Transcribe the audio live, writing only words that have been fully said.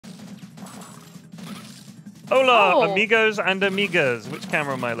Hola, Oh. amigos and amigas. Which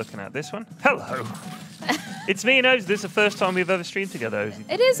camera am I looking at? This one? Hello. It's me and Osie. This is the first time we've ever streamed together, Osie.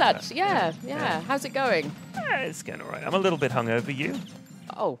 It is actually, yeah. How's it going? It's going all right. I'm a little bit hungover. You?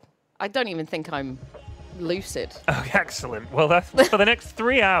 Oh, I don't even think I'm lucid. Oh, excellent. Well, that's for the next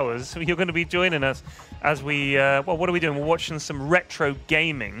 3 hours. You're going to be joining us as we. Well, what are we doing? We're watching some retro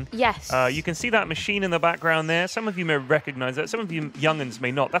gaming. Yes. You can see that machine in the background there. Some of you may recognize that. Some of you young'uns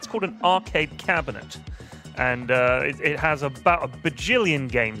may not. That's called an arcade cabinet. And it has about a bajillion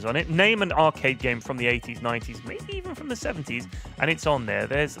games on it. Name an arcade game from the 80s, 90s, maybe even from the 70s, and it's on there.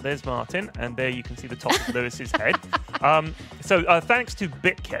 There's Martin, and there you can see the top of Lewis's head. So thanks to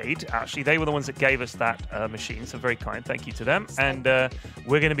Bitcade, actually, they were the ones that gave us that machine, so very kind. Thank you to them. And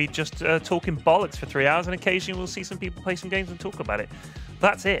we're going to be just talking bollocks for 3 hours, and occasionally we'll see some people play some games and talk about it.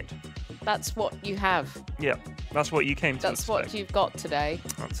 That's it. That's what you have. Yeah, that's what you came to That's expect. what you've got today.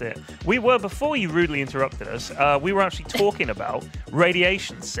 That's it. We were, before you rudely interrupted us, we were actually talking about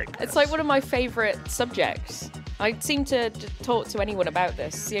radiation sickness. It's like one of my favourite subjects. I seem to talk to anyone about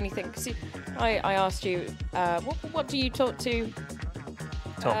this. It's the only thing. Cause I asked you, what do you talk to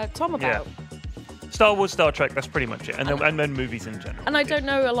Tom about? Yeah. Star Wars, Star Trek, that's pretty much it. And then movies in general. And I don't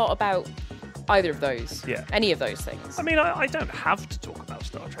know a lot about either of those. Yeah. Any of those things. I mean, I don't have to talk about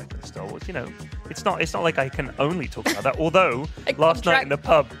Star Trek and Star Wars. You know, it's not like I can only talk about that. Although last night in the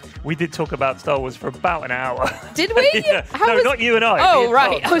pub we did talk about Star Wars for about an hour. Did we? Yeah. Not you and I. Oh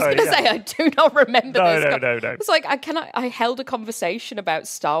right, I was going to say I do not remember this. No. It's like I held a conversation about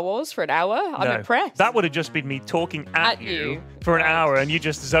Star Wars for an hour. I'm impressed. That would have just been me talking at you for an hour and you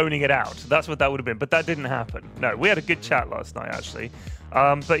just zoning it out. That's what that would have been. But that didn't happen. No, we had a good chat last night actually.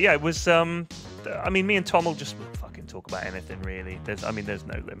 But yeah, it was. I mean, me and Tom will just fucking talk about anything really. There's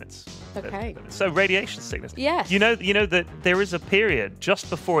no limits. Okay. So radiation sickness. Yes. You know that there is a period just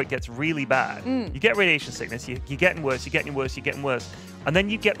before it gets really bad. You get radiation sickness. You're getting worse. You're getting worse. You're getting worse. And then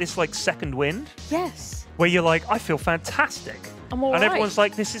you get this like second wind. Yes. Where you're like, I feel fantastic. I'm all and right. everyone's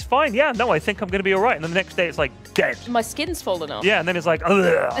like, this is fine. Yeah, no, I think I'm going to be all right. And then the next day it's like dead. My skin's fallen off. Yeah, and then it's like,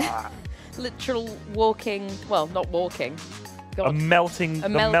 ugh. Literal walking. Well, not walking. God. A melting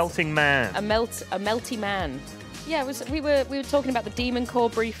man. A melty man. Yeah, we were talking about the Demon Core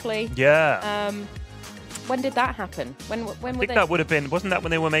briefly. Yeah. When did that happen? When were I think that would have been. Wasn't that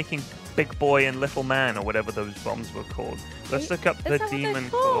when they were making Big Boy and Little Man or whatever those bombs were called? Let's look up the Demon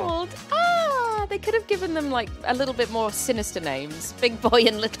Core. They could have given them like a little bit more sinister names. Big Boy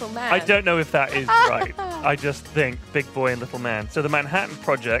and Little Man. I don't know if that is right. I just think Big Boy and Little Man. So the Manhattan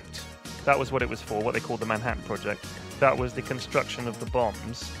Project, that was what it was for. What they called the Manhattan Project. That was the construction of the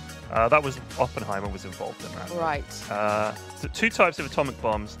bombs. That was Oppenheimer was involved in that. Right. So two types of atomic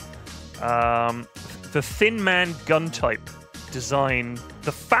bombs. The Thin Man gun type design,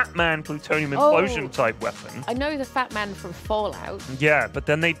 the Fat Man plutonium implosion type weapon. I know the Fat Man from Fallout. Yeah, but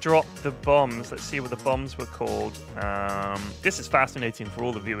then they dropped the bombs. Let's see what the bombs were called. This is fascinating for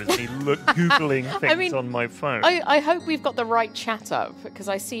all the viewers. Me Googling things on my phone. I hope we've got the right chat up because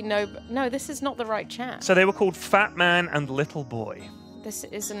I see no, this is not the right chat. So they were called Fat Man and Little Boy. This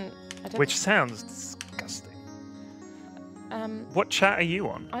isn't. Which sounds disgusting. What chat are you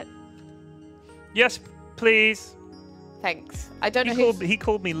on? Yes, please. Thanks. I don't know. He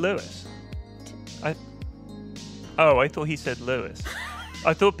called me Lewis. I thought he said Lewis.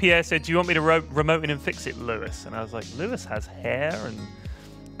 I thought Pierre said, "Do you want me to remote in and fix it, Lewis?" And I was like, "Lewis has hair,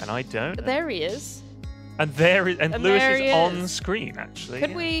 and I don't." But there he is. And Lewis is on screen actually.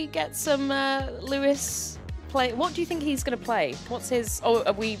 Could we get some Lewis play? What do you think he's going to play? What's his? Oh,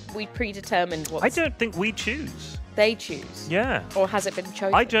 are we predetermined? I don't think we choose. They choose. Yeah. Or has it been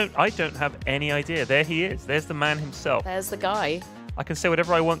chosen? I don't have any idea. There he is. There's the man himself. There's the guy. I can say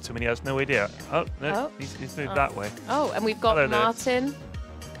whatever I want to him and he has no idea. Oh, no, he's moved that way. Oh, and we've got Martin.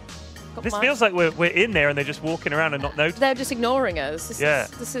 This feels like we're in there and they're just walking around and not noticing. They're just ignoring us.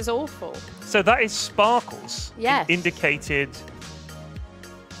 This is awful. So that is Sparkles. Yes. Indicated.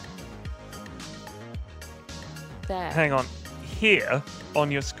 There. Hang on. Here on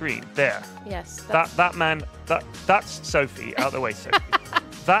your screen. There. Yes. That man. That's Sophie. Out of the way, Sophie.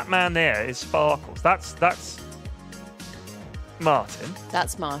 That man there is Sparkles. That's Martin.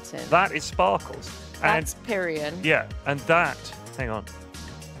 That's Martin. That is Sparkles. That's Pyrion. Yeah, and that. Hang on.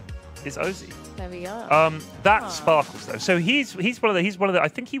 Is Osie. There we are. That's Sparkles though. So he's one of the. I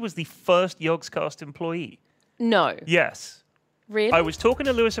think he was the first Yogscast employee. No. Yes. Really? I was talking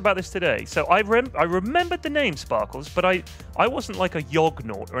to Lewis about this today. So I remembered the name Sparkles, but I wasn't like a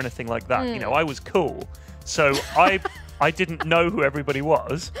Yognaut or anything like that. You know, I was cool. So I didn't know who everybody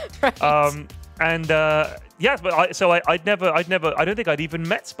was. Right. And yeah, but I'd never, I don't think I'd even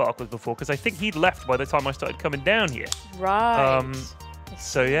met Sparkles before because I think he'd left by the time I started coming down here. Right.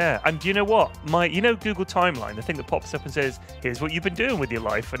 So yeah, and do you know what? Google Timeline, the thing that pops up and says, "Here's what you've been doing with your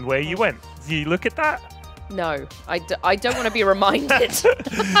life and where you went." Do you look at that? No, I don't want to be reminded.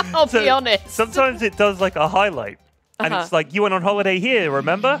 I'll be honest. Sometimes it does like a highlight, and it's like, you went on holiday here,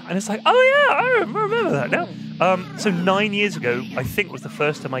 remember? And it's like, oh yeah, I remember that now. So 9 years ago, I think was the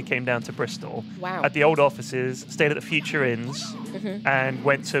first time I came down to Bristol. Wow. At the old offices, stayed at the Future Inns, and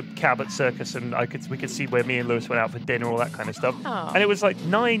went to Cabot Circus, and we could see where me and Lewis went out for dinner, all that kind of stuff. Oh. And it was like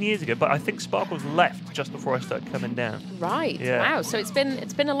 9 years ago, but I think Sparkles left just before I started coming down. Right. Yeah. Wow. So it's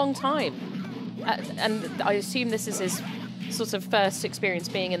been a long time, and I assume this is his sort of first experience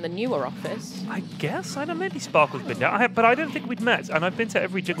being in the newer office. I guess. I don't know. Maybe Sparkle's been down. But I don't think we'd met. And I've been to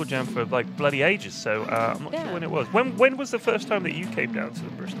every Jiggle Jam for like bloody ages, so I'm not sure when it was. When was the first time that you came down to the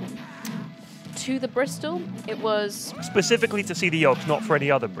Bristol? To the Bristol? It was... Specifically to see the Yogs, not for any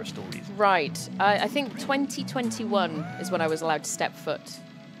other Bristol reason. Right. I think 2021 is when I was allowed to step foot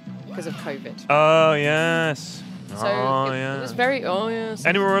because of COVID. Oh, yes. So it was very... Oh, yes.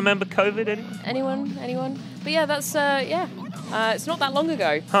 Anyone remember COVID? Anyone? But yeah, that's... it's not that long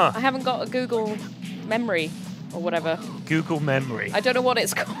ago. Huh. I haven't got a Google memory or whatever. Google memory. I don't know what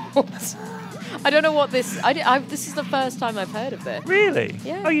it's called. I don't know what this... this is the first time I've heard of this. Really?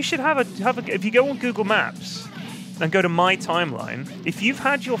 Yeah. Oh, you should have a... If you go on Google Maps and go to My Timeline, if you've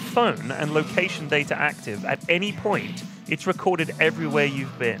had your phone and location data active at any point, it's recorded everywhere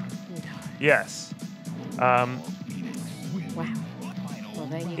you've been. No. Yes. Wow. Well,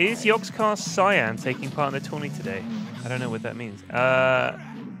 there you Is go. Yogscast Cyan taking part in the tourney today? I don't know what that means.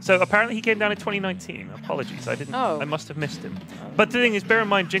 So apparently he came down in 2019. Apologies, I didn't. Oh. I must have missed him. But the thing is, bear in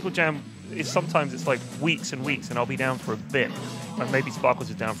mind, Jiggle Jam is sometimes it's like weeks and weeks, and I'll be down for a bit. And maybe Sparkles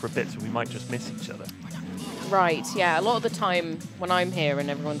is down for a bit, so we might just miss each other. Right, yeah. A lot of the time when I'm here and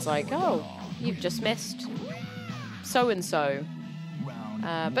everyone's like, oh, you've just missed so-and-so.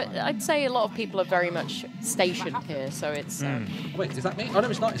 But I'd say a lot of people are very much stationed here, so it's... Wait, is that me? Oh, no,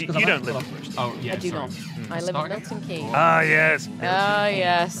 it's not. It's You don't live in Bristol. Oh, yeah, I do sorry. not. I live in Milton Keynes. Ah, yes. Ah,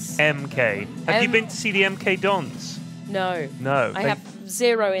 yes. MK. Have you been to see the MK Dons? No. No. I have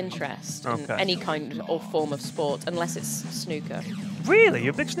zero interest in Okay. any kind or form of sport, unless it's snooker. Really?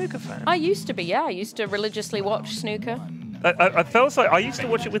 You're a big snooker fan? I used to be, yeah. I used to religiously watch snooker. I felt like I used to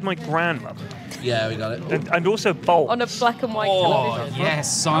watch it with my grandmother. Yeah, we got it. And also bowls. On a black and white Oh, television.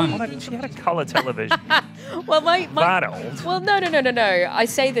 yes, son. Oh, she had a colour television. Well, my That old. Well, no. I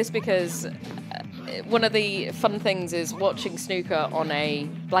say this because one of the fun things is watching snooker on a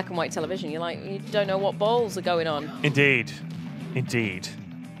black and white television. You don't know what balls are going on. Indeed.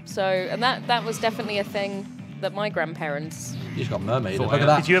 So, and that was definitely a thing that my grandparents... You just got mermaid. Thought, Look at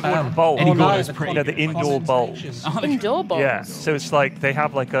that. Did you ever watch bowls? Any no, bowls the pretty You know, the indoor bowls. Indoor balls. Yeah, so it's like they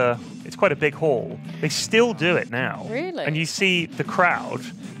have like it's quite a big hall. They still do it now. Really? And you see the crowd,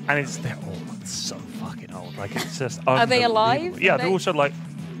 and they're all so fucking old. Like, it's just Are they unbelievable. alive? Yeah, Are they're they- also like...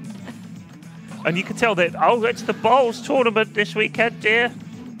 And you can tell that, it's the bowls tournament this weekend, dear.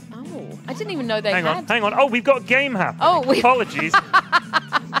 Oh, I didn't even know they Hang had... on. Oh, we've got a game happening. Oh, Apologies.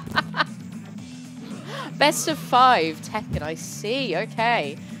 Best of 5 Tekken, I see.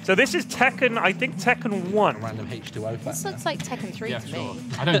 Okay. So this is Tekken, I think Tekken 1. Random H2O This factor. looks like Tekken 3 Yeah, to sure. me.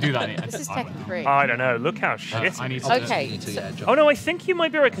 I don't do that. This is Tekken 3. I don't know. Look how shit. I need Okay. You need to, yeah, Oh no, I think you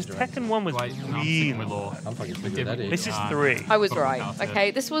might be right because Tekken 1 was Right, no, I'm really. sticking with law. I'm fucking figuring that This is Ah. 3. I was Probably right. not,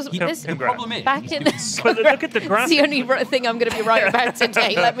 Okay, this was... this The problem is... back in... But look at the It's graphics. the only thing I'm going to be right about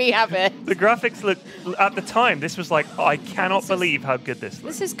today. Let me have it. The graphics look at the time. This was like, I cannot believe how good this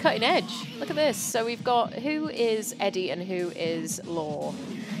looks. This is cutting edge. Look at this. So we've got who is Eddie and who is Law.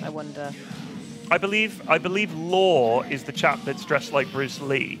 I wonder. I believe Law is the chap that's dressed like Bruce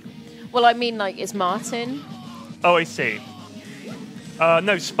Lee. Well, I mean, like, is Martin? Oh, I see.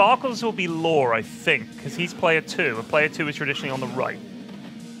 No, Sparkles will be Law, I think, because he's player 2, and player 2 is traditionally on the right.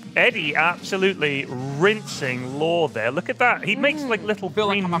 Eddie absolutely rinsing Law there. Look at that. He makes like little Feel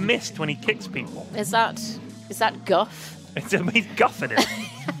like green I'm having- mist when he kicks people. Is that Guff? He's guffing it.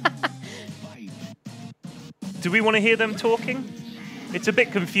 Do we want to hear them talking? It's a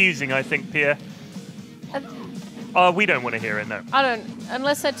bit confusing, I think, Pierre. We don't want to hear it, no. I don't.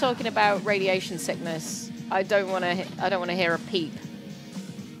 Unless they're talking about radiation sickness, I don't want to hear a peep.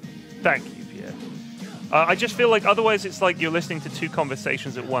 Thank you, Pierre. I just feel like otherwise it's like you're listening to two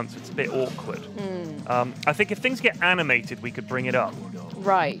conversations at once. It's a bit awkward. I think if things get animated, we could bring it up.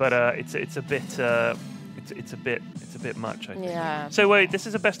 Right. But it's a bit it's a bit much, I think. Yeah. So wait, this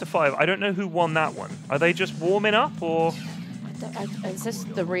is a best of 5. I don't know who won that one. Are they just warming up or? Is this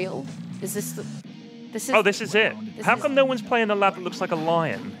the real? Is this the... This is... Oh, this is it. How is- come no one's playing a lad that looks like a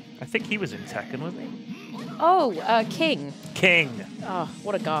lion? I think he was in Tekken, wasn't he? Oh, King. King. Oh,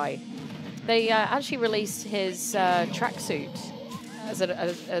 what a guy. They actually released his tracksuit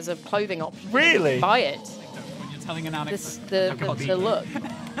as a clothing option. Really? Buy it. When you're telling an anecdote. The look.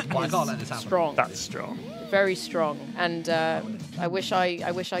 Well, I can't let this happen. Strong. That's strong. Very strong. And I wish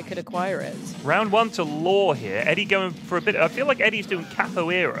I could acquire it. Round 1 to Law here. Eddie going for a bit. I feel like Eddie's doing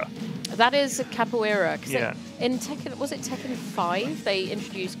capoeira. That is a capoeira. 'Cause Yeah. in Tekken, was it Tekken 5? They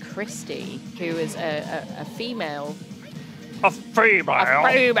introduced Christy, who is a female. A female.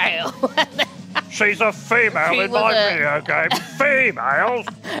 A female. She's a female She in was my a- video game. Females.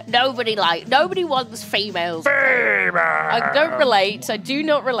 Nobody wants females. Female. I don't relate. I do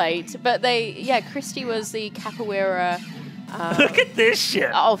not relate. But Christy was the capoeira. Look at this shit.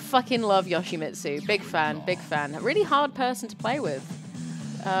 Oh, fucking love Yoshimitsu. Big fan, big fan. A really hard person to play with.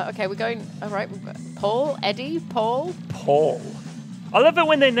 Okay, we're going. All right, we've got Paul, Eddie, Paul, Paul. I love it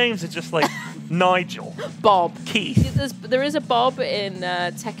when their names are just like Nigel, Bob. Keith. There is a Bob in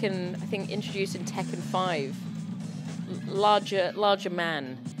Tekken, I think introduced in Tekken 5. Larger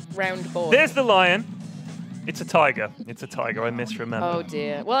man, round boy. There's the lion. It's a tiger. It's a tiger. I misremember. Oh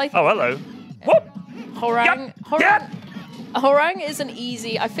dear. Well, I think Oh, hello. Whoop. Horang. Yep. Horang is an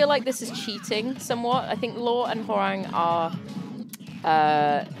easy. I feel like this is cheating somewhat. I think Law and Horang are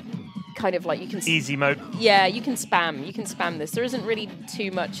kind of like you can. Easy mode. Yeah, you can spam. You can spam this. There isn't really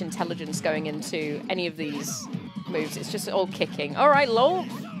too much intelligence going into any of these moves. It's just all kicking. All right, Law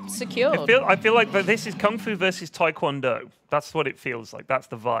secured. I feel like this is Kung Fu versus Taekwondo. That's what it feels like. That's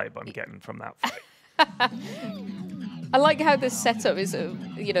the vibe I'm getting from that fight. I like how this setup is,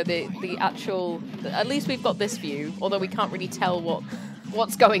 the actual. At least we've got this view, although we can't really tell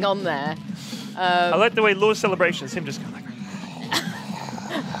what's going on there. I like the way Law's celebration is him just going like.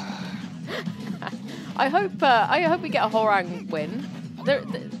 I hope we get a Horang win.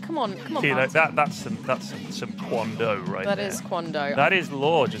 Come on, See, Matt. that's some Kwando right there. That is Kwando. That is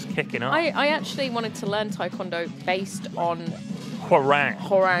Law just kicking up. I actually wanted to learn Taekwondo based on Hwarang.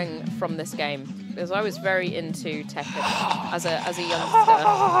 Horang from this game because I was very into Tekken as a youngster.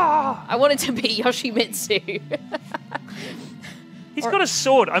 I wanted to be Yoshimitsu. He's got a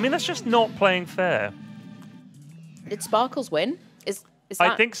sword. I mean, that's just not playing fair. Did Sparkles win? Is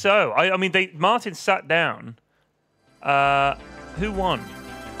that... I think so. I mean, Martin sat down. Who won?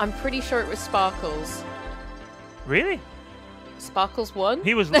 I'm pretty sure it was Sparkles. Really? Sparkles won?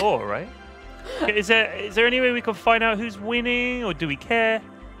 He was Law, right? Is there any way we can find out who's winning, or do we care?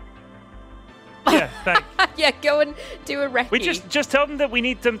 Yeah, thanks. Yeah, go and do a recce. We just tell them that we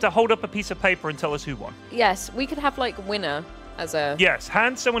need them to hold up a piece of paper and tell us who won. Yes, we could have like winner as a... Yes,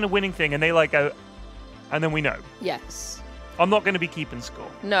 hand someone a winning thing, and they like go, and then we know. Yes. I'm not going to be keeping score.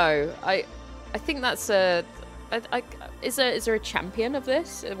 No, I think that's a... Is there a champion of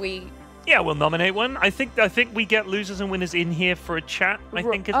this? Yeah, we'll nominate one. I think we get losers and winners in here for a chat. I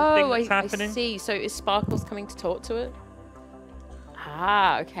think is the thing that's happening. I see. So is Sparkles coming to talk to it?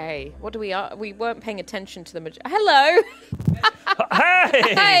 Ah, okay. What do we are? We weren't paying attention to the Hello. Hey!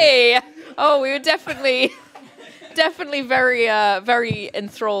 Hey. Oh, we were definitely very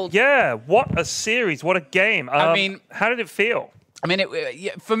enthralled. Yeah, what a series! What a game! I mean, how did it feel? I mean,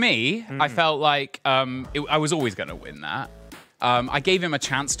 for me, I felt like I was always going to win that. I gave him a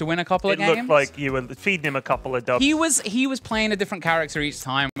chance to win a couple of games. It looked like you were feeding him a couple of dubs. He was playing a different character each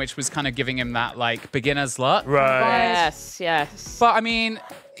time, which was kind of giving him that like beginner's luck. Right. Yes. But I mean,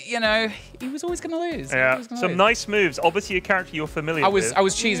 he was always going to lose. Yeah. Some nice moves. Obviously, a character you're familiar with. I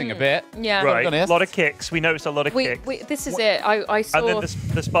was cheesing a bit. Yeah. Right. honest. A lot of kicks. We noticed a lot of kicks. This is it. I saw. And then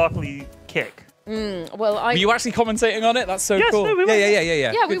the sparkly kick. Well, Were you actually commentating on it? That's so Yes, cool. no, we were. Yeah.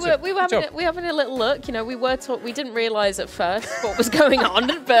 Yeah, we Good were job. having a little look. We were we didn't realise at first what was going on,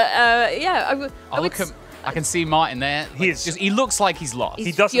 but yeah, I can see Martin there. He looks like he's lost. He's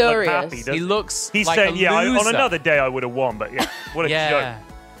He doesn't look furious. happy, does He he? looks He's like saying, a yeah, on loser. another day I would have won, but yeah, what a Yeah. joke.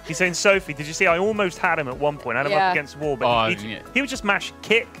 He's saying, Sophie, did you see I almost had him at one point? I had him Yeah. up against the wall, but Oh, he would just mash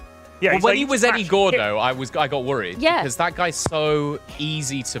kick. Yeah, Well, he's when like, he you was just Eddie mash Gordo, kick. I got worried. Yeah. Because that guy's so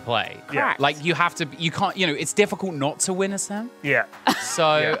easy to play. Yeah. Like you can't, it's difficult not to win as him. Yeah.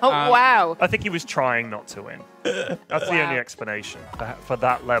 So. Yeah. Oh wow! I think he was trying not to win. That's the only explanation for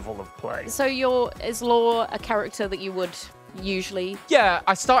that level of play. So is Law a character that you would usually? Yeah,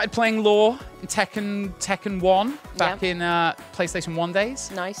 I started playing Law in Tekken 1 back in PlayStation 1 days.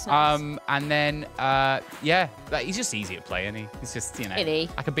 Nice. And then, he's just easy to play, isn't he? He's just, Isn't he?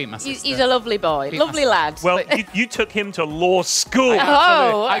 I could beat my sister. He's a lovely boy, Beat lovely lad. Well, you took him to law school.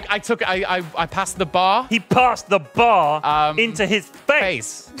 Oh. I passed the bar. He passed the bar into his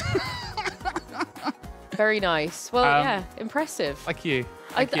face. very nice. Well, yeah, impressive. Thank you.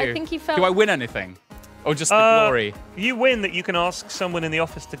 I Thank you. think he felt. Do I win anything? Or just the glory? You win that you can ask someone in the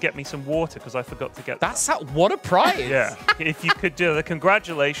office to get me some water because I forgot to get What a prize. Yeah. If you could do that,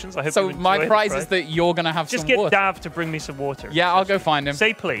 congratulations. I hope So you my enjoyed prize the is that you're going to have Just some get water. Dav to bring me some water. Yeah, I'll go find him.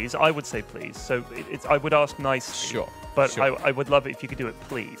 Say please. I would say please. So I would ask nicely. Sure. But sure. I would love it if you could do it,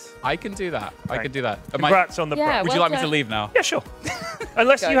 please. I can do that. I Right. can do that. Congrats on the Yeah, prize. Would well you like me to done. leave now? Yeah, sure.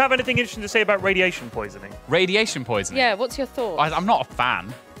 Unless Go. you have anything interesting to say about radiation poisoning. Radiation poisoning. Yeah, what's your thoughts? I'm not a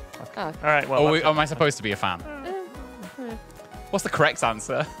fan. Oh. All right, well. Or that's am I supposed to be a fan? What's the correct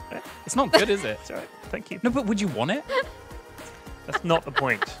answer? It's not good, is it? all right. Thank you. No, but would you want it? That's not the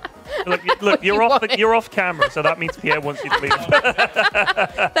point. Look, you're off. You're off camera, so that means Pierre wants you to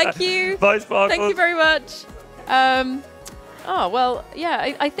leave. Thank you. Bye, Sparkles. Thank you very much. Oh well,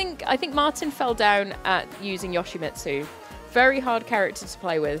 yeah. I think Martin fell down at using Yoshimitsu. Very hard character to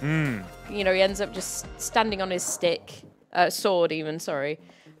play with. You know, he ends up just standing on his sword even. Sorry.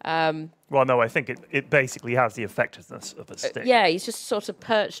 Well, no, I think it basically has the effectiveness of a stick. Yeah, he's just sort of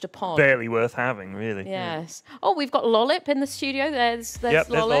perched upon. Barely worth having, really. Yes. Oh, we've got Lollip in the studio. There's Yep, there's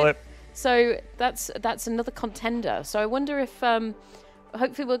Lollip. So that's another contender. So I wonder if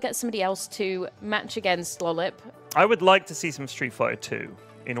hopefully we'll get somebody else to match against Lollip. I would like to see some Street Fighter 2,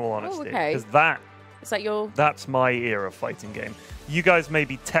 in all honesty. okay. Because Is that your? that's my era fighting game. You guys may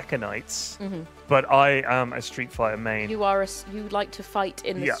be Tekkenites, Mm-hmm. but I am a Street Fighter main. You like to fight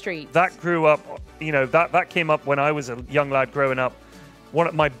in the streets. That grew up, that came up when I was a young lad growing up. One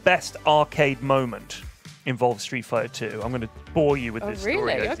of my best arcade moment involved Street Fighter 2. I'm going to bore you with this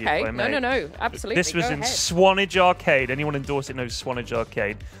really? story. Osie, Okay. if I may. No. Absolutely. This was Go in ahead. Swanage Arcade. Anyone endorse it knows Swanage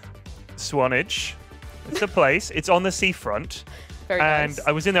Arcade. Swanage. It's a place. It's on the seafront. Very And nice.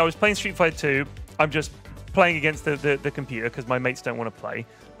 I was in there. I was playing Street Fighter 2. I'm just playing against the computer because my mates don't want to play.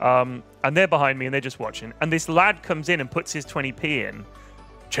 And they're behind me and they're just watching. And this lad comes in and puts his 20p in.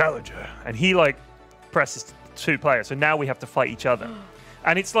 Challenger. And he presses 2 players. So now we have to fight each other.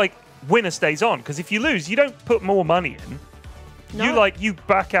 And it's like winner stays on. Because if you lose, you don't put more money in. No. You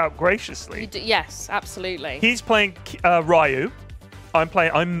back out graciously. Yes, absolutely. He's playing Ryu.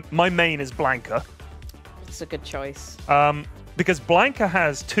 My main is Blanca. It's a good choice. Because Blanca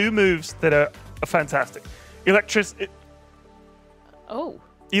has 2 moves that are fantastic.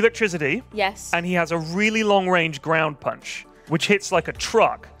 Electricity. Yes. And he has a really long-range ground punch, which hits like a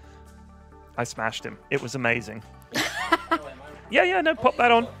truck. I smashed him. It was amazing. No, pop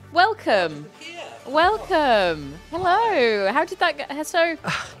that on. Welcome. Welcome. Hello. How did that go? So,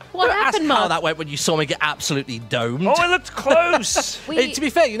 what happened, How Mark? that went when you saw me get absolutely domed. Oh, it looked close. Hey, to be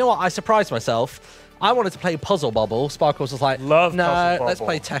fair, you know what? I surprised myself. I wanted to play Puzzle Bobble. Sparkles was like, Love no, Puzzle let's Bobble."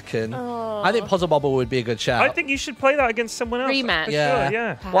 play Tekken. I think Puzzle Bobble would be a good shout. I think you should play that against someone else. Rematch. For yeah. Sure,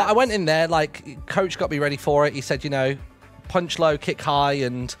 yeah. Well, I went in there, Coach got me ready for it. He said, punch low, kick high,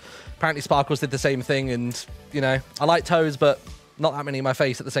 and apparently Sparkles did the same thing. And, I like toes, but not that many in my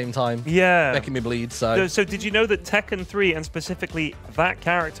face at the same time. Yeah. Making me bleed, so. So did you know that Tekken 3, and specifically that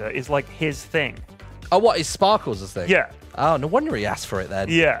character, is like his thing? Oh, what is Sparkles' thing? Yeah. Oh, no wonder he asked for it then.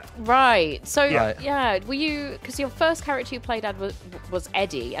 Yeah. Right. So, Yeah. yeah, were you... Because your first character you played as was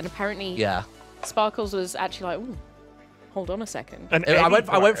Eddie, and apparently Yeah. Sparkles was actually like, ooh, hold on a second. And I went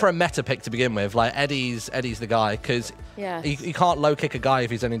Eddie for a meta pick to begin with. Like Eddie's the guy because Yes. you can't low kick a guy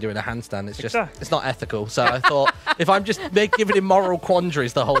if he's only doing a handstand. It's just Exactly. it's not ethical. So I thought if I'm just giving him moral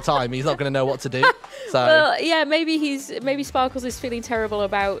quandaries the whole time, he's not going to know what to do. So Well, yeah, maybe Sparkles is feeling terrible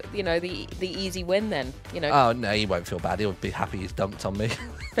about the easy win. Then oh no, he won't feel bad. He'll be happy he's dumped on me.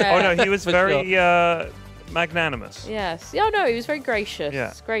 Oh no, he was For very magnanimous. Yes. Yeah. No, he was very gracious.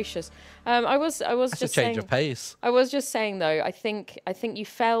 Yeah. Gracious. I was That's a just change saying. of pace. I was just saying though. I think you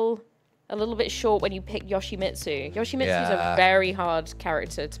fell a little bit short when you picked Yoshimitsu. Yoshimitsu's Yeah. a very hard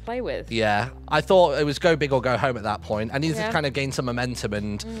character to play with. Yeah, I thought it was go big or go home at that point. I needed Yeah. to kind of gain some momentum,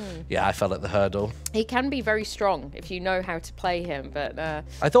 and yeah, I fell at the hurdle. He can be very strong if you know how to play him, but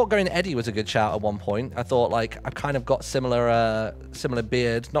I thought going Eddie was a good shout at one point. I thought I've kind of got similar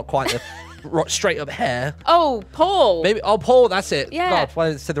beard, not quite the straight up hair. oh, Paul. Maybe Paul, that's it. Yeah. God, why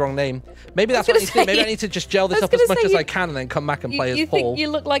did I say the wrong name? Maybe that's I what I was need to do. gonna Maybe say- I need to just gel I this was up as gonna much say as you- I can and then come back and play you as Paul. think you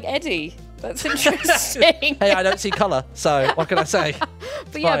look like Eddie? That's interesting. Hey, I don't see colour, so what can I say?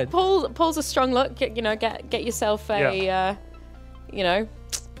 But yeah, fine. Paul's a strong look. Get yourself a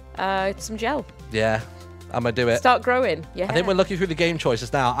some gel. Yeah, I'm gonna do it. Start growing. Yeah. I think we're looking through the game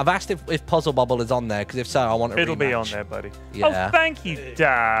choices now. I've asked if Puzzle Bobble is on there, because if so, I want a It'll be on rematch. there, buddy. Yeah. Oh, thank you,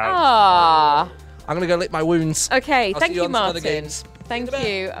 Dad. Ah. I'm gonna go lick my wounds. Okay. I'll Thank see you you, on some other Martin. games. Thank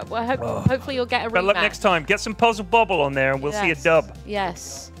you. Well, hopefully you'll get a Better rematch. luck next time. Get some Puzzle Bobble on there, and we'll see a Yes. dub.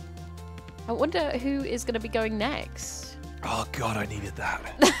 Yes. I wonder who is going to be going next. Oh God, I needed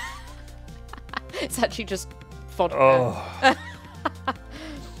that. It's actually just vodka. Oh.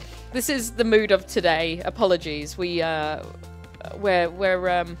 This is the mood of today. Apologies. We're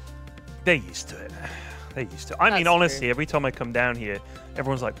They're used to it. They're used to it. I mean, That's honestly, true. every time I come down here,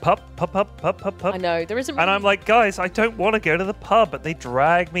 everyone's like, pub, pub, pub, pub, pub, pub. I know there isn't. And I'm like, guys, I don't want to go to the pub, but they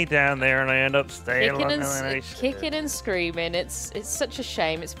drag me down there, and I end up staying. kicking and screaming. It's such a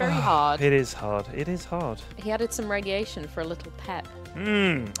shame. It's very hard. It is hard. It is hard. He added some radiation for a little pep.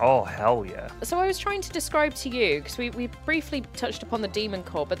 Oh, hell yeah. So I was trying to describe to you, because we briefly touched upon the Demon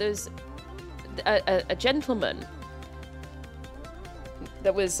Core, but there's a gentleman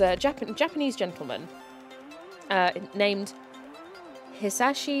that was a Japanese gentleman named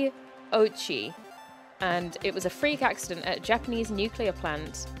Hisashi Ochi, and it was a freak accident at a Japanese nuclear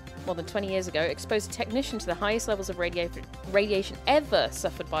plant more than 20 years ago, exposed a technician to the highest levels of radiation ever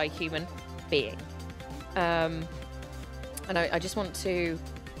suffered by a human being. And I just want to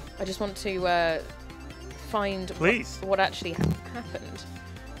find what actually happened.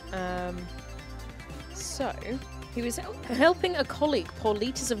 So he was helping a colleague pour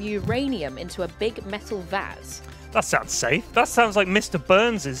liters of uranium into a big metal vase. That sounds safe. That sounds like Mr.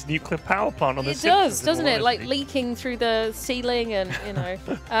 Burns' nuclear power plant on the It does, doesn't it? Like leaking through the ceiling and, you know.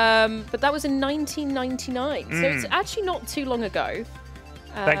 But that was in 1999. So it's actually not too long ago.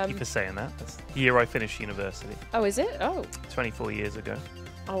 Thank you for saying that. That's the year I finished university. Oh, is it? Oh. 24 years ago.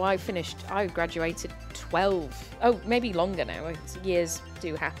 Oh, I graduated 12. Oh, maybe longer now. Years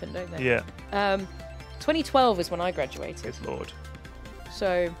do happen, don't they? Yeah. 2012 is when I graduated. Good Lord.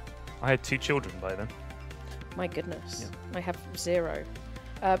 So. I had 2 children by then. My goodness. Yeah. I have 0.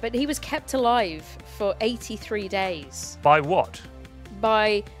 But he was kept alive for 83 days. By what?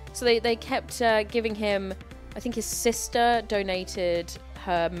 So they kept giving him, I think his sister donated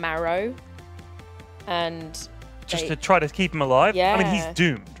her marrow. And just to try to keep him alive? Yeah. I mean, he's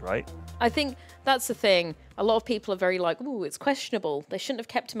doomed, right? I think that's the thing. A lot of people are very like, ooh, it's questionable. They shouldn't have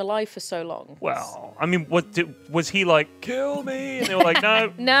kept him alive for so long. Well, I mean, was he like, kill me? And they were like,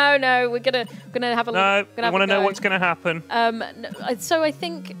 no. No, we're gonna have a look. No, I want to know what's going to happen. So I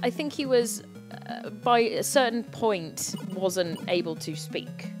think he was, by a certain point, wasn't able to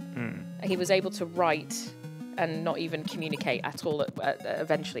speak. He was able to write and not even communicate at all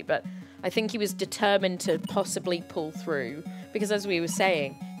eventually. But I think he was determined to possibly pull through because, as we were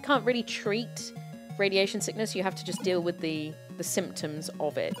saying, you can't really treat radiation sickness. You have to just deal with the symptoms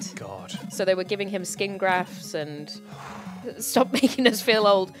of it. God. So they were giving him skin grafts and... Stop making us feel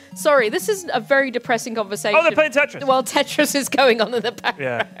old. Sorry, this is a very depressing conversation. Oh, they're playing Tetris. While Tetris is going on in the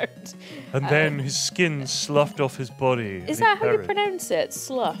background. Yeah. And then his skin sloughed off his body. Is that how you pronounce it?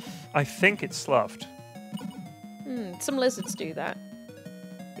 Slough? I think it's sloughed. Some lizards do that.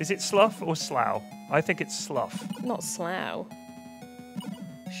 Is it slough or slough? I think it's slough. Not slough.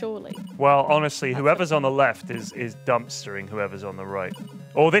 Surely. Well, honestly, whoever's on the left is dumpstering whoever's on the right.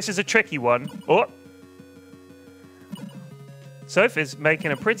 Oh, this is a tricky one. Oh. Sophie's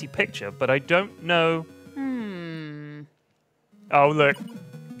making a pretty picture, but I don't know. Oh, look.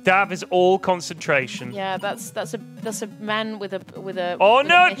 Dav is all concentration. Yeah, that's a man with a. Oh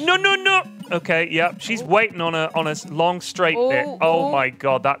no! Okay, yeah, she's waiting on a long straight bit. Oh my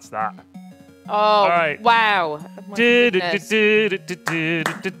God, that's that. Oh, all right. Wow. Doing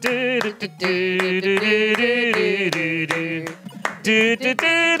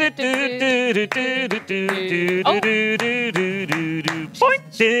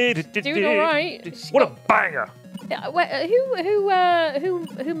all right. What a banger!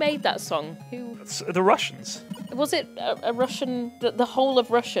 Who made that song? The Russians. Was it a Russian? The whole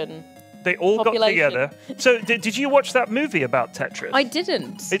of Russian. They all population. got together. So, did you watch that movie about Tetris? I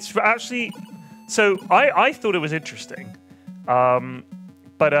didn't. It's actually. So I thought it was interesting,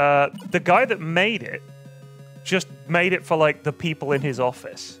 but the guy that made it just made it for like the people in his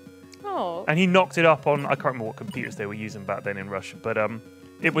office. Oh. And he knocked it up on, I can't remember what computers they were using back then in Russia, but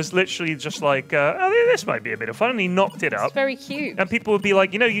it was literally just like, oh, this might be a bit of fun, and he knocked it up. It's very cute. And people would be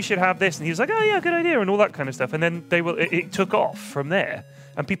like, you should have this, and he was like, oh yeah, good idea, and all that kind of stuff. And then it took off from there.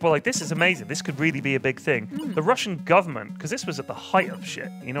 And people were like, this is amazing. This could really be a big thing. The Russian government, because this was at the height of shit,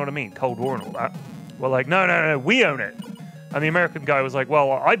 you know what I mean? Cold War and all that. Were like, no, we own it. And the American guy was like,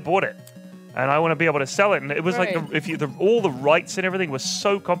 well, I bought it. And I want to be able to sell it. And it was like, all the rights and everything was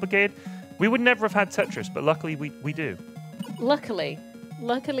so complicated. We would never have had Tetris, but luckily we do. Luckily.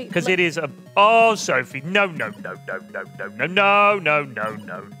 Because it is a... Oh, Sophie. No.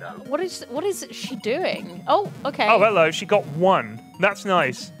 What is she doing? Oh, okay. Oh, hello. She got 1. That's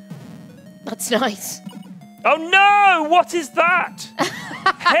nice. That's nice. Oh no! What is that?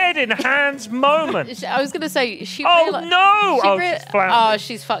 Head in hands moment. I was going to say, she. Oh no! She's floundering. Oh,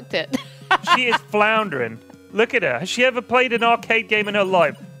 she's fucked it. She is floundering. Look at her. Has she ever played an arcade game in her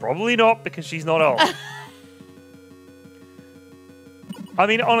life? Probably not, because she's not old. I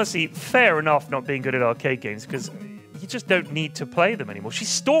mean, honestly, fair enough not being good at arcade games, because you just don't need to play them anymore. She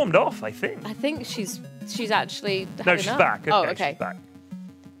stormed off, I think. I think she's actually had No, she's enough. back. Okay, Oh, okay. she's back.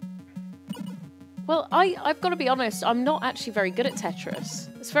 Well, I've got to be honest, I'm not actually very good at Tetris.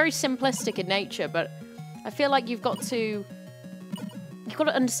 It's very simplistic in nature, but I feel like you've got to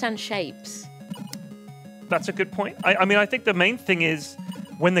understand shapes. That's a good point. I mean, I think the main thing is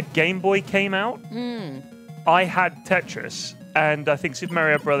when the Game Boy came out, I had Tetris, and I think Super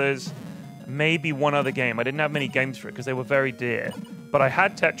Mario Brothers, maybe one other game. I didn't have many games for it because they were very dear. But I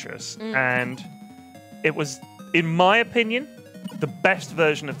had Tetris, and it was, in my opinion, the best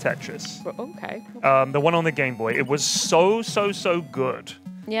version of Tetris. Okay. The one on the Game Boy. It was so good.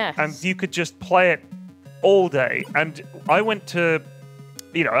 Yes. And you could just play it all day. And I went to,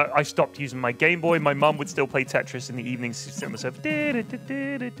 you know, I stopped using my Game Boy. My mum would still play Tetris in the evenings. She'd sit on the sofa.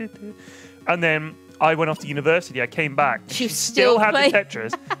 And then I went off to university. I came back. She still had playing. the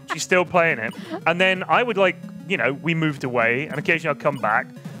Tetris. She's still playing it. And then I would, like, you know, we moved away. And occasionally I'd come back.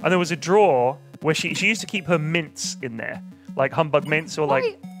 And there was a drawer where she used to keep her mints in there. Like humbug mints or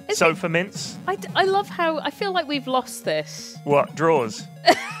like sofa mints. I love how I feel like we've lost this. What? Drawers?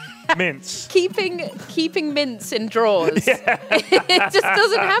 Mints. Keeping mints in drawers. It just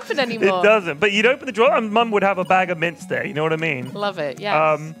doesn't happen anymore. It doesn't. But you'd open the drawer and Mum would have a bag of mints there. You know what I mean? Love it.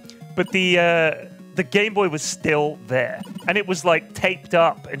 Yeah. But the Game Boy was still there, and it was like taped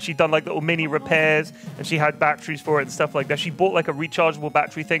up, and she'd done like little mini repairs, and she had batteries for it and stuff like that. She bought like a rechargeable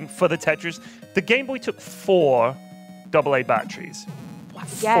battery thing for the Tetris. The Game Boy took 4 AA batteries.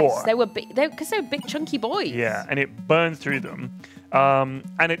 Yes, 4. they were big because they were big chunky boys. Yeah, and it burned through them. And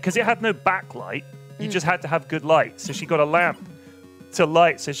because it had no backlight, you just had to have good light. So she got a lamp to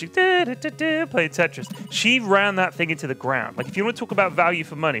light, so she played Tetris. She ran that thing into the ground. Like, if you want to talk about value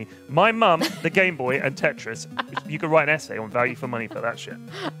for money, my mum, the Game Boy, and Tetris, you could write an essay on value for money for that shit.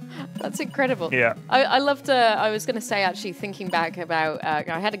 That's incredible. Yeah. I loved, I was going to say, actually, thinking back about,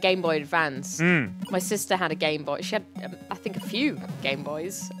 I had a Game Boy Advance. My sister had a Game Boy. She had, I think, a few Game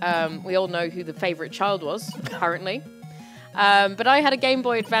Boys. We all know who the favourite child was, apparently. But I had a Game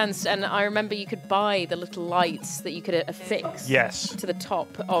Boy Advance, and I remember you could buy the little lights that you could affix to the top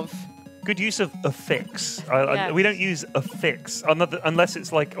of... Good use of affix. Yes. We don't use affix unless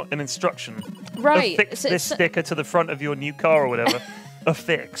it's like an instruction. Right. Affix this sticker to the front of your new car or whatever.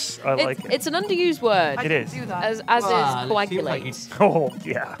 Affix. I like it. It's an underused word. It is. As is coagulate. Oh,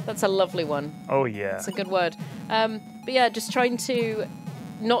 yeah. That's a lovely one. Oh, yeah. It's a good word. But yeah, just trying to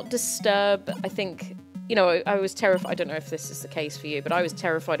not disturb, I think... You know, I was terrified. I don't know if this is the case for you, but I was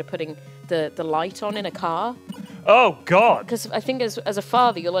terrified of putting the light on in a car. Oh, God. Because I think as a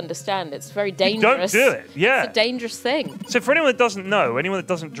father, you'll understand it's very dangerous. Don't do it. Yeah. It's a dangerous thing. So for anyone that doesn't know, anyone that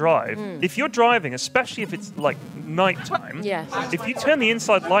doesn't drive, if you're driving, especially if it's like nighttime, if you turn the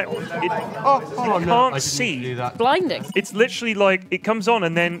inside light on, you can't see. Blinding. It's literally like it comes on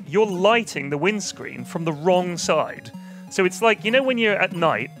and then you're lighting the windscreen from the wrong side. So it's like, you know, when you're at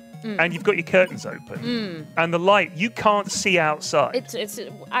night, and you've got your curtains open, and the light, you can't see outside. It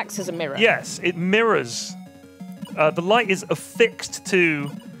acts as a mirror. Yes, it mirrors. The light is affixed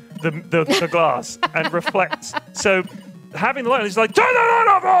to the glass and reflects. So having the light on is like, turn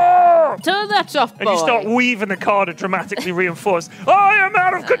that off! Turn that off, boy. And you start weaving the car to dramatically reinforce, I am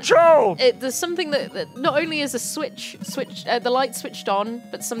out of control! There's something that not only is a switch the light switched on,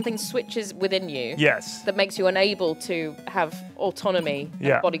 but something switches within you. Yes. That makes you unable to have autonomy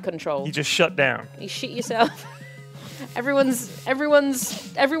and body control. You just shut down. You shit yourself. Everyone's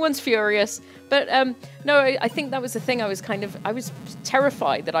furious. But no, I think that was the thing. I was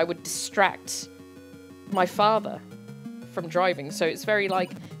terrified that I would distract my father from driving. So it's very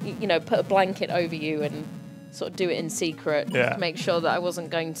like, you know, put a blanket over you and sort of do it in secret to make sure that I wasn't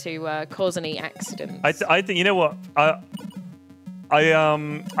going to cause any accidents. I think, you know what, I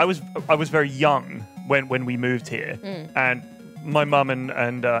was very young when we moved here, and my mum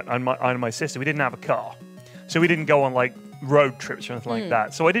and my sister, we didn't have a car, so we didn't go on like road trips or anything like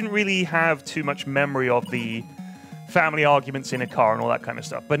that. So I didn't really have too much memory of the family arguments in a car and all that kind of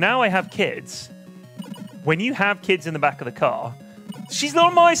stuff. But now I have kids. When you have kids in the back of the car, she's not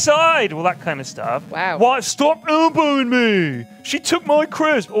on my side, all that kind of stuff. Wow. Why? Stop elbowing me. She took my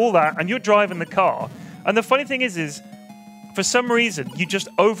crisp, all that, and you're driving the car. And the funny thing is for some reason, you just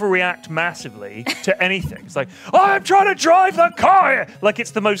overreact massively to anything. It's like, oh, I'm trying to drive the car! Like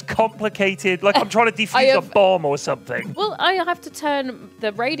it's the most complicated, like I'm trying to defuse a bomb or something. Well, I have to turn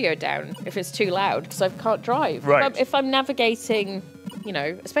the radio down if it's too loud because I can't drive. Right. If I'm navigating, you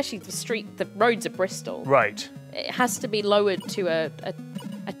know, especially the roads of Bristol. Right. It has to be lowered to a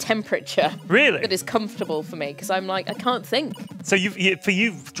temperature Really? that is comfortable for me because I'm like, I can't think. So for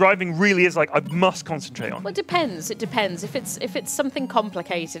you, driving really is like, I must concentrate on. Well, it depends. It depends. If it's something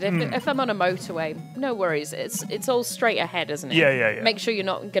complicated, if I'm on a motorway, no worries. It's all straight ahead, isn't it? Yeah. Make sure you're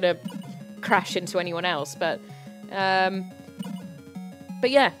not gonna crash into anyone else. But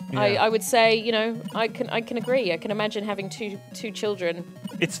yeah, I would say, you know, I can agree. I can imagine having two children.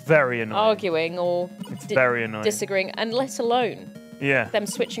 It's very annoying. Arguing or it's very annoying. Disagreeing, and let alone them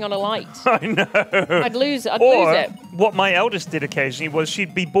switching on a light. I know. I'd lose it. What my eldest did occasionally was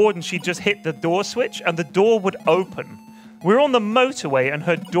she'd be bored and she'd just hit the door switch and the door would open. We're on the motorway and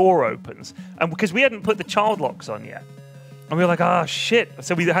her door opens, and because we hadn't put the child locks on yet. And we were like, oh, shit.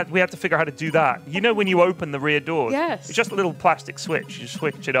 So we had to figure out how to do that. You know when you open the rear doors? Yes. It's just a little plastic switch. You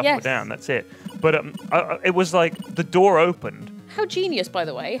switch it up or down. That's it. But it was like the door opened. How genius, by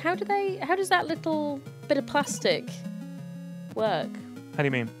the way. How does that little bit of plastic work? How do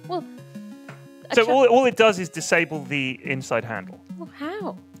you mean? Well, so all it does is disable the inside handle. Well,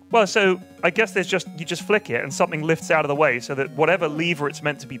 how? Well, so I guess you just flick it and something lifts out of the way so that whatever lever it's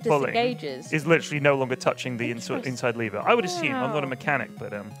meant to be pulling is literally no longer touching the inside lever. I would assume. I'm not a mechanic,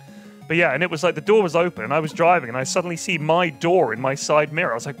 but yeah, and it was like the door was open and I was driving and I suddenly see my door in my side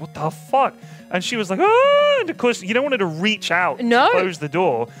mirror. I was like, what the fuck? And she was like, ah! And of course, you don't want her to reach out to close the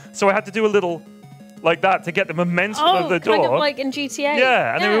door. So I had to do a little like that to get the momentum of the door. Kind of like in GTA.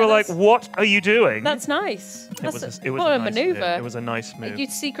 Yeah, and then we were like, what are you doing? That's nice. It was what a nice, maneuver. Yeah, it was a nice move. Are you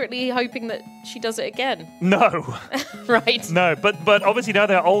secretly hoping that she does it again? No. Right. No, but obviously now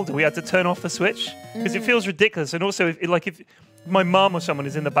they're older, we had to turn off the switch because it feels ridiculous. And also, if my mum or someone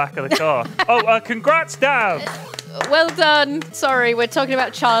is in the back of the car, congrats, Dav. Well done. Sorry, we're talking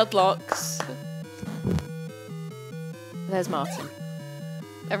about child locks. There's Martin.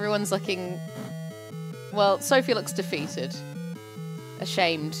 Everyone's looking... Well, Sophie looks defeated.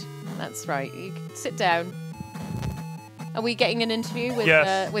 Ashamed. That's right. You can sit down. Are we getting an interview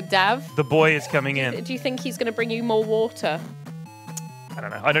with Dav? The boy is coming in. Do you think he's going to bring you more water? I don't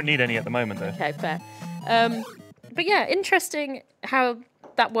know. I don't need any at the moment, though. Okay, fair. But yeah, interesting how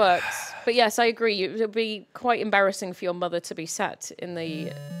that works. But yes, I agree. It would be quite embarrassing for your mother to be sat in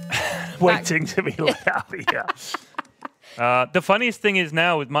the... Waiting to be let out, yeah. The funniest thing is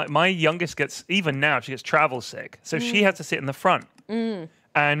now, my youngest gets, even now, she gets travel sick. So she has to sit in the front. And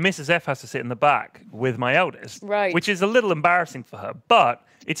Mrs. F has to sit in the back with my eldest. Right. Which is a little embarrassing for her. But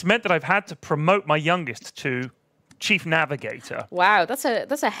it's meant that I've had to promote my youngest to chief navigator. Wow, that's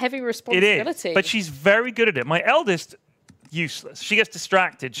a heavy responsibility. It is, but she's very good at it. My eldest, useless. She gets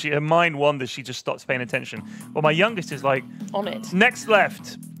distracted. Her mind wanders. She just stops paying attention. But my youngest is like... On it. Next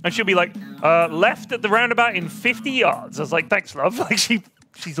left. And she'll be like, left at the roundabout in 50 yards. I was like, thanks, love. Like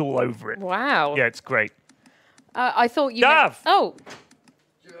she's all over it. Wow. Yeah, it's great. I thought you... Dav! Oh.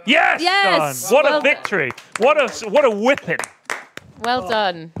 Yes! Son. What a victory. What a whipping. Well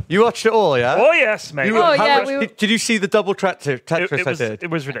done. You watched it all, yeah? Oh, yes, mate. Did you see the double Tetris I did? It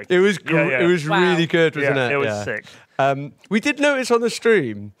was ridiculous. It was It was really good, wasn't it? It was sick. We did notice on the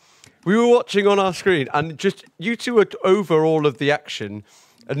stream, we were watching on our screen, and just you two were over all of the action,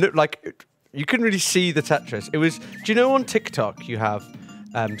 and looked like you couldn't really see the Tetris. It was. Do you know on TikTok you have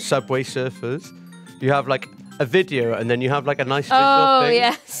Subway Surfers? You have like a video, and then you have like a nice visual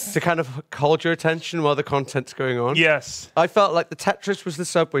thing to kind of hold your attention while the content's going on. Yes. I felt like the Tetris was the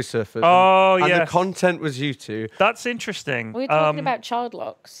Subway Surfers. Oh, and the content was you two. That's interesting. We were talking about child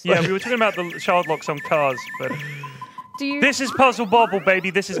locks. Yeah, we were talking about the child locks on cars, but... This is Puzzle Bobble,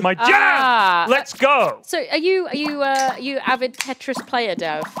 baby. This is my jam. Let's go. So, are you avid Tetris player,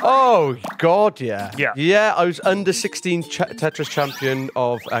 Dav? Oh God, yeah. Yeah. I was under 16 Tetris champion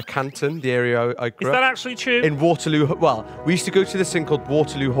of Canton, the area I grew up. Is that actually true? In Waterloo. Well, we used to go to this thing called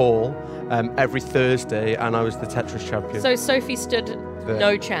Waterloo Hall every Thursday, and I was the Tetris champion. So Sophie stood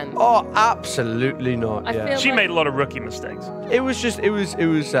no chance. Oh, absolutely not. She made a lot of rookie mistakes. It was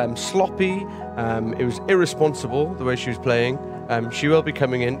sloppy. It was irresponsible the way she was playing. She will be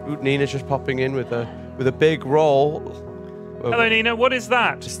coming in. Nina's just popping in with a big roll. Hello, Nina. What is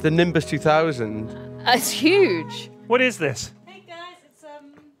that? It's the Nimbus 2000. It's huge. What is this? Hey guys, it's a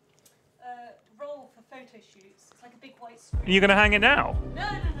roll for photo shoots. It's like a big white screen. Are you going to hang it now? No.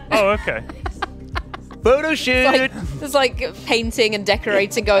 Oh, okay. Photo shoot. There's like painting and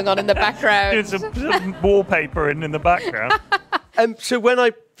decorating going on in the background. Doing some wallpaper in the background. So when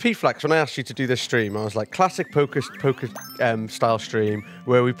I asked you to do this stream, I was like, classic poker style stream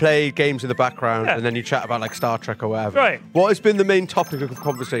where we play games in the background and then you chat about like Star Trek or whatever. Right. What has been the main topic of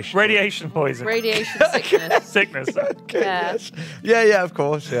conversation? Radiation poison. Radiation sickness. Sickness. Okay, Yeah. yes. Yeah, of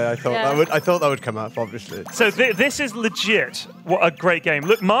course. Yeah, I thought Yeah. that would come up, obviously. So this is legit. What a great game.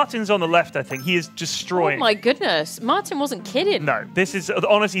 Look, Martin's on the left, I think. He is Oh destroying. my goodness. Martin wasn't kidding. No, this is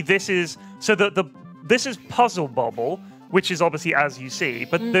honestly. This is so this is Puzzle Bobble, which is obviously as you see,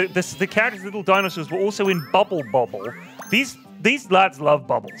 but the characters, little dinosaurs, were also in Bubble Bobble. These lads love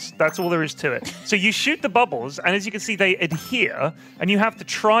bubbles. That's all there is to it. So you shoot the bubbles, and as you can see, they adhere, and you have to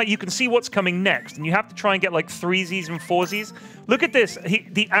try. You can see what's coming next, and you have to try and get like threesies and foursies. Look at this.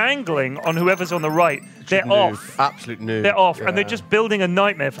 The angling on whoever's on the right, they're Noob. off. Absolute noob. They're off, Yeah. and they're just building a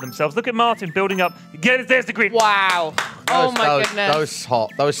nightmare for themselves. Look at Martin building up. There's the green. Wow. Oh my goodness. That was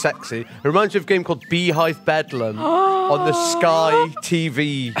hot. That was sexy. It reminds me of a game called Beehive Bedlam on the Sky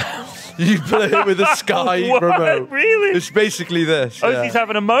TV. You play it with a Sky What? remote. Really? It's basically this. Osie's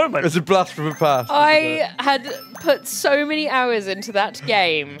having a moment. It's a blast from the past. I had put so many hours into that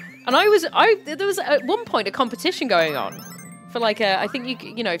game, and there was at one point a competition going on for like I think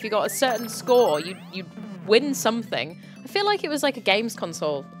you know if you got a certain score you'd win something. I feel like it was like a games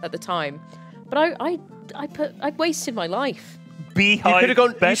console at the time, but I wasted my life. Beehive. You could have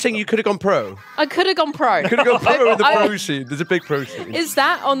gone. Bedlam. You saying you could have gone pro? I could have gone pro. You could have gone pro in the pro scene. There's a big pro scene. Is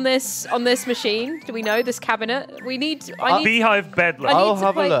that on this machine? Do we know this cabinet? I need. Beehive Bedlam. I need I'll to have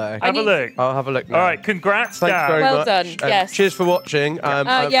a play- look. I Have a need- look. I'll have a look now. All right, congrats, Thanks Dan. very Well much. done, yes. Cheers for watching.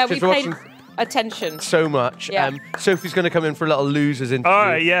 Yeah, we cheers for paid watching attention. so much. Yeah. Sophie's going to come in for a little losers interview. All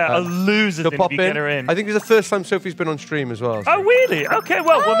right, yeah, a loser's She'll pop interview. in. Get her in. I think it's the first time Sophie's been on stream as well. Oh, really? Okay,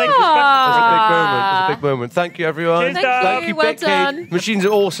 well, we'll make this It's better. a big moment. It's a big moment. Thank you, everyone. Cheers, Dan. Thank you, well Becky. done. Machines are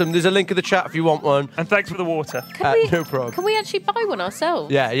awesome. There's a link in the chat if you want one. And thanks for the water. No problem. Can we actually buy one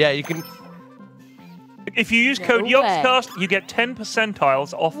ourselves? Yeah, you can. If you use code way. Yogscast, you get 10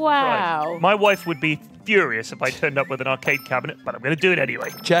 percentiles off the Wow. price. My wife would be furious if I turned up with an arcade cabinet, but I'm going to do it anyway.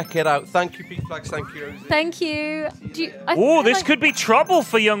 Check it out. Thank you, P-Flags. Thank you, Rosie. Thank you. I Oh, feel this like- could be trouble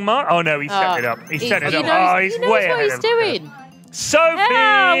for young Mark. Oh, no, he set it up. He set it he up. knows, Oh, he's he knows way what ahead he's of the curve. doing. Sophie!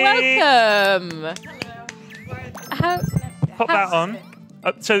 Ah, welcome. How, Pop that on.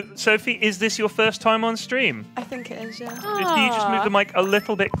 So, Sophie, is this your first time on stream? I think it is, yeah. Can you just move the mic a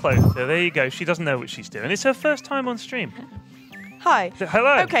little bit closer? There you go. She doesn't know what she's doing. It's her first time on stream. Hi.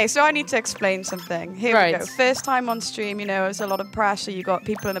 Hello. Okay, so I need to explain something. Here we Right. go. First time on stream, you know, there's a lot of pressure. You got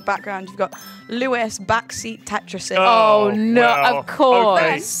people in the background. You've got Lewis backseat Tetrising. Oh, no, of course.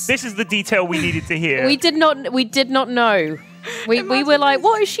 Okay. This is the detail we needed to hear. we did not know. We were like,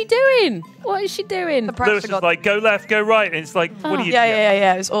 what is she doing? What is she doing? The pressure Lewis is got like, go left, go right. And it's like, what are you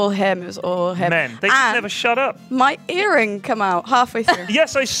yeah. It was all him. It was all him. Men, they just And never shut up. my earring come out halfway through.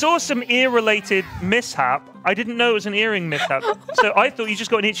 Yes, I saw some ear-related mishap. I didn't know it was an earring mishap. So I thought you just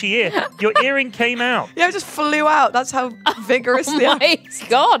got an itchy ear. Your earring came out. Yeah, it just flew out. That's how vigorously Oh my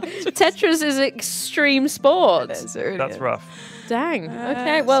God. Tetris is extreme sport. it is. It really That's is. rough. Dang.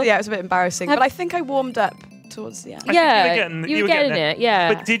 Okay, So well, yeah, it was a bit embarrassing. Have- But I think I warmed up towards the end. yeah, you you were were getting there. it,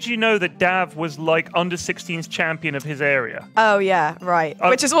 yeah. But did you know that Dav was like under 16s champion of his area? Oh yeah, right.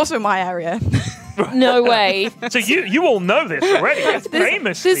 Which is also my area. No way. So you all know this already. It's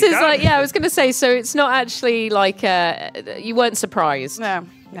famous. This is like, yeah, I was going to say, so it's not actually like, you weren't surprised. No.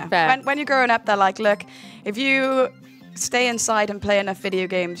 Fair. When you're growing up, they're like, look, if you stay inside and play enough video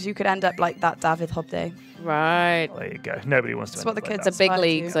games, you could end up like that David Hobday. Right. There you go. Nobody wants to. That's what end the up kids like The big Aspire to.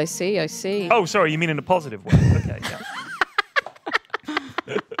 leagues, I see. that. Oh, sorry. You mean in a positive way? Okay.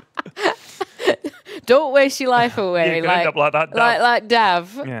 Yeah. Don't waste your life away. You're gonna end up like that, Dav. Like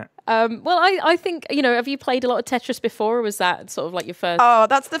Dav. Yeah. Well, I think, you know, have you played a lot of Tetris before, or was that sort of like your first? Oh,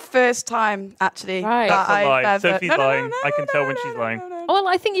 that's the first time, actually. Right. that That's a lie. I've ever- Sophie's No, no, no, lying. no, I can no, tell no, when no, she's no, lying. no, no. Well,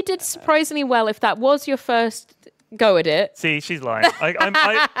 I think you did surprisingly well if that was your first go at it. See, she's lying.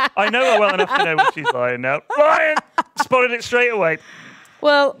 I know her well enough to know when she's lying now. Lying! Spotted it straight away.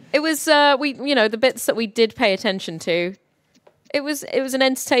 Well, it was the bits that we did pay attention to. It was an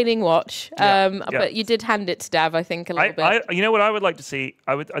entertaining watch. Yeah, yeah. But you did hand it to Dav, I think, a little bit. You know what I would like to see?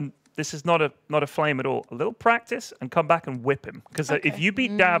 And this is not a flame at all. A little practice and come back and whip him. Because if you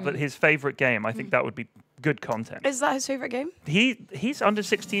beat Dav at his favorite game, I think that would be good content. Is that his favorite game? He's under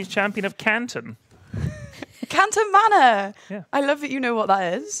 16s champion of Canton. Canton Manor. Yeah. I love that you know what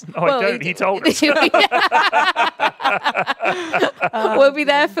that is. Oh, I don't. He told us. We'll be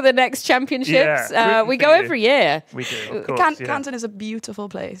there for the next championships. Yeah, we rooting go for you. every year. We do, of course. yeah. Canton is a beautiful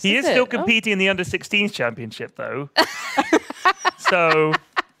place. He is it? still Oh. competing in the under-16s championship, though. So,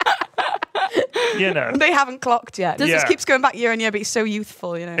 you know. They haven't clocked yet. He Yeah. just keeps going back year on year, but he's so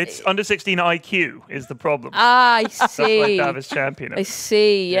youthful, you know. It's under-16 IQ is the problem. I Like see. Davis champion. I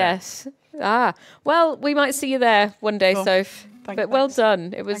see. Yeah. Yes. Well, we might see you there one day, Cool. Soph. But well Thanks.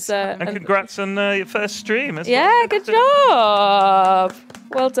 done. It was. Thanks for having And congrats on your first stream as well. Yeah, good job.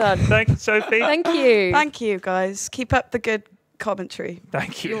 Well done. Thank you, Sophie. Thank you. Thank you, guys. Keep up the good commentary.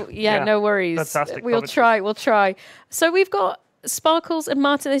 Thank you. Yeah, no worries. Fantastic We'll commentary. try. So we've got Sparkles and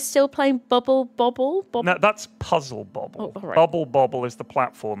Martin. They're still playing Bubble Bobble. No, that's Puzzle Bobble. Oh, all right. Bubble Bobble is the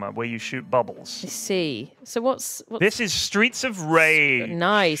platformer where you shoot bubbles. I see. So what's This is Streets of Rage.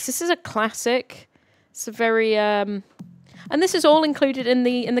 nice? This is a classic. It's a very and this is all included in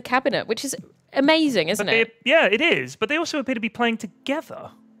the cabinet, which is amazing, isn't it? Yeah, it is. But they also appear to be playing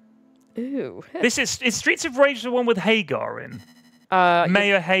together. Ooh. Is Streets of Rage the one with Hagar in?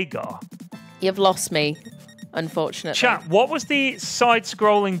 Mayor Hagar. You've lost me, unfortunately. Chat, what was the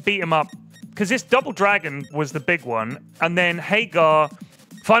side-scrolling beat-em-up? Because this Double Dragon was the big one, and then Hagar,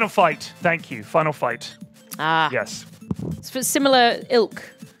 Final Fight. Thank you, Final Fight. Yes. It's for similar ilk,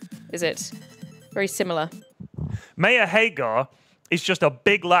 is it? Very similar. Mayor Hagar is just a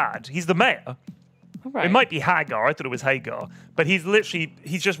big lad. He's the mayor. All right. It might be Hagar. I thought it was Hagar. But he's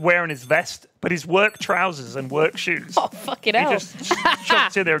just wearing his vest, but his work trousers and work shoes. Oh, fucking He hell. just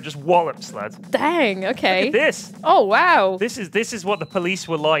jumps in there and just wallops, lads. Dang, okay. Look at this. Oh, wow. This is what the police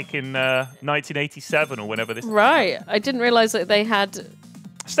were like in 1987 or whenever this. Right. I didn't realize that they had...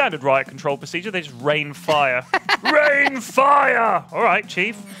 Standard riot control procedure. They just rain fire. Rain fire! All right,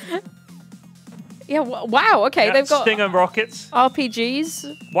 Chief. Yeah, wow, okay. Yeah, They've got Stinger rockets.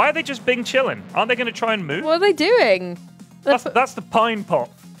 RPGs. Why are they just being chilling? Aren't they going to try and move? What are they doing? They're That's the pine pot.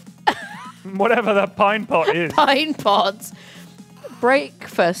 Whatever that pine pot is. pine pods.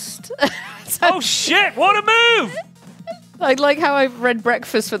 Breakfast. Oh shit! What a move! I like how I read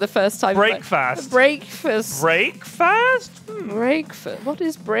breakfast for the first time. Breakfast. Breakfast. Breakfast? Breakfast. What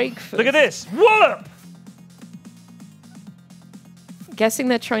is breakfast? Look at this. Wallop! Guessing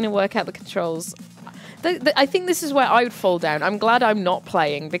they're trying to work out the controls. I think this is where I would fall down. I'm glad I'm not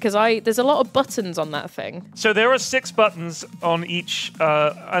playing because there's a lot of buttons on that thing. So there are 6 buttons on each,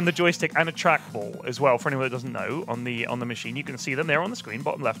 and the joystick and a trackball as well. For anyone that doesn't know, on the machine, you can see them there on the screen,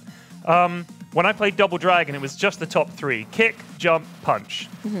 bottom left. When I played Double Dragon, it was just the top 3: kick, jump, punch.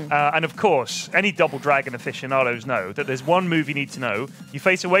 And of course, any Double Dragon aficionados know that there's one move you need to know. You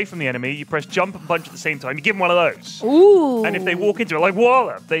face away from the enemy, you press jump and punch at the same time. You give them one of those. Ooh. And if they walk into it, like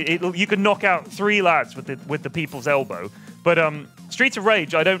wallop, you can knock out 3 lads with the people's elbow. But Streets of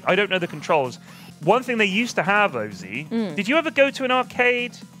Rage, I don't know the controls. One thing they used to have, Osie, did you ever go to an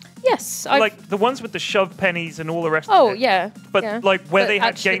arcade? Yes. Like the ones with the shove pennies and all the rest of Oh, it? yeah. But yeah. like where But they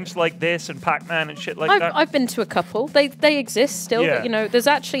had actually- games like this and Pac-Man and shit like that? I've been to a couple. They exist still. Yeah. You know, there's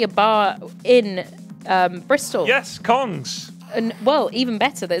actually a bar in Bristol. Yes, Kongs. And, well, even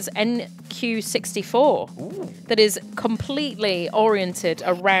better, there's NQ64 that is completely oriented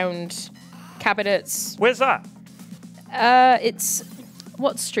around cabinets. Where's that? It's...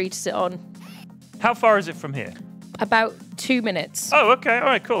 What street is it on? How far is it from here? About 2 minutes. Oh, okay. All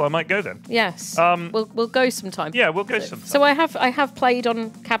right, cool. I might go then. Yes. Um, we'll go sometime. Yeah, we'll go sometime. So I have played on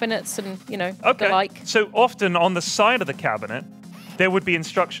cabinets and, you know, Okay. the like. So often on the side of the cabinet, there would be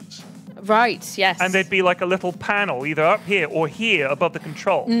instructions. Right, yes. And there'd be like a little panel either up here or here above the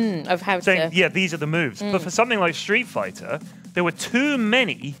control of how saying, to... yeah, these are the moves. But for something like Street Fighter, there were too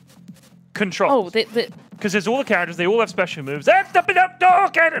many controls. Oh, Because there's all the characters, they all have special moves,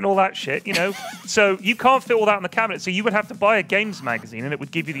 and all that shit, you know? So you can't fit all that in the cabinet, so you would have to buy a games magazine and it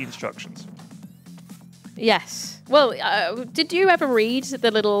would give you the instructions. Yes. Well, did you ever read the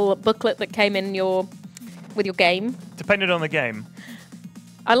little booklet that came in with your game? Depended on the game.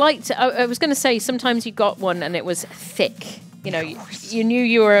 I was going to say sometimes you got one and it was thick. You know, you knew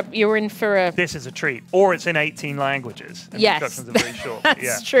you were in for a... This is a treat. Or it's in 18 languages. And Yes. the instructions are very short. That's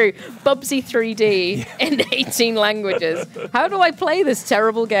yeah. true. Bubsy 3D in 18 languages. How do I play this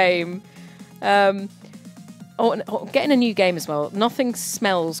terrible game? Getting a new game as well. Nothing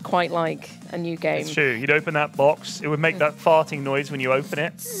smells quite like a new game. It's true. You'd open that box, it would make that farting noise when you open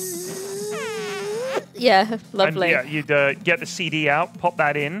it. Yeah, lovely. And yeah, you'd get the CD out, pop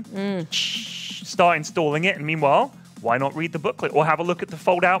that in, start installing it, and meanwhile, why not read the booklet or have a look at the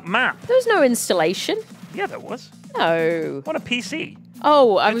fold-out map? There was no installation. Yeah, there was. No. On a PC.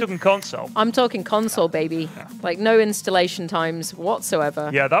 Oh, I'm talking console. I'm talking console, baby. Like no installation times whatsoever.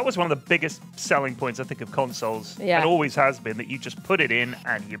 Yeah, that was one of the biggest selling points, I think, of consoles. Yeah. It always has been, that you just put it in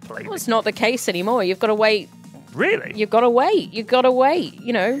and you play Well, it. it's not the case anymore. You've got to wait. Really? You've got to wait. You've got to wait.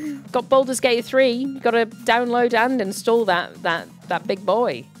 You know, got Baldur's Gate 3. You've got to download and install that big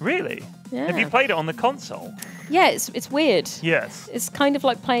boy. Really? Yeah. Have you played it on the console? Yeah, it's weird. Yes. It's kind of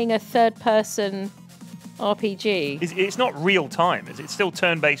like playing a third-person RPG. It's not real time, is it? It's still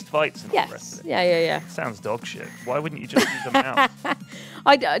turn-based fights and all the rest Yes. of it. Yeah. Sounds dog shit. Why wouldn't you just use a mouse?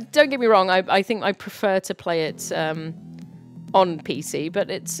 Don't get me wrong. I think I prefer to play it on PC, but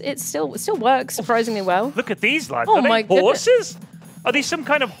it still works surprisingly well. Look at these lads. Oh Are they my goodness. horses? Are these some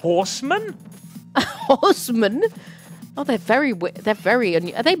kind of horsemen? Horsemen. Oh, they're very.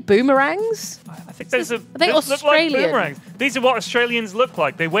 Are they boomerangs? I think those are. they look like Australian? boomerangs. These are what Australians look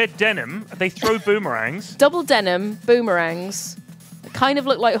like. They wear denim. They throw boomerangs. Double denim boomerangs. Kind of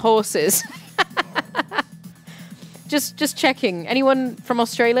look like horses. Just checking. Anyone from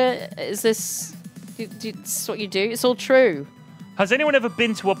Australia? Is this what you do? It's all true. Has anyone ever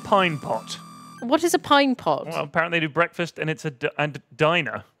been to a pine pot? What is a pine pot? Well, apparently they do breakfast and it's a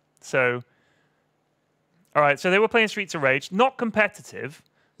diner. So, all right. So they were playing Streets of Rage, not competitive.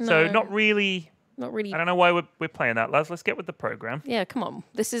 So No. not really. Not really. I don't know why we're playing that, lads. Let's get with the program. Yeah, come on.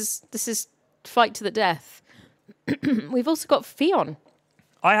 This is fight to the death. We've also got Pyrion.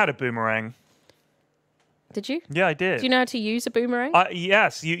 I had a boomerang. Did you? Yeah, I did. Do you know how to use a boomerang?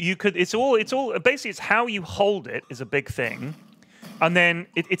 Yes, you could. It's all. Basically, it's how you hold it is a big thing, and then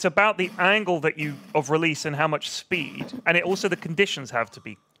it's about the angle of release and how much speed, and it also the conditions have to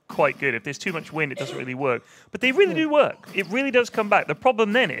be quite good. If there's too much wind, it doesn't really work. But they really do work. It really does come back. The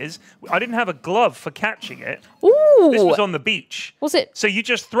problem then is I didn't have a glove for catching it. Ooh! This was on the beach. Was it? So you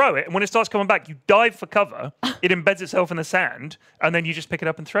just throw it, and when it starts coming back, you dive for cover. It embeds itself in the sand, and then you just pick it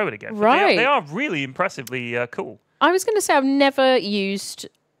up and throw it again. But Right. they are really impressively cool. I was going to say I've never used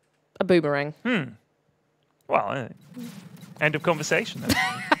a boomerang. Well, end of conversation then.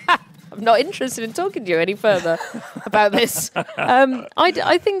 I'm not interested in talking to you any further about this.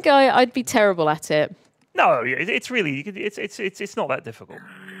 I think I'd be terrible at it. No, it's really it's not that difficult.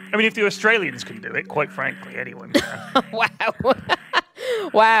 I mean, if the Australians can do it, quite frankly, anyone can. Wow.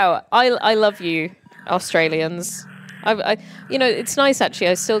 Wow. I love you, Australians. It's nice actually.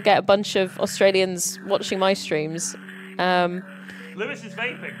 I still get a bunch of Australians watching my streams. Lewis is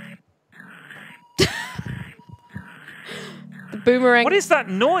vaping. The boomerang. What is that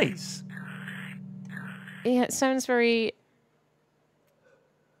noise? Yeah, it sounds very.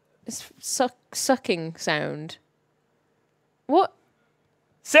 It's sucking sound. What?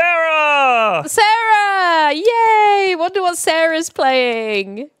 Sarah! Sarah! Yay! Wonder what Sarah's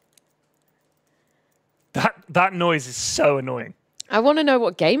playing. That noise is so annoying. I want to know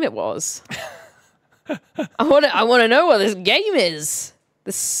what game it was. I want to know what this game is.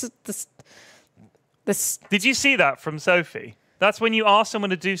 This. Did you see that from Sophie? That's when you ask someone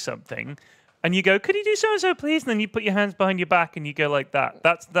to do something, and you go, "Could you do so and so, please?" And then you put your hands behind your back and you go like that.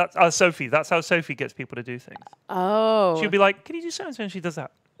 That's Sophie. That's how Sophie gets people to do things. Oh. She'll be like, "Can you do so and so?" And she does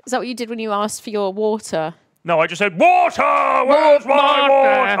that. Is that what you did when you asked for your water? No, I just said, "Water! Where's my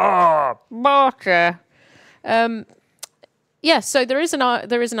water?" Water. Yeah, so there is an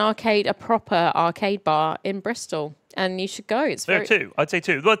arcade, a proper arcade bar in Bristol, and you should go. It's There very. are two. I'd say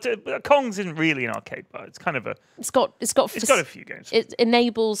two. But Kong's isn't really an arcade bar. It's kind of a. It's got It's got a few games. It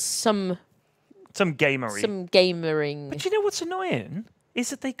enables some Gamery. gamering. But you know what's annoying is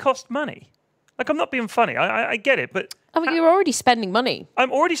that they cost money. Like, I'm not being funny. I get it, but I mean, you're already spending money.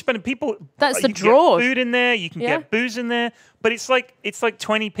 I'm already spending people. That's the you can draw. Get food in there. You can Yeah. get booze in there. But it's like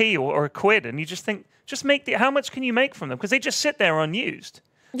 20p or a quid, and you just think, just make how much can you make from them? Because they just sit there unused.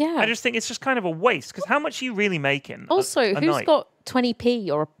 Yeah. I just think it's just kind of a waste. Because how much are you really making? Also, a who's night? got 20p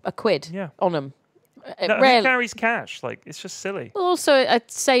or a quid Yeah. on them? No, who carries cash? Like, it's just silly. Also, I'd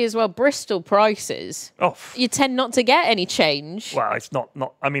say as well, Bristol prices. Oh, You tend not to get any change. well, it's not.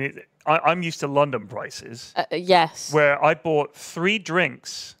 I mean, I'm used to London prices, Yes. where I bought 3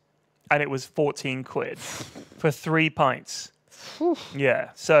 drinks, and it was 14 quid for 3 pints. Yeah,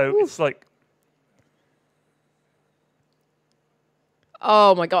 so it's like.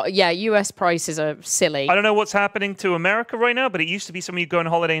 Oh my god. Yeah, US prices are silly. I don't know what's happening to America right now, but it used to be something you go on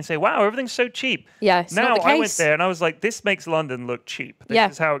holiday and say, "Wow, everything's so cheap." Yeah, it's now not the I went case. there and I was like, "This makes London look cheap." This Yeah.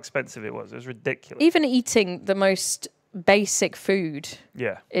 is how expensive it was. It was ridiculous. Even eating the most basic food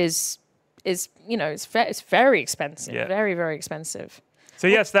Yeah. is it's very expensive. Yeah. Very, very expensive. So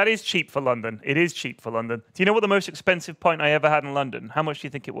yes, that is cheap for London. It is cheap for London. Do you know what the most expensive pint I ever had in London? How much do you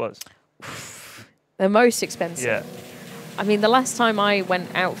think it was? The most expensive. Yeah. I mean, the last time I went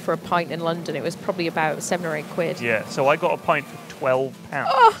out for a pint in London, it was probably about 7 or 8 quid. Yeah, so I got a pint for £12.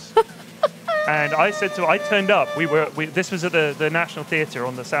 And I said to, I turned up. This was at the National Theatre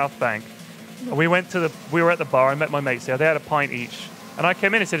on the South Bank. And we were at the bar. I met my mates there. They had a pint each. And I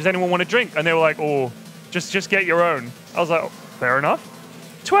came in and said, "Does anyone want a drink?" And they were like, "Oh, just get your own." I was like, oh, "Fair enough."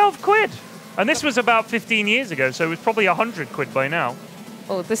 12 quid. And this was about 15 years ago, so it was probably 100 quid by now.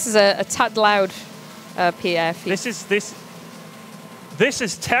 Oh, this is a tad loud, Pierre. This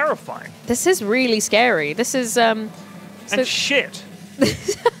is terrifying. This is really scary. This is and shit.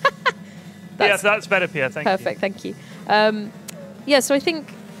 That's better, Pierre. Thank you. Perfect. Thank you. Yeah, so I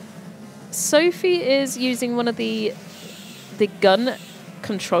think Sophie is using one of the gun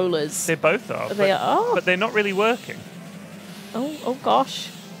controllers. They both are. But they're not really working. Oh gosh.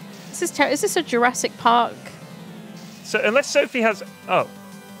 Is this a Jurassic Park? So unless Sophie has... Oh.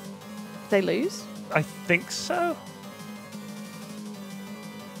 They lose? I think so.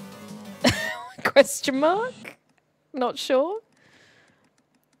 Question mark? Not sure.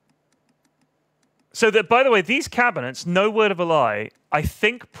 So by the way, these cabinets, no word of a lie, I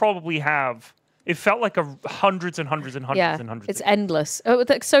think probably have... It felt like hundreds and hundreds and hundreds and hundreds. It's endless. Oh,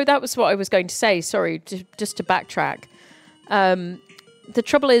 so that was what I was going to say. Sorry, just to backtrack. The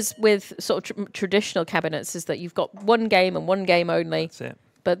trouble is with sort of traditional cabinets is that you've got one game and one game only. That's it.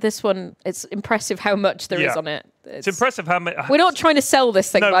 But this one, it's impressive how much there is on it. It's impressive how much... We're not trying to sell this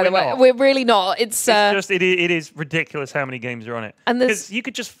thing, by the way. Not. We're really not. It's just it is ridiculous how many games are on it. And because you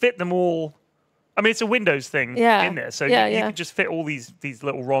could just fit them all... I mean, it's a Windows thing in there, so you could just fit all these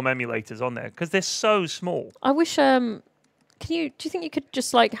little ROM emulators on there because they're so small. I wish. Do you think you could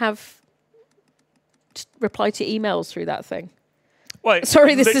just like have reply to emails through that thing? Well,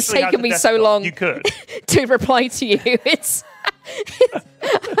 sorry, this has taken me so long. You could to reply to you. It's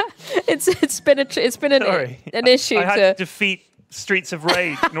been an issue. I had to defeat Streets of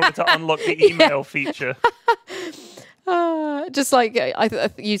Rage in order to unlock the email feature. Just like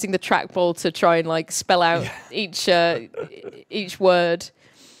using the trackball to try and like spell out each word.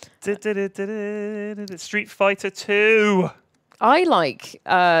 Street Fighter 2. I like.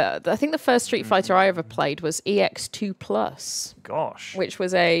 I think the first Street Fighter I ever played was EX2 Plus. Gosh. Which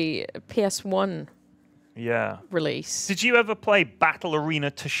was a PS1. Yeah. Release. Did you ever play Battle Arena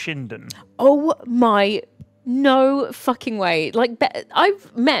Toshinden? Oh my! No fucking way! Like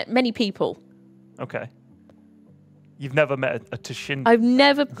I've met many people. Okay. You've never met a Toshinden? I've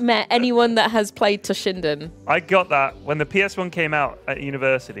never met anyone that has played Toshinden. I got that. When the PS1 came out at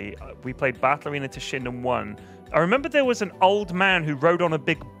university, we played Battle Arena Toshinden 1. I remember there was an old man who rode on a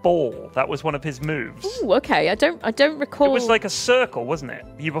big ball. That was one of his moves. Ooh, okay. I don't recall. It was like a circle, wasn't it?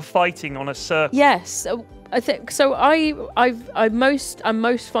 You were fighting on a circle. Yes. I think so. I'm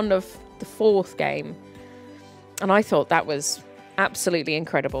most fond of the fourth game. And I thought that was absolutely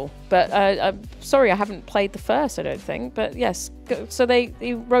incredible. But I'm sorry, I haven't played the first, I don't think. But yes, so they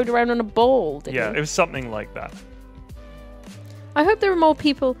rode around on a ball, didn't Yeah, they? it was something like that. I hope there are more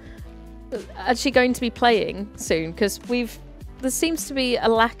people actually going to be playing soon, because there seems to be a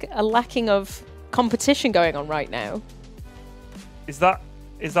lacking of competition going on right now. Is that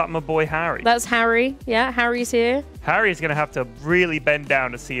my boy Harry? That's Harry. Yeah, Harry's here. Harry's going to have to really bend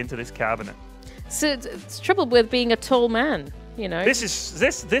down to see into this cabinet. So it's trouble with being a tall man, you know.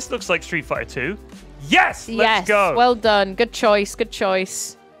 This looks like Street Fighter 2. Yes, let's yes, go. Well done. Good choice. Good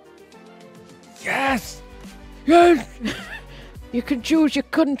choice. Yes. Yes. You can choose your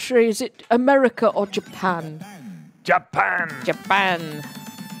country. Is it America or Japan? Japan. Japan.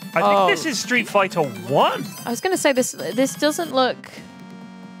 I think this is Street Fighter 1. I was going to say this doesn't look...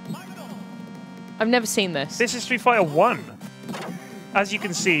 I've never seen this. This is Street Fighter 1. As you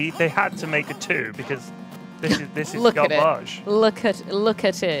can see, they had to make a 2 because this is Look garbage. at it. Look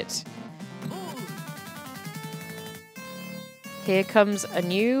at it. Here comes a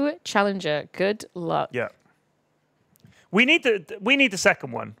new challenger. Good luck. Yeah. We need the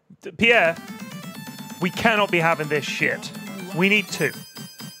second one. Pierre, we cannot be having this shit. We need 2.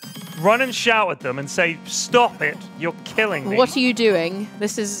 Run and shout at them and say, "Stop it. You're killing me." What are you doing?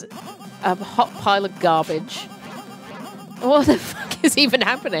 This is a hot pile of garbage. What the fuck is even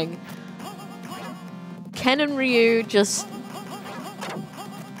happening? Ken and Ryu just...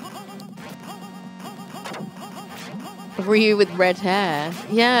 Ryu with red hair.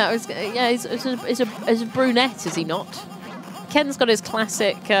 Yeah, he's a brunette, is he not? Ken's got his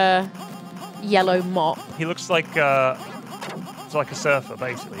classic yellow mop. He looks like it's like a surfer,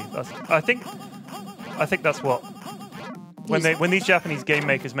 basically. I think that's what when these Japanese game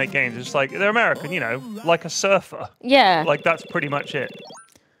makers make games, it's like they're American, you know, like a surfer. Yeah. Like that's pretty much it.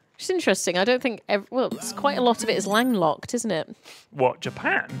 Which is interesting. I don't think... well, it's quite a lot of it is landlocked, isn't it? What,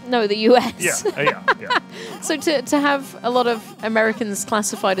 Japan? No, the US. Yeah. So to have a lot of Americans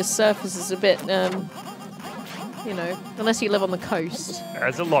classified as surfers is a bit, you know, unless you live on the coast.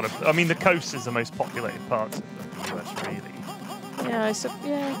 There's a lot of... I mean, the coast is the most populated part of the US, really. Yeah,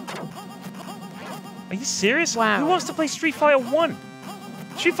 yeah. Are you serious? Wow. Who wants to play Street Fighter 1?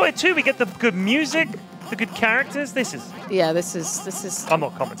 Street Fighter 2, we get the good music, the good characters. This is... Yeah, this is... I'm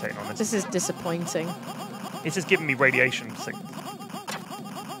not commentating on this. This is disappointing. It's just giving me radiation sickness.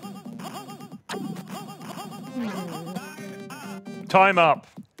 Time up.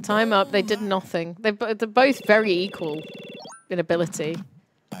 Time up. They did nothing. They're both very equal in ability.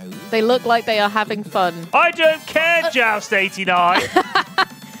 They look like they are having fun. I don't care, Joust 89.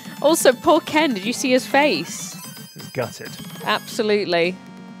 Also, poor Ken. Did you see his face? He's gutted. Absolutely.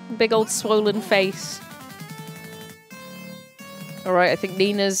 Big old swollen face. All right, I think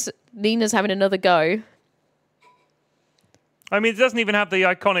Nina's having another go. I mean, it doesn't even have the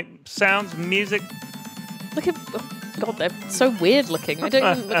iconic sounds, music. Look at... Oh, God, they're so weird looking. They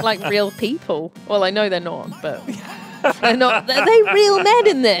don't even look like real people. Well, I know they're not, but... They're not... Are they real men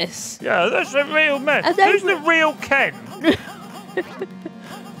in this? Yeah, that's the real man. Are they Who's the real Ken?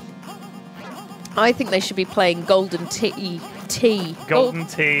 I think they should be playing Golden Tea. Golden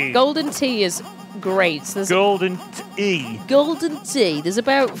Tea. Golden Tea is great. So Golden Tea. Golden Tea. There's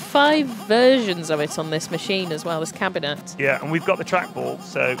about 5 versions of it on this machine as well, this cabinet. Yeah, and we've got the trackball,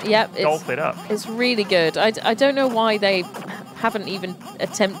 so Yep, golf it up. It's really good. I don't know why they haven't even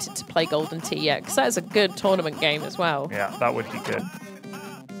attempted to play Golden Tea yet, because that is a good tournament game as well. Yeah, that would be good.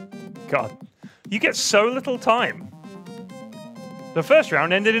 God, you get so little time. The first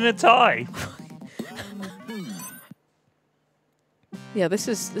round ended in a tie. Yeah, this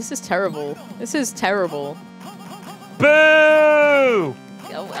is terrible. This is terrible. Boo!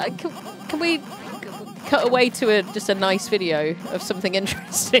 Can we cut away to just a nice video of something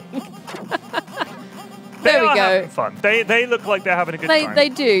interesting? There we go. Having fun. They look like they're having a good time. They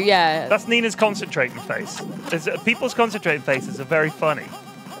do, yeah. That's Nina's concentrating face. People's concentrating faces are very funny.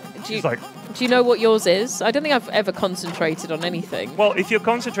 She's like... Do you know what yours is? I don't think I've ever concentrated on anything. Well, if you're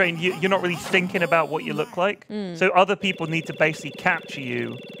concentrating, you're not really thinking about what you look like. So other people need to basically capture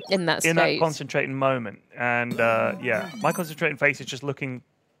you in that state. concentrating moment. And yeah, my concentrating face is just looking...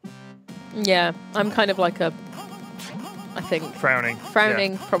 Yeah, I'm kind of like I think... Frowning.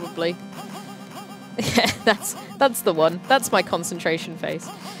 Frowning, yeah. Probably. Yeah, that's the one. That's my concentration face.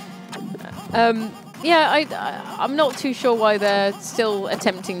 Yeah, I'm not too sure why they're still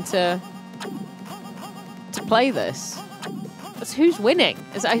attempting to play this. That's who's winning?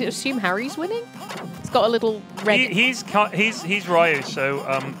 I assume Harry's winning. He's got a little red. He's Ryu, so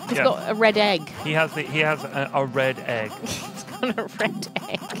he's got a red egg. He has a red egg. He's got a red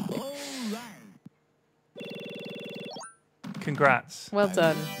egg. Congrats. Well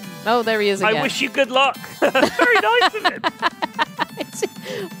done. Oh, there he is again. I wish you good luck. Very nice of him.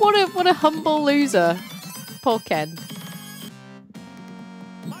 What a humble loser. Poor Ken.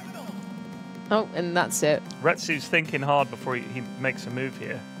 Oh, and that's it. Retsu's thinking hard before he makes a move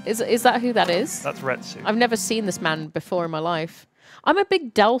here. Is that who that is? That's Retsu. I've never seen this man before in my life. I'm a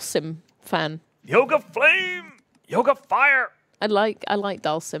big Dalsim fan. Yoga Flame! Yoga Fire! I like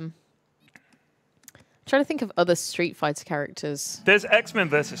Dalsim. I'm trying to think of other Street Fighter characters. There's X-Men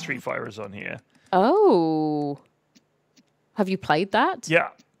versus Street Fighters on here. Oh. Have you played that? Yeah.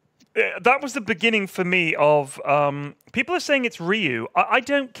 That was the beginning for me of... people are saying it's Ryu. I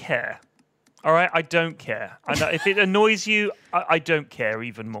don't care. All right? I don't care. And if it annoys you, I don't care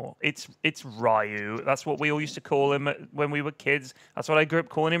even more. It's Ryu. That's what we all used to call him when we were kids. That's what I grew up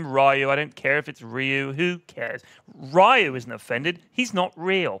calling him, Ryu. I don't care if it's Ryu. Who cares? Ryu isn't offended. He's not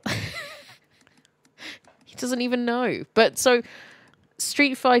real. He doesn't even know. But so,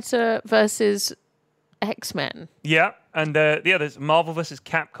 Street Fighter versus X-Men. Yeah, and there's Marvel versus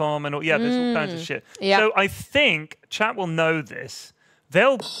Capcom, and there's all kinds of shit. Yeah. So I think chat will know this.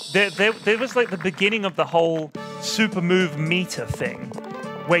 There was like the beginning of the whole super move meter thing,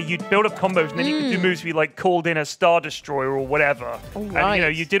 where you'd build up combos and then you could do moves where you like called in a Star Destroyer or whatever, right.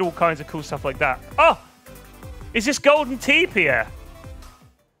 And you did all kinds of cool stuff like that. Oh, is this Golden Tea, Pierre?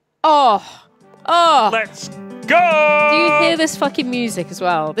 Oh. Let's go! Do you hear this fucking music as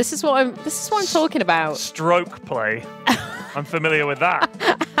well? This is what I'm talking about. Stroke play. I'm familiar with that.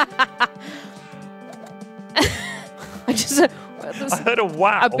 I heard a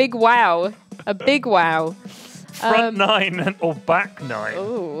wow. A big wow. A big wow. Front 9 or back 9.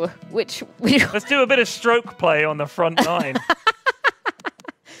 Ooh, which... Let's do a bit of stroke play on the front 9.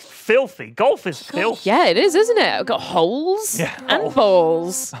 filthy. Golf is filthy. Yeah, it is, isn't it? I've got holes and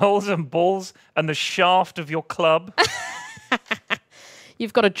balls. Holes and balls and the shaft of your club.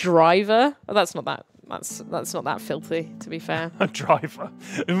 You've got a driver. Oh, that's not that. That's not that filthy, to be fair. A driver.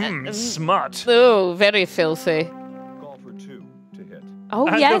 Smut. Oh, very filthy. Golfer 2 to hit. Oh,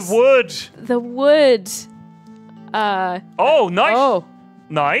 And yes. the wood. The wood. Oh, nice. Oh.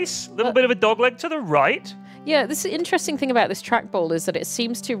 Nice. Little bit of a dogleg to the right. Yeah, this interesting thing about this trackball is that it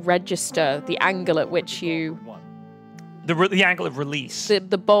seems to register the angle at which you... The angle of release. The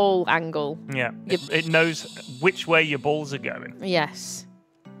ball angle. Yeah. It knows which way your balls are going. Yes.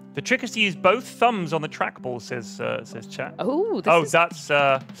 The trick is to use both thumbs on the trackball, says chat. Oh, That's it's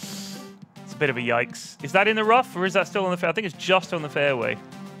a bit of a yikes. Is that in the rough or is that still on the fairway? I think it's just on the fairway.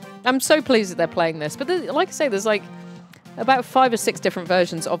 I'm so pleased that they're playing this. But like I say, there's like about 5 or 6 different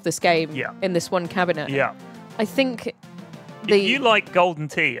versions of this game in this one cabinet. Yeah. I think if you like Golden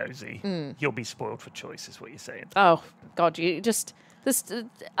Tee, Osie, you'll be spoiled for choice, is what you're saying. Oh, God, you just...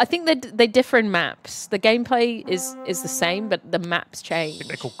 I think they differ in maps. The gameplay is the same, but the maps change. I think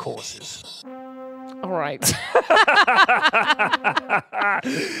they're called courses. All right.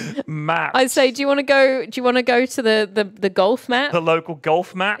 Maps. I'd say, do you want to go to the golf map? The local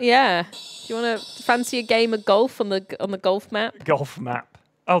golf map? Yeah. Do you want to fancy a game of golf on the golf map? Golf map.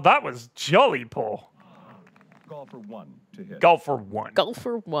 Oh, that was jolly, Paul. Golfer 1 to hit. Golfer 1.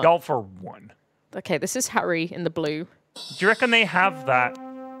 Golfer 1. Golfer 1. Okay, this is Harry in the blue. Do you reckon they have that,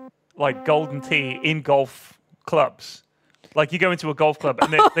 like, Golden Tee in golf clubs? Like, you go into a golf club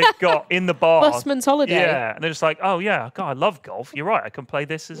and they've got in the bar... Busman's Holiday. Yeah, and they're just like, oh, yeah, God, I love golf. You're right, I can play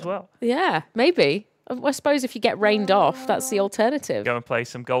this as well. Yeah, maybe. I suppose if you get rained off, that's the alternative. Go and play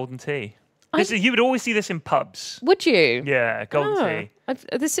some Golden Tee. You would always see this in pubs. Would you? Yeah, Golden Tee.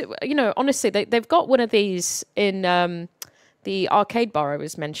 Honestly, they've got one of these in the arcade bar I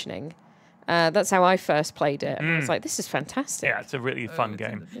was mentioning. That's how I first played it. And I was like, this is fantastic. Yeah, it's a really fun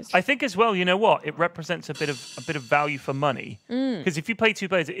game. I think as well, you know what? It represents a bit of value for money. Because if you play 2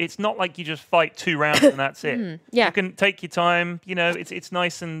 players, it's not like you just fight 2 rounds and that's it. Yeah. You can take your time. You know, it's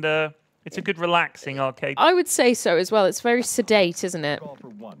nice and it's a good relaxing arcade. I would say so as well. It's very sedate, isn't it? Golfer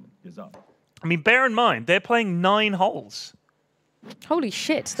 1 is up. I mean, bear in mind, they're playing 9 holes. Holy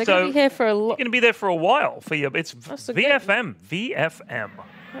shit. They're going to be here for a lot. You're going to be there for a while. It's VFM. VFM.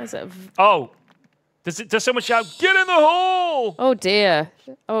 What is it? Oh, does someone shout, get in the hole? Oh, dear.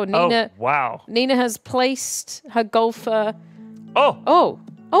 Oh, Nina. Oh, wow. Nina has placed her golfer. Oh.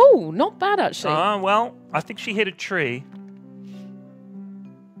 Oh, not bad, actually. Well, I think she hit a tree.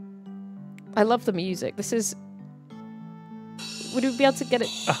 I love the music. This is... Would we be able to get it?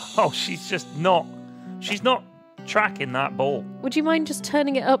 Oh, she's not tracking that ball. Would you mind just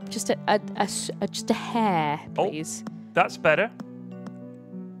turning it up just a hair, please? Oh, that's better.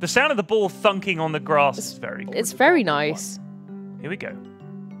 The sound of the ball thunking on the grass is very good. It's very nice. Here we go.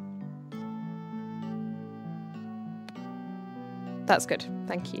 That's good.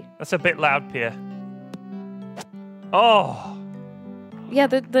 Thank you. That's a bit loud, Pierre. Oh. Yeah,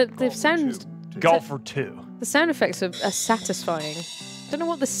 the sound... Golfer 2. The sound effects are satisfying. I don't know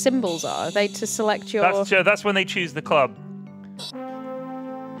what the symbols are. Are they to select your... That's when they choose the club.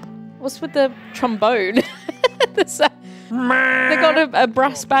 What's with the trombone? They got a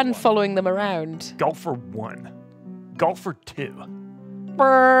brass band following them around. Golfer 1. Golfer 2.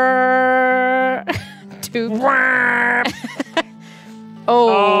 2.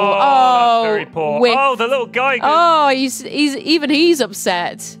 Oh, very poor. Oh, the little guy. Oh, he's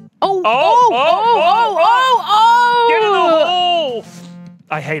upset. Oh! Get in the hole!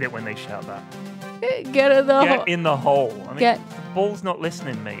 I hate it when they shout that. Get in the hole. Get in the hole. I mean, the ball's not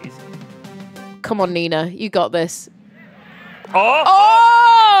listening, mate. Come on, Nina. You got this.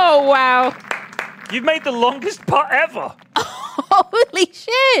 Oh, wow. You've made the longest putt ever. Holy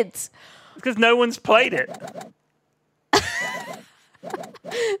shit. Because no one's played it.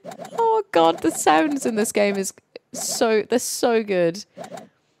 Oh, God. The sounds in this game they're so good.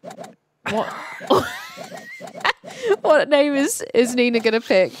 What what name is Nina going to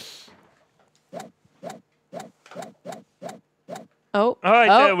pick? Oh. All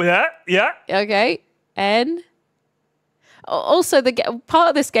right, with that. Yeah. Okay. N. Also, part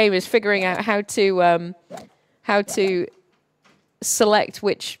of this game is figuring out how to select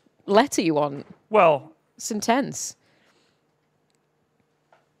which letter you want. Well, it's intense.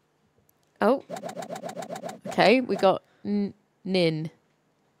 Oh. Okay, we got Nin.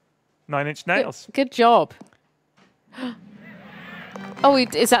 9 Inch Nails. Good job. Oh,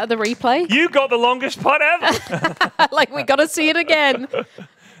 is that the replay? You got the longest putt ever. Like, we got to see it again.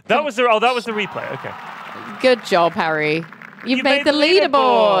 That was the replay. Okay. Good job, Harry. You've made the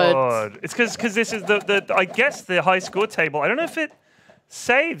leaderboard. It's because this is the I guess the high score table. I don't know if it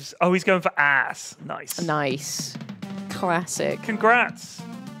saves. Oh, he's going for ass. Nice. Nice. Classic. Congrats.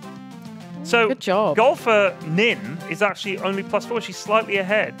 So Good job. golfer Nin is actually only +4. She's slightly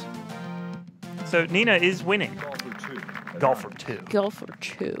ahead. So Nina is winning. Golfer 2. Golfer 2. Golfer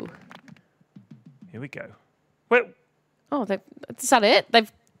 2. Here we go. Wait. Oh, is that it?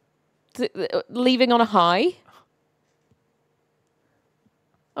 They've leaving on a high.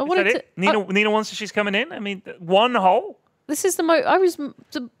 I Is wanted that it? Nina wants she's coming in. I mean, one hole. This is I was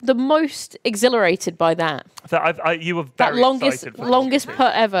the most exhilarated by that. You were That very excited for longest golfer 2.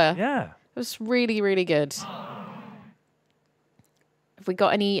 putt ever. Yeah. It was really, really good. Have we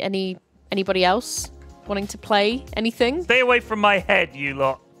got anybody else wanting to play anything? Stay away from my head, you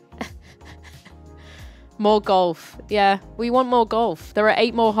lot. More golf. Yeah, we want more golf. There are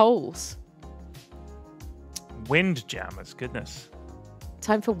 8 more holes. Windjammers, goodness.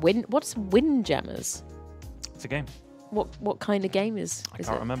 Time for wind. What's Windjammers? It's a game. What kind of game is I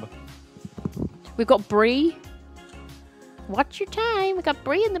can't it? remember. We've got Bree. Watch your time. We got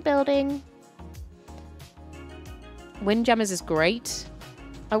Bree in the building. Windjammers is great.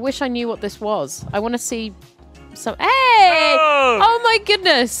 I wish I knew what this was. I want to see some. Hey! Oh my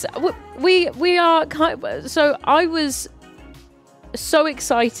goodness! We are so. I was so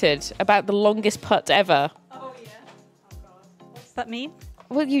excited about the longest putt ever. Oh yeah. Oh god. What's that mean?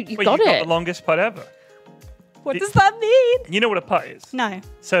 Well, you Wait, got you it. got the longest putt ever. What does that mean? You know what a putt is? No.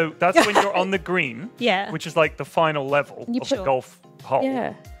 So that's when you're on the green, Yeah. which is like the final level You of the put- golf hole.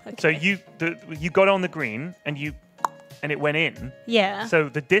 Yeah. So you got on the green and it went in. Yeah. So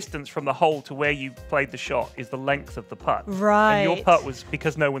the distance from the hole to where you played the shot is the length of the putt. Right. And your putt was,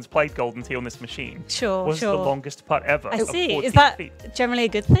 because no one's played Golden Tee on this machine, Sure, was sure. the longest putt ever. I of see. 14 Is that feet. generally a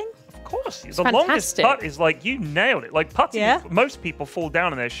good thing? Of course. The fantastic. longest putt is like, you nailed it. Like putting, Yeah. most people fall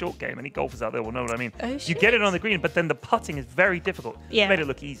down in their short game. Any golfers out there will know what I mean. Oh, You shit. get it on the green, but then the putting is very difficult. Yeah. You made it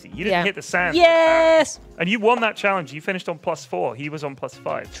look easy. You didn't Yeah. hit the sand. Yes. And you won that challenge. You finished on +4. He was on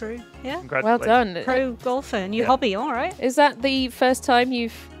 +5. True. Yeah. Well Congratulations. done. Pro golfer, new Yeah. hobby. All right. Is that the first time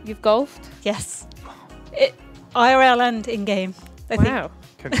you've golfed? Yes. IRL and in game. I Wow.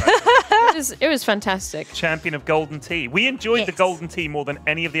 Congratulations. It was fantastic. Champion of Golden Tee. We enjoyed the Yes. Golden Tee more than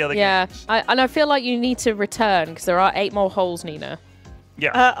any of the other Yeah, games. and I feel like you need to return because there are 8 more holes, Nina.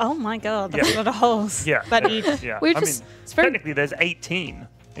 Yeah. Oh my god, that's Yeah. a lot of holes. Yeah. But yeah. We're I just- mean, it's very- technically there's 18.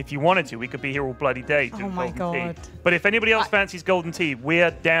 If you wanted to, we could be here all bloody day doing Oh my Golden God. Tee. But if anybody else fancies Golden Tee,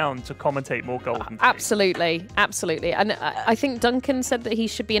 we're down to commentate more Golden Tee. Absolutely, absolutely. And I think Duncan said that he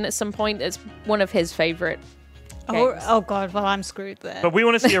should be in at some point. It's one of his favourite games. oh god, well I'm screwed there. But we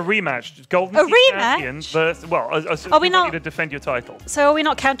want to see a rematch. Golden A Tee champion rematch? versus, well, Are we we want not- you to defend your title. So are we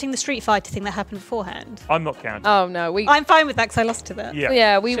not counting the Street Fighter thing that happened beforehand? I'm not counting. Oh no, I'm fine with that because I lost to that.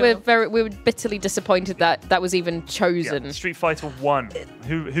 yeah. we Sure. were bitterly disappointed that was even chosen. Yeah. Street Fighter 1.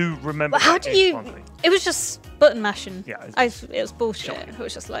 Who remembers But how that do game you? fondly? It was just button mashing. Yeah, It was bullshit. It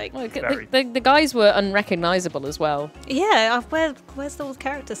was just like, Well, Very. the guys were unrecognisable as well. yeah, where's the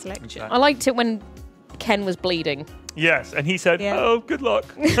character selection? I liked it when Ken was bleeding. Yes, and he said, Yeah. "Oh, good luck."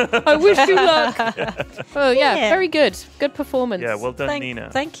 I wish you luck. Oh yeah, Yeah. very good. Good performance. Yeah, well done, Thank, Nina.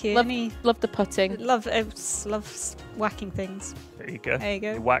 thank you. Love, Any- love the putting. love whacking things. There you go. There you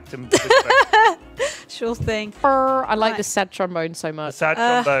go. You whacked him. This way. Sure thing. Brr, I like Right. the sad trombone so The much. sad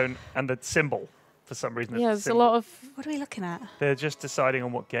trombone and the cymbal. For some reason, Yeah, it's there's a lot of What are we looking at? They're just deciding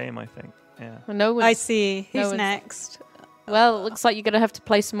on what game, I think. Yeah, no one. I see. No Who's one's- next? Well, it looks like you're gonna have to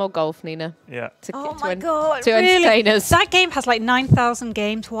play some more golf, Nina. yeah. To, Oh to my en- god! to really? entertain us. That game has like 9,000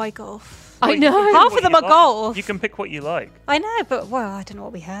 games. Why golf? I Well, you can know. pick Half what of them you are like. golf. You can pick what you like. I know, but well, I don't know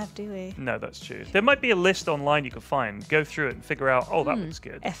what we have, do we? No, that's true. There might be a list online you could find. Go through it and figure out. Oh, that looks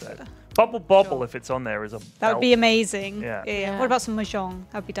good. Effort. So, Bubble Bobble, if it's on there, is a. That would be belt. amazing. Yeah. Yeah. What about some mahjong?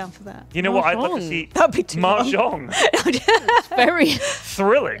 I'd be down for that. You know what? I'd love to Mahjong. see That'd be too long. mahjong. Very.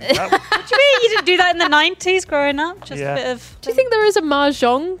 Thrilling. That would- What do you mean? You didn't do that in the 90s growing up? Just Yeah. a bit of. Do you think there is a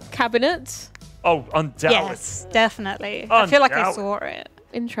mahjong cabinet? oh, undoubtedly. Yes, definitely. I feel like I Undoubted. saw it.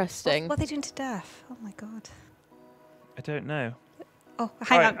 Interesting. What are they doing to death? Oh my god. I don't know. Oh,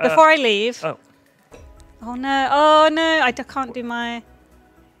 hang Right, on. Before I leave. Oh, Oh no. Oh no. Can't do my.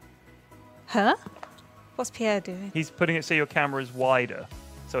 Huh? What's Pierre doing? he's putting it so your camera is wider,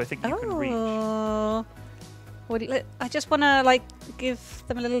 so I think you can reach. Oh. What do you, I just want to like give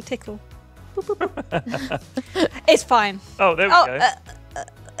them a little tickle. Boop, boop, boop. It's fine. Oh, there we Oh,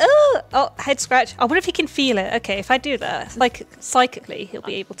 go. oh, head scratch. I wonder if he can feel it. Okay, if I do that, like psychically, he'll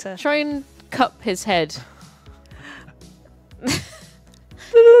be able to. try and cup his head.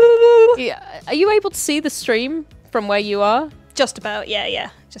 Yeah. Are you able to see the stream from where you are? Just about, yeah,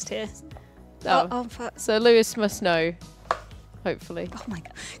 just here. Oh, fuck. so Lewis must know. Hopefully. Oh my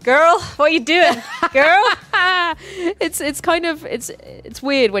god, girl, what are you doing, girl? It's kind of it's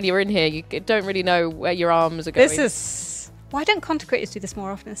weird when you're in here. You don't really know where your arms are going. This is why don't content creators do this more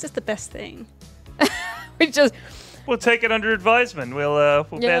often? It's just the best thing. We'll take it under advisement. We'll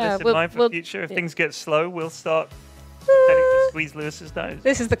bear this in mind for future. If things get slow, we'll start pretending to squeeze Lewis's nose.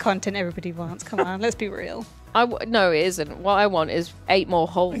 This is the content everybody wants. Come on, let's be real. No, it isn't. What I want is 8 more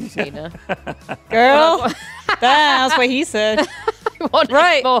holes, Nina. Girl, that's what he said. I want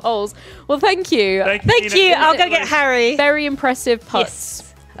 8 more holes. Well, thank you. Thank you. I'll go get Harry. Very impressive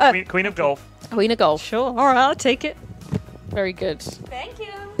putts. Yes. Queen of golf. Queen of golf. Sure. All right, I'll take it. Very good. Thank you.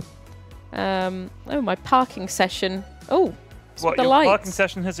 Oh, my parking session. Oh, what, the your lights. parking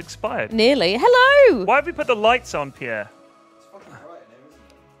session has expired? Nearly. Hello. Why have we put the lights on, Pierre?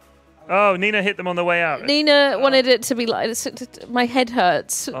 Oh, Nina hit them on the way out. Nina wanted it to be like, my head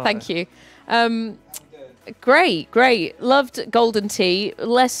hurts. Oh. Thank you. Great. Loved Golden Tee.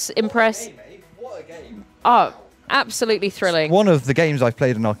 Less impressed. What a game. Oh, absolutely thrilling. One of the games I've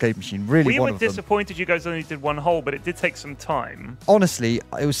played on arcade machine. Really, we one were of them. disappointed you guys only did 1 hole, but it did take some time. Honestly,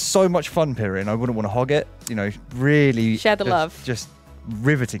 it was so much fun, Pyrion. I wouldn't want to hog it. You know, really. Share the love. Just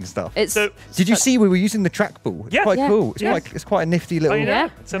riveting stuff. Did you see we were using the trackball? It's quite cool. It's quite a nifty little.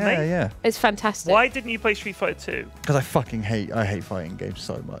 It's amazing. Yeah. It's fantastic. Why didn't you play Street Fighter 2? Because I hate fighting games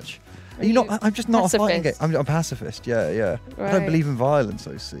so much. I'm just not a fighting game. I'm a pacifist. Yeah. I Right. don't believe in violence,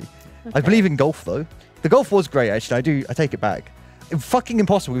 Osie. I believe in golf though. The golf was great actually. I take it back. Fucking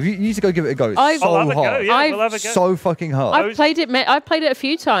impossible. You need to go give it a go. It's I'll so have a go, hard. yeah, we'll have a go. So fucking hard. I've played it a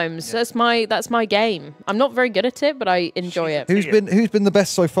few times. That's my game. I'm not very good at it, but I enjoy it. Who's been the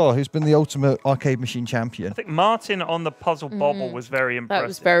best so far? Who's been the ultimate arcade machine champion? I think Martin on the puzzle bobble was very impressive. That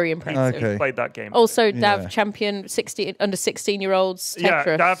was very impressive. Okay. He played that game. Also, Dav champion under 16-year-olds Tetris.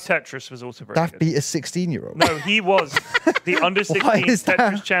 Yeah, Dav Tetris was also very Dav good. beat a 16-year-old. No, he was the under 16 Why is that?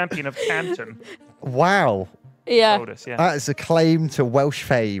 Tetris champion of Canton. Wow. Yeah. Told us, yeah. That is a claim to Welsh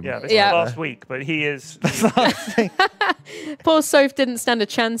fame. Yeah, this was last week, but he is. Poor Soph didn't stand a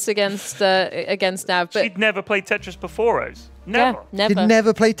chance against Dav. But She'd never played Tetris before us. Never. Yeah, never. You'd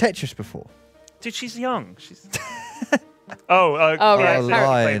never played Tetris before? Dude, she's young. She's. right. Sarah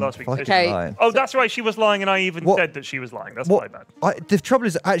Lying. played last week. Fucking Okay. lying. Oh, that's right. She was lying, and I even said that she was lying. That's my bad. The trouble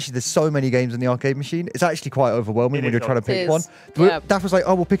is, actually, there's so many games on the arcade machine. It's actually quite overwhelming It when is you're trying to pick It one. is. Yeah. Daff was like,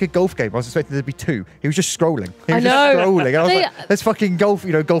 "Oh, we'll pick a golf game." I was expecting there to be 2. He was just scrolling. He was I just know. scrolling. And I was They- like, "Let's fucking golf.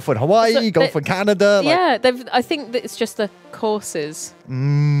 Golf in Hawaii, So golf they- in Canada." Like, Yeah, I think that it's just the courses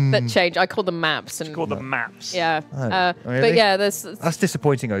that change. I call them maps. And Called the maps. yeah, Oh, really? but yeah, there's. That's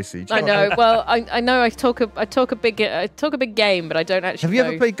disappointing, OC. I know. Well, I know. I talk a big game, but I don't actually. Have you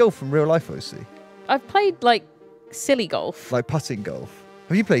ever know. played golf in real life, OC? I've played like silly golf. Like putting golf?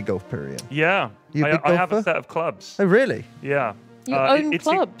 Have you played golf, Pyrion? Yeah. You a big I have a golfer? set of clubs. Oh, really? Yeah. You own it's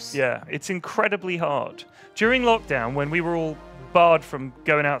clubs? Yeah. It's incredibly hard. During lockdown, when we were all barred from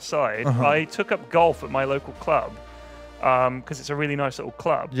going outside, I took up golf at my local club because it's a really nice little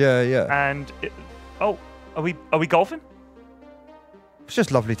club. Yeah. And are we golfing? It's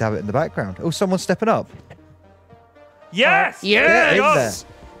just lovely to have it in the background. Oh, someone's stepping up. Yes. Get in Yes.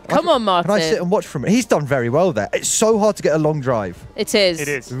 there. Come on, Martin. Can I sit and watch from it? He's done very well there. It's so hard to get a long drive. It is. It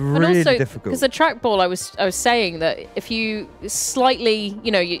is. And Really also, difficult. because the trackball, I was saying that if you slightly,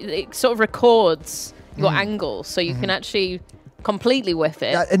 it sort of records your angle, so you can actually completely whiff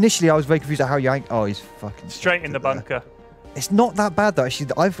it. Initially, I was very confused at how you. Oh, he's fucking Straight in the there. bunker. It's not that bad though.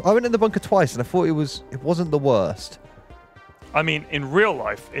 Actually, I went in the bunker twice, and I thought it wasn't the worst. I mean, in real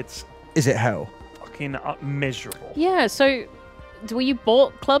life, it's Is it hell? fucking miserable. Yeah. So, were you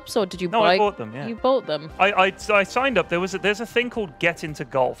bought clubs or did you No, buy? I bought them, yeah. You bought them. I signed up. There's a thing called Get Into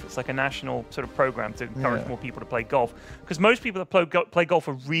Golf. It's like a national sort of program to encourage more people to play golf. Because most people that play golf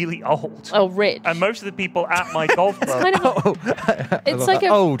are really old. Oh, rich. And most of the people at my golf club. kind of. It's like a.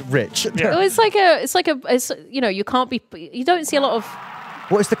 old rich. Yeah. It's you can't be. You don't see a lot of.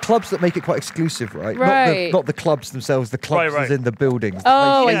 Well, it's the clubs that make it quite exclusive, right? Right. Not the clubs themselves. The clubs Right. as in the buildings.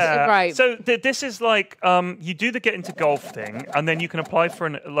 Oh, places. I- right. So this is like you do the Get Into Golf thing, and then you can apply for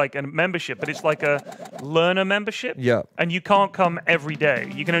a membership, but it's like a learner membership. Yeah. And you can't come every day.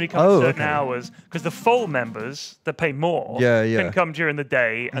 You can only come Oh, at certain okay. hours because the full members that pay more Yeah. Mm-hmm. can come during the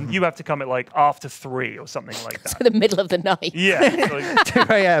day, and you have to come at like after 3 or something like that. the middle of the night. Yeah. So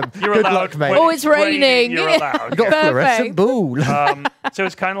 2 a.m. you're Good allowed luck, mate. when Oh, it's raining. You're allowed. You got a Perfect. fluorescent ball. So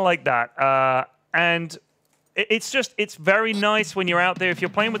it's kind of like that. And it's very nice when you're out there if you're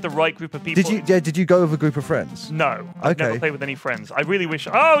playing with the right group of people. Did you go with a group of friends? No, I've never Okay. played with any friends. I really wish.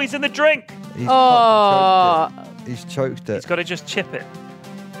 Oh, he's in the drink. He's Oh, fucking choked He's choked it. He's got to just chip it.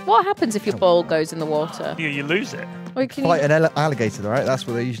 What happens if your ball goes in the water? You lose it. Or can Fight an alligator, right? That's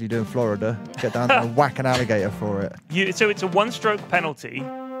what they usually do in Florida. Get down there and whack an alligator for it. So it's a 1-stroke penalty,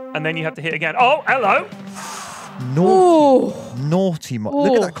 and then you have to hit again. Oh, hello. Naughty.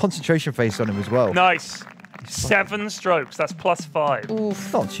 Look at that concentration face on him as well. Nice. 7 strokes. That's +5.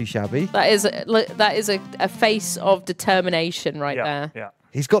 Oof. Not too shabby. That is a face of determination right there. Yeah.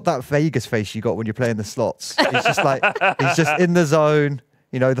 He's got that Vegas face you got when you're playing the slots. He's just like, he's just in the zone.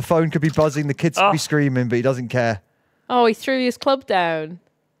 You know, the phone could be buzzing, the kids could be screaming, but he doesn't care. Oh, he threw his club down.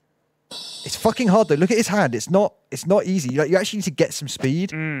 It's fucking hard though. Look at his hand. It's not easy. You actually need to get some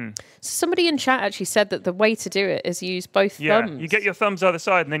speed. So somebody in chat actually said that the way to do it is use both thumbs. You get your thumbs either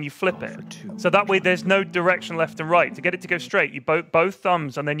side and then you flip it. So that way there's no direction left and right. To get it to go straight, you both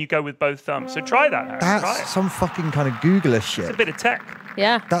thumbs and then you go with both thumbs. So try that, Harry. That's Try it. some fucking kind of Googler shit. It's a bit of tech.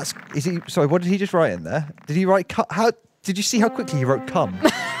 Yeah. Sorry, what did he just write in there? Did he write did you see how quickly he wrote cum?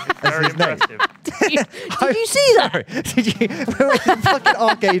 Very impressive. Did you see that? Sorry, did you? We're a fucking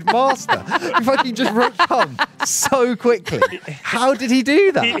arcade master. You fucking just wrote cum so quickly. How did he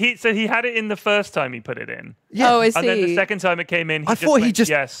do that? So he had it in the first time he put it in. Yeah. Oh, I see. And then the second time it came in, I thought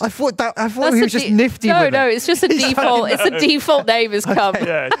yes. I thought he was just nifty with it. No, it's just a default. It's a default name is cum.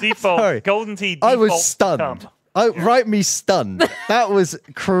 Yeah, default. Sorry. Golden Tea default. I was stunned. cum. Write me stunned. That was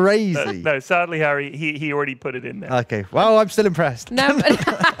crazy. No, sadly, Harry, he already put it in there. Okay, well, I'm still impressed. No,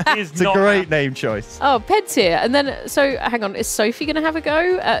 It's a great name choice. Oh, Ped's here. And then, so hang on, is Sophie going to have a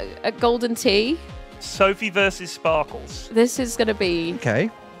go at Golden Tea? Sophie versus Sparkles. This is going to be... Okay.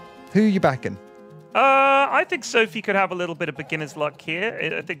 Who are you backing? I think Sophie could have a little bit of beginner's luck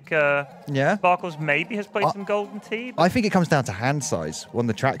here. I think Sparkles maybe has played some Golden Tea. I think it comes down to hand size on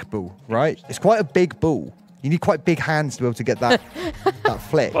the trackball, right? It's quite a big ball. You need quite big hands to be able to get that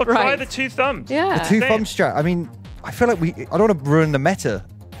flick. Well, try the 2 thumbs. Yeah. The 2 thumb strat. I mean, I feel like I don't want to ruin the meta.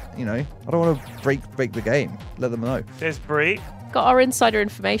 You know, I don't want to break the game. Let them know. There's Brie. Got our insider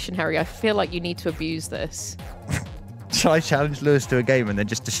information, Harry. I feel like you need to abuse this. Shall I challenge Lewis to a game and then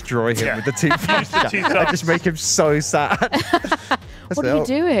just destroy him with the 2 thumbs? I just make him so sad. What are you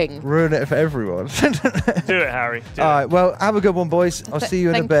doing? Ruin it for everyone. Do it, Harry. All right. Well, have a good one, boys. I'll see you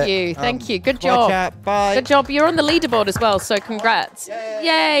in a bit. Thank you. Good job. Chat. Bye. Good job. You're on the leaderboard as well, so congrats.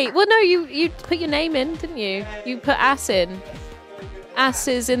 Yay. Well, no, you put your name in, didn't you? You put ass in. Ass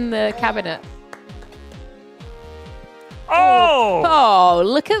is in the cabinet. Oh,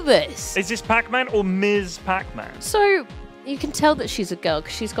 look at this. Is this Pac-Man or Ms. Pac-Man? So you can tell that she's a girl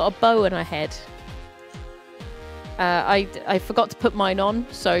because she's got a bow in her head. I forgot to put mine on,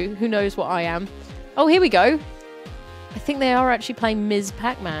 so who knows what I am. Oh, here we go. I think they are actually playing Ms.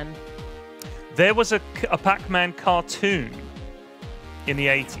 Pac-Man. There was a Pac-Man cartoon in the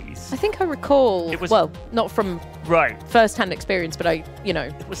 80s. I think I recall. It was, well, not from first-hand experience, but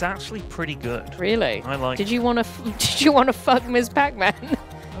it was actually pretty good. Really? I like. Did you want to fuck Ms. Pac-Man?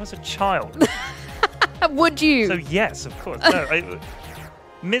 I was a child. Would you? So yes, of course. No,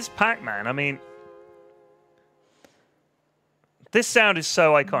 Ms. Pac-Man. I mean, this sound is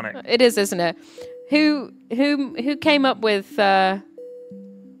so iconic. It is, isn't it? Who came up with? So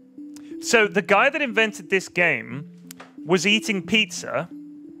the guy that invented this game was eating pizza.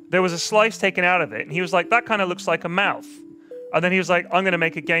 There was a slice taken out of it, and he was like, "That kind of looks like a mouth." And then he was like, "I'm going to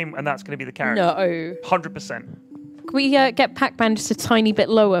make a game, and that's going to be the character." No. 100%. Can we get Pac-Man just a tiny bit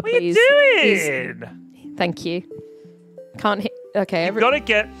lower, please? What are you doing? Thank you. Can't hit. Okay. You gotta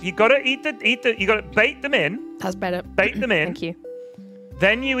eat the. You gotta bait them in. That's better. Bait them in. Thank you.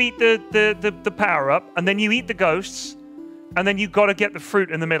 Then you eat the power up, and then you eat the ghosts, and then you gotta get the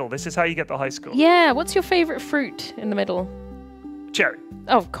fruit in the middle. This is how you get the high score. Yeah. What's your favorite fruit in the middle? Cherry.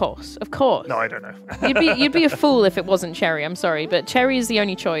 Oh, of course. Of course. No, I don't know. You'd be a fool if it wasn't cherry. I'm sorry, but cherry is the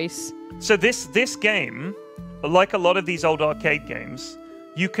only choice. So this game, like a lot of these old arcade games,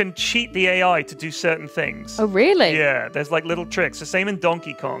 you can cheat the AI to do certain things. Oh, really? Yeah, there's like little tricks. The same in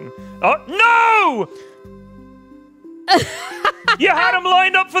Donkey Kong. Oh, no! You had him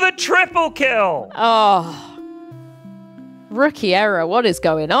lined up for the triple kill! Oh. Rookie error. What is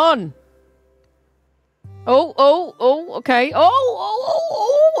going on? Oh, okay. Oh.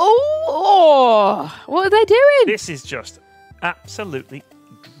 What are they doing? This is just absolutely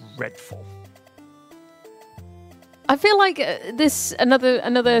dreadful. I feel like this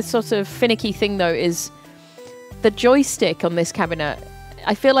another sort of finicky thing though is the joystick on this cabinet.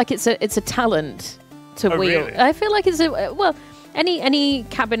 I feel like it's a talent to wheel. Really? I feel like it's any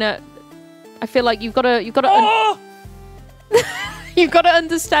cabinet. I feel like you've got to you've got to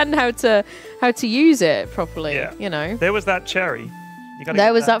understand how to use it properly. Yeah. You know. There was that cherry. You gotta There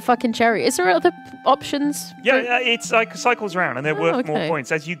get was that fucking cherry. Is there other options? Yeah, it's like cycles round, and they're worth more okay.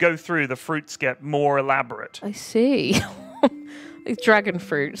 points. As you go through, the fruits get more elaborate. I see. Like dragon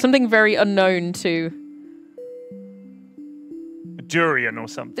fruit. Something very unknown to Durian or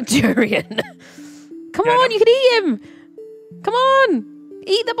something. durian. Come Yeah, on, no. you can eat him. Come on.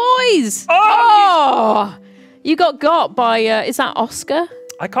 Eat the boys. Oh, You got by, is that Oscar?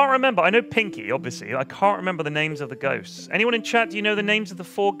 I can't remember. I know Pinky, obviously. I can't remember the names of the ghosts. Anyone in chat, do you know the names of the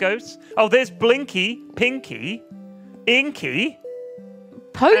 4 ghosts? Oh, there's Blinky, Pinky, Inky.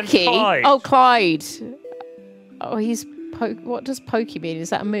 Pokey? And Clyde. Oh, Clyde. Oh, he's... what does Pokey mean? Is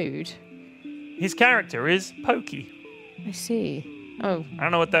that a mood? His character is Pokey. I see. Oh. I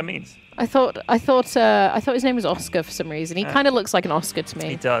don't know what that means. I thought his name was Oscar for some reason. He kind of looks like an Oscar to me.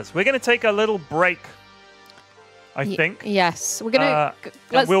 He does. We're going to take a little break, I think. Yes. We're going to...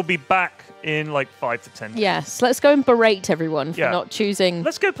 And we'll be back in like 5 to 10 minutes. Yes. Let's go and berate everyone for not choosing...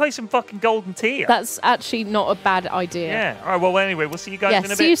 Let's go play some fucking Golden Tea. That's actually not a bad idea. Yeah. All right. Well, anyway, we'll see you guys in a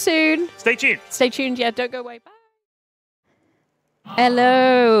bit. See you soon. Stay tuned. Stay tuned. Yeah, don't go away. Bye.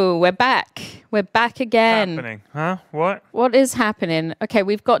 Hello. We're back. We're back again. What's happening? Huh? What? What is happening? Okay,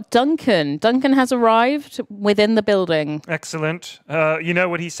 we've got Duncan. Duncan has arrived within the building. Excellent. You know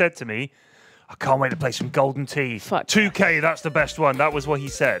what he said to me? I can't wait to play some Golden Tea. Fuck. 2K, that's the best one. That was what he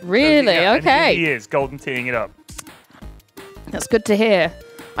said. Really? So, yeah, and Okay. here he is, Golden Teaing it up. That's good to hear.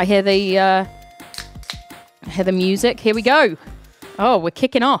 I hear the music. Here we go. Oh, we're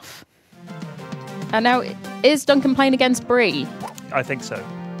kicking off. And now, is Duncan playing against Bree? I think so.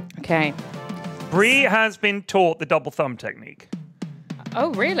 Okay. Bree has been taught the double thumb technique.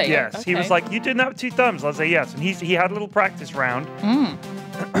 Oh, really? Yes. Okay. He was like, you didn't have 2 thumbs. I'll say yes. And he had a little practice round.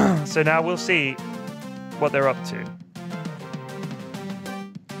 So now we'll see what they're up to.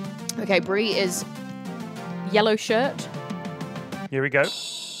 Okay, Bree is yellow shirt. Here we go.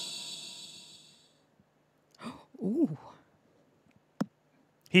 Ooh.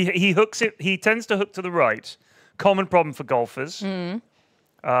 He hooks it. He tends to hook to the right. Common problem for golfers.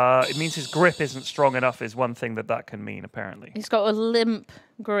 It means his grip isn't strong enough is one thing that can mean, apparently. He's got a limp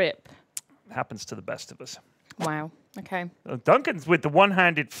grip. Happens to the best of us. Wow. Okay. Duncan's with the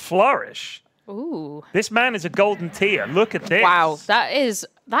one-handed flourish. Ooh. This man is a golden tear. Look at this. Wow. That is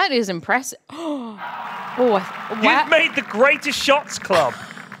impressive. You've made the greatest shots club.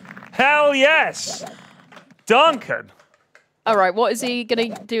 Hell yes. Duncan. All right. What is he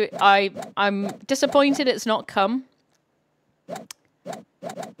gonna do? I'm disappointed it's not come.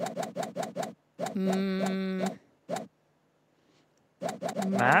 Man.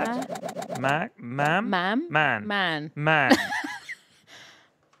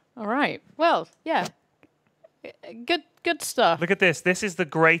 All right. Well, yeah. Good stuff. Look at this. This is the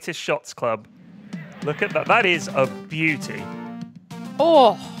greatest shots club. Look at that. That is a beauty.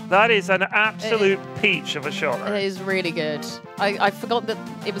 Oh. That is an absolute peach of a shot. It is really good. I forgot that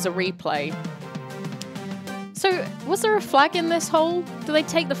it was a replay. So, was there a flag in this hole? Do they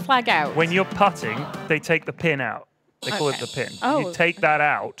take the flag out? When you're putting, they take the pin out. They call it the pin. Oh. You take that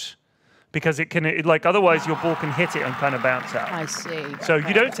out because otherwise your ball can hit it and kind of bounce out. I see. So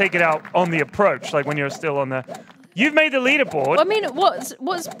you don't take it out on the approach, like when you're still on the... You've made the leaderboard. I mean,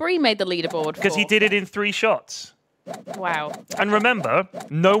 what's Bree made the leaderboard for? Because he did it in 3 shots. Wow. And remember,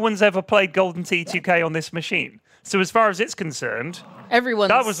 no one's ever played Golden Tee 2K on this machine. So as far as it's concerned,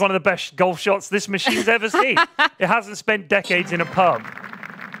 that was one of the best golf shots this machine's ever seen. It hasn't spent decades in a pub.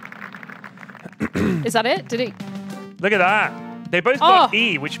 Is that it? Did he? Look at that. They both got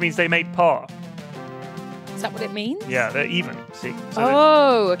E, which means they made par. Is that what it means? Yeah, they're even. See?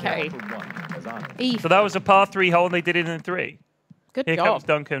 So okay. E. So that was a par 3 hole, and they did it in 3. Good Here job. comes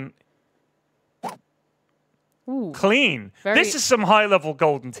Duncan. Ooh, clean. This is some high-level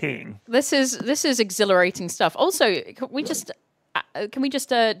golden teeing. This is exhilarating stuff. Also, can we just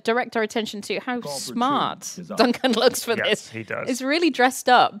direct our attention to how smart Duncan looks for this? Yes, he does. He's really dressed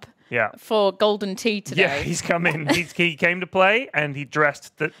up. Yeah. For Golden Tee today. Yeah, he's come in. He came to play, and he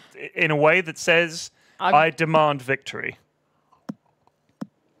dressed in a way that says, "I demand victory."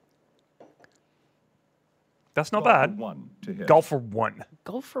 That's not bad. Golfer 1.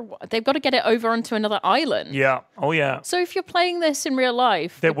 Golfer 1. They've got to get it over onto another island. Yeah. Oh, yeah. So if you're playing this in real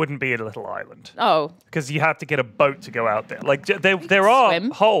life... There wouldn't be a little island. Oh. Because you have to get a boat to go out there. Like, there are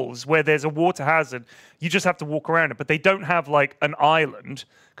holes where there's a water hazard. You just have to walk around it. But they don't have, like, an island.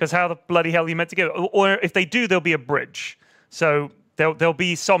 Because how the bloody hell are you meant to get it? Or if they do, there'll be a bridge. So there'll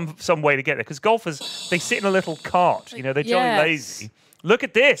be some way to get there. Because golfers, they sit in a little cart. You know, they're jolly lazy. Look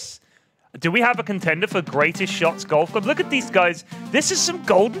at this. Do we have a contender for greatest shots golf club? Look at these guys. This is some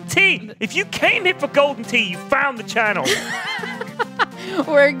Golden Tee. If you came here for Golden Tee, you found the channel.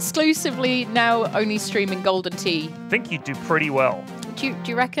 We're exclusively now only streaming Golden Tee. I think you do pretty well. Do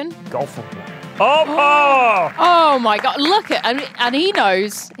you reckon? Golfer. Oh! Oh my God! Look at and he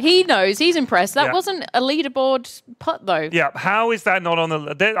knows. He knows. He's impressed. That wasn't a leaderboard putt though. Yeah. How is that not on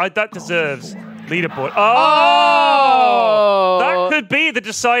the? That deserves leaderboard. Oh! That could be the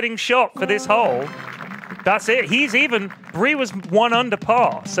deciding shot for this hole. That's it. He's even. Bree was 1 under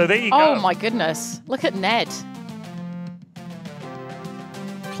par. So there you go. Oh my goodness! Look at Ned.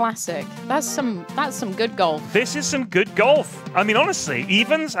 Classic. That's some good golf. This is some good golf. I mean, honestly,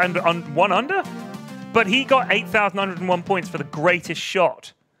 evens and 1 under, but he got 8,901 points for the greatest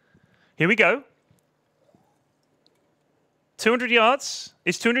shot. Here we go. 200 yards.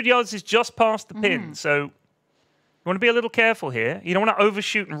 200 yards is just past the pin, so you want to be a little careful here. You don't want to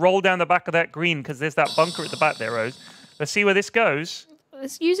overshoot and roll down the back of that green because there's that bunker at the back there, Rose. Let's see where this goes.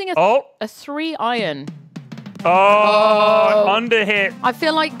 It's using a 3-iron. Oh, under hit. I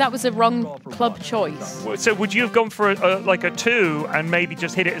feel like that was a wrong club choice. So would you have gone for like a 2 and maybe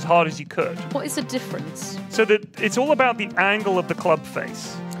just hit it as hard as you could? What is the difference? So that it's all about the angle of the club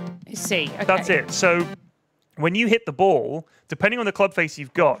face. I see. Okay. That's it. So when you hit the ball, depending on the club face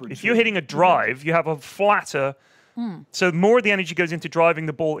you've got, if you're hitting a drive, you have a flatter. So more of the energy goes into driving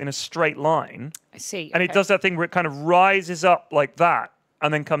the ball in a straight line. I see. And it does that thing where it kind of rises up like that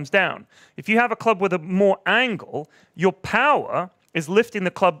and then comes down. If you have a club with a more angle, your power is lifting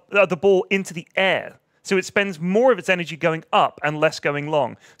the ball into the air. So it spends more of its energy going up and less going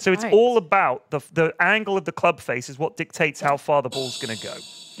long. So it's all about the angle of the club face is what dictates how far the ball's going to go.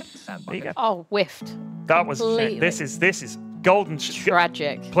 There you go. Oh, whiffed. That was this is golden.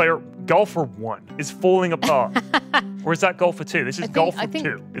 Tragic. Golfer 1 is falling apart. Or is that golfer 2? This is golfer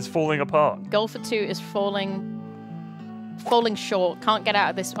 2 is falling apart. Golfer 2 is falling short. Can't get out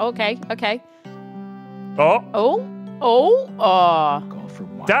of this. Okay. Oh.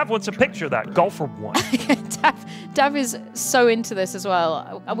 Dav wants a picture of that. Golfer 1. Dav is so into this as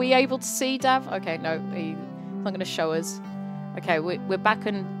well. Are we able to see Dav? Okay, no, he's not going to show us. Okay, we're back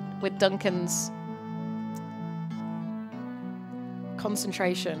with Duncan's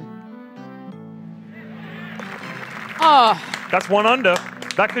concentration. Oh. That's 1 under.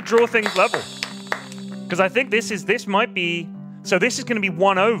 That could draw things level. Because I think this might be. So this is going to be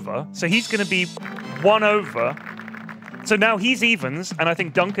 1 over. So he's going to be 1 over. So now he's evens, and I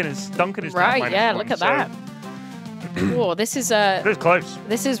think Duncan is right. Yeah, look at that. Whoa, this is this is close.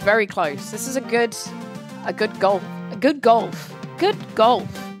 This is very close. This is a good golf. Good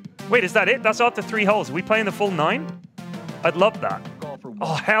golf. Wait, is that it? That's after 3 holes. Are we playing the full 9? I'd love that.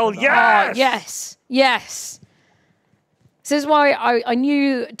 Oh hell yes! Yes. This is why I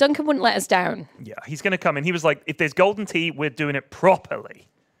knew Duncan wouldn't let us down. Yeah, he's going to come in. He was like, if there's golden tee, we're doing it properly.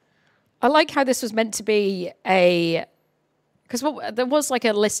 I like how this was meant to be because there was like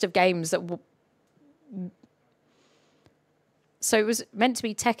a list of games that. So it was meant to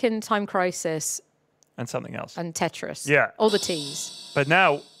be Tekken, Time Crisis, and something else, and Tetris. Yeah, all the T's. But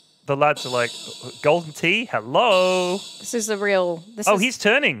now the lads are like, golden tee, hello. This is the real. He's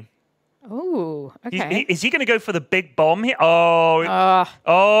turning. Oh, okay. Is he going to go for the big bomb here? Oh.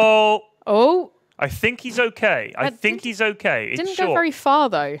 I think he's okay. I think he's okay. It's didn't short. go very far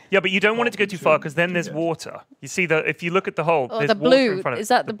though. Yeah, but you don't want it to go too far because then there's water. You see if you look at the hole, there's the water blue. in front of it. Is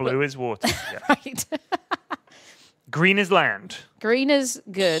that the blue is water. Yeah. Right. Green is land. Green is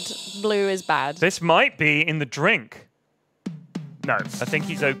good. Blue is bad. This might be in the drink. No, I think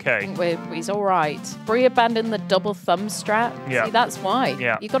he's okay. He's all right. Bree abandoned the double thumb strat. Yeah. See, that's why.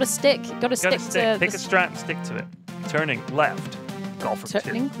 Yeah. You got to stick. You got to stick to. Pick a strat and stick to it. Turning left. Golfer 2.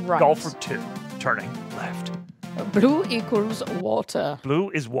 Turning right. Golfer 2. Turning left. Blue equals water. Blue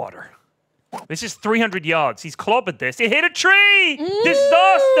is water. This is 300 yards. He's clobbered this. He hit a tree!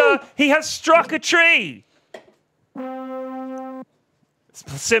 Disaster! He has struck a tree!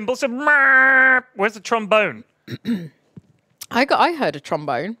 Symbols of where's the trombone? I heard a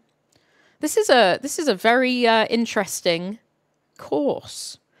trombone. This is a very interesting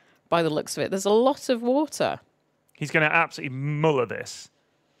course by the looks of it. There's a lot of water. He's going to absolutely muller this.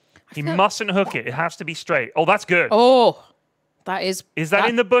 He mustn't hook it. It has to be straight. Oh, that's good. Oh, that is. Is that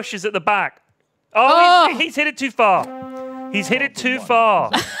in the bushes at the back? Oh, he's hit it too far. He's hit it too far.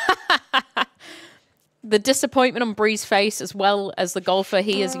 The disappointment on Bree's face, as well as the golfer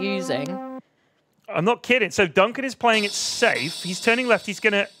he is using. I'm not kidding. So Duncan is playing it safe. He's turning left. He's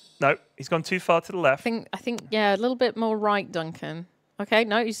gonna. No, he's gone too far to the left. I think, yeah, a little bit more right, Duncan. Okay,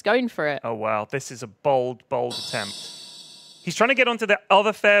 no, he's going for it. Oh wow, this is a bold attempt. He's trying to get onto the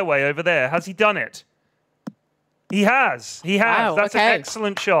other fairway over there. Has he done it? He has. He has. Wow, That's an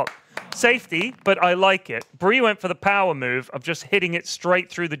excellent shot. Safety, but I like it. Bree went for the power move of just hitting it straight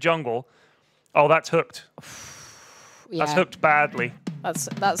through the jungle. Oh, that's hooked. Yeah. That's hooked badly.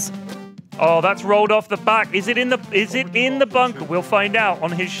 That's. Oh, that's rolled off the back. Is it in the bunker? We'll find out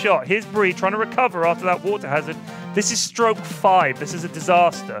on his shot. Here's Bree trying to recover after that water hazard. This is stroke 5. This is a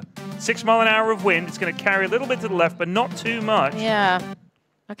disaster. 6 mile an hour of wind. It's going to carry a little bit to the left, but not too much. Yeah.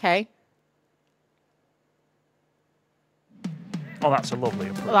 Okay. Oh, that's a lovely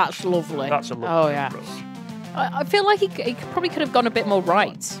approach. Well, that's lovely. That's a lovely approach. I feel like he probably could have gone a bit more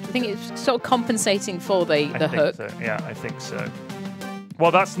right. I think it's sort of compensating for the hook. So. Yeah, I think so.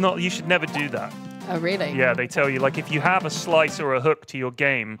 Well, that's not. You should never do that. Oh, really? Yeah, they tell you, like, if you have a slice or a hook to your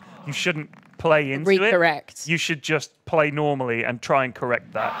game, you shouldn't play into it. Recorrect. You should just play normally and try and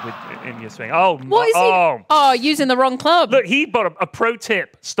correct that in your swing. Oh, what is he? Oh, using the wrong club. Look, he bought a pro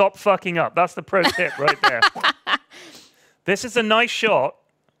tip. Stop fucking up. That's the pro tip right there. This is a nice shot.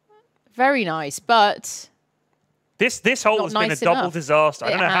 Very nice, but... This hole has been a double disaster.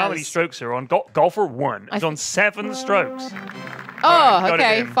 I don't know how many strokes are on. Golfer 1 is on 7 strokes. Oh,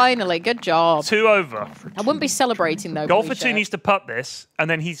 okay. Finally, good job. 2 over. I wouldn't be celebrating though. Golfer 2 needs to putt this, and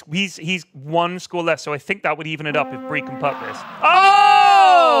then he's 1 score less. So I think that would even it up if Bree can putt this.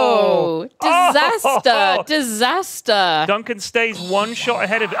 Oh! Disaster! Oh! Disaster! Duncan stays 1 shot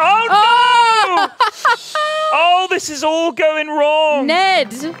ahead of it. Oh no! Oh, this is all going wrong.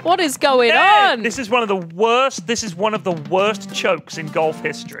 Ned, what is going on? This is one of the worst. This is one of the worst chokes in golf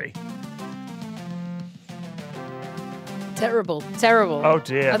history. Terrible, terrible. Oh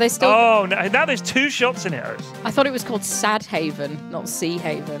dear. Are they still? Oh, now there's 2 shots in it. I thought it was called Sad Haven, not Sea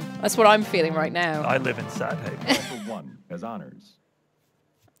Haven. That's what I'm feeling right now. I live in Sad Haven. Golfer 1 has honors.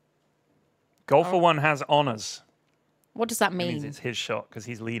 Golfer 1 has honors. What does that It mean? means it's his shot because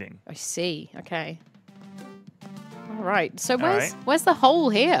he's leading. I see. Okay. All right. So right. where's the hole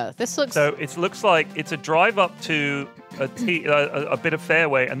here? This looks. So it looks like it's a drive up to a bit of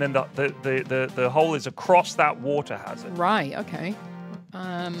fairway, and then the hole is across that water hazard. Right. Okay.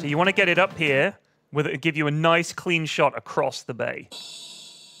 So you want to get it up here, with it give you a nice clean shot across the bay.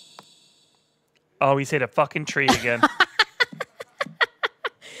 Oh, he's hit a fucking tree again.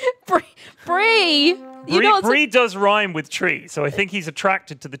 Bree. Bree does rhyme with tree, so I think he's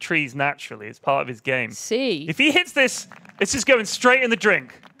attracted to the trees naturally. It's part of his game. See. If he hits this, it's just going straight in the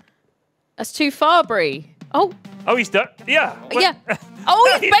drink. That's too far, Bree. Oh. Oh, he's done. Yeah. Yeah.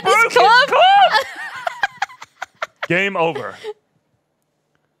 Oh, he's bent his club. Game over.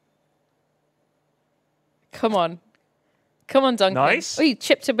 Come on. Come on, Duncan. Nice. Oh, you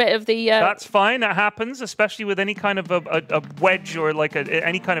chipped a bit of the... That's fine. That happens, especially with any kind of a wedge or like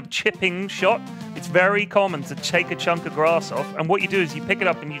any kind of chipping shot. It's very common to take a chunk of grass off, and what you do is you pick it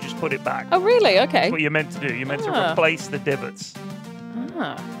up and you just put it back. Oh, really? Okay. That's what you're meant to do. You're meant to replace the divots.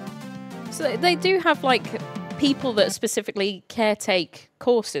 Ah. So they do have, like, people that specifically caretake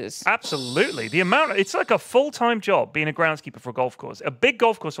courses. Absolutely. It's like a full-time job being a groundskeeper for a golf course. A big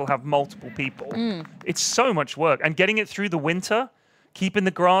golf course will have multiple people. It's so much work. And getting it through the winter, keeping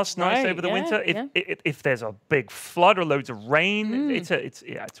the grass nice over the winter. If there's a big flood or loads of rain,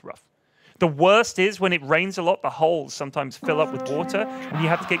 it's rough. The worst is when it rains a lot, the holes sometimes fill up with water. When you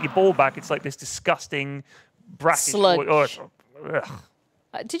have to get your ball back, it's like this disgusting brackish sludge. Ugh.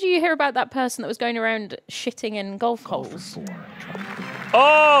 Did you hear about that person that was going around shitting in golf holes?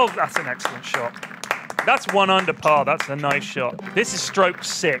 Oh, that's an excellent shot. That's 1 under par. That's a nice shot. This is stroke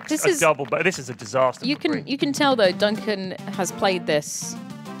 6, This a is- double, but this is a disaster. You can tell though Duncan has played this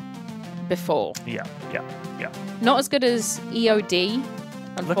before. Yeah. Not as good as EOD,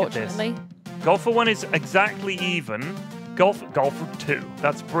 Look at this. unfortunately. Golfer 1 is exactly even. Golfer 2,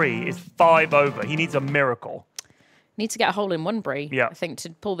 that's Bree, is 5 over. He needs a miracle. Need to get a hole in one, Bree. Yeah. I think to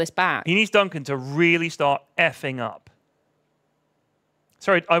pull this back. He needs Duncan to really start effing up.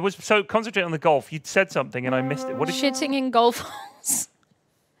 Sorry, I was so concentrated on the golf. You'd said something and I missed it. What did Shitting in golf holes.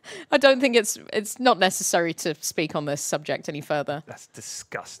 I don't think it's not necessary to speak on this subject any further. That's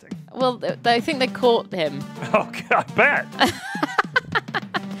disgusting. Well, I think they caught him. Oh, I bet.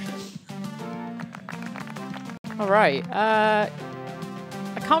 All right. I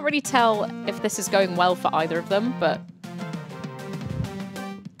can't really tell if this is going well for either of them, but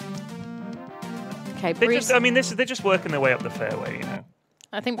okay. They're just working their way up the fairway, you know.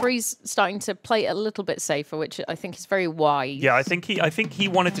 I think Bree's starting to play a little bit safer, which I think is very wise. Yeah, I think he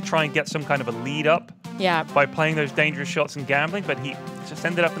wanted to try and get some kind of a lead up. Yeah. By playing those dangerous shots and gambling, but he just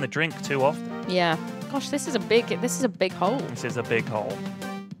ended up in the drink too often. Yeah. Gosh, this is a big hole. This is a big hole.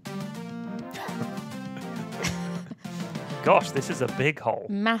 Gosh, this is a big hole.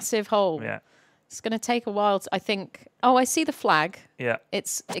 Massive hole. Yeah. It's going to take a while. I think. Oh, I see the flag. Yeah.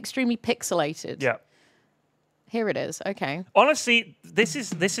 It's extremely pixelated. Yeah. Here it is. Okay. Honestly, this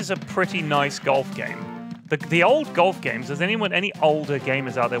is a pretty nice golf game. The old golf games, as any older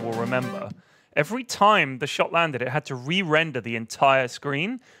gamers out there will remember, every time the shot landed, it had to re-render the entire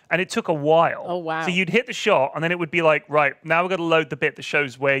screen, and it took a while. Oh, wow. So you'd hit the shot, and then it would be like, right, now we've got to load the bit that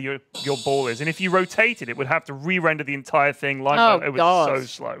shows where your ball is. And if you rotated, it would have to re-render the entire thing. It was God. so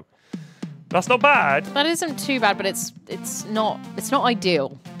slow. That's not bad. That isn't too bad, but it's not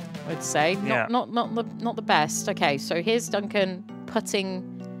ideal, I'd say. Yeah. Not the best. Okay, so here's Duncan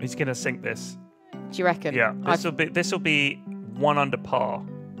putting. He's gonna sink this. Do you reckon? Yeah. This will be 1 under par.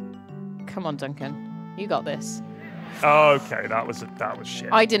 Come on, Duncan. You got this. Okay, that was shit.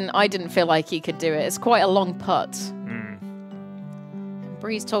 I didn't feel like he could do it. It's quite a long putt.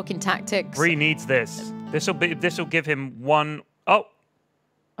 Bree's talking tactics. Bree needs this. This will give him one. Oh.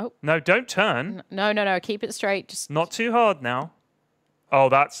 No, don't turn. No. Keep it straight. Just not too hard now. Oh,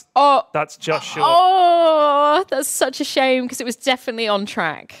 that's just short. Oh, that's such a shame because it was definitely on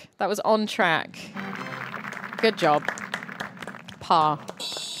track. That was on track. Good job. Par.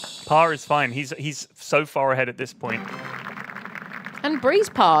 Par is fine. He's so far ahead at this point. And Bree's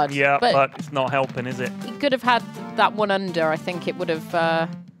parred. Yeah, but it's not helping, is it? He could have had that 1 under. I think it would have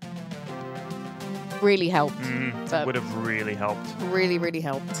really helped. It would have really helped. Really, really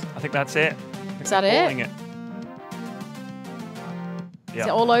helped. I think that's it. Is that it? Yeah. Is it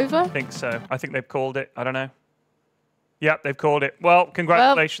all over? I think so. I think they've called it. I don't know. Yep, they've called it. Well,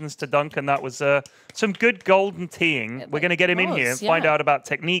 congratulations to Duncan. That was some good golden teeing. We're going to get him in here and find out about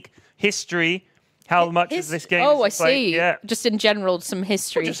technique, history, how much is this game. Oh, I see. Yeah. Just in general, some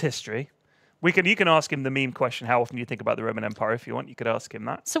history. Or just history. You can ask him the meme question, how often do you think about the Roman Empire? If you want, you could ask him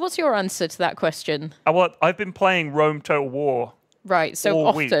that. So what's your answer to that question? I've been playing Rome Total War. Right, so all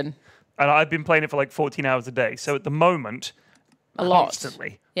often. Week, and I've been playing it for like 14 hours a day. So at the moment,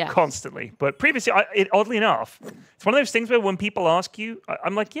 constantly. Yeah. Constantly. But previously, oddly enough, it's one of those things where when people ask you,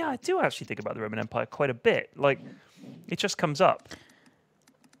 I'm like, yeah, I do actually think about the Roman Empire quite a bit. Like, it just comes up.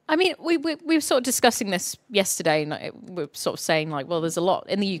 I mean, we were sort of discussing this yesterday, and we were sort of saying, like, well, there's a lot,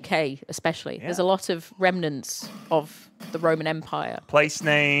 in the UK especially, there's a lot of remnants of the Roman Empire. Place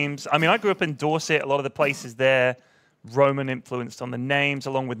names. I mean, I grew up in Dorset. A lot of the places there, Roman influenced on the names,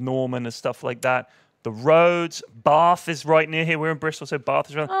 along with Norman and stuff like that. The roads. Bath is right near here. We're in Bristol, so Bath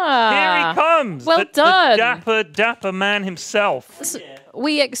is right. Here he comes. Well done. The dapper man himself. So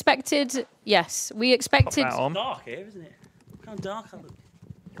we expected. It's dark here, isn't it? Kind of dark.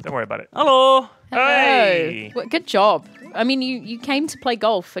 Don't worry about it. Hello. Hey. Well, good job. I mean, you came to play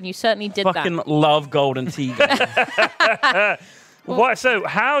golf, and you certainly did that. Fucking love golden tea. What? So,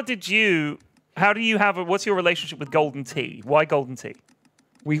 how do you have? What's your relationship with golden tea? Why golden tea?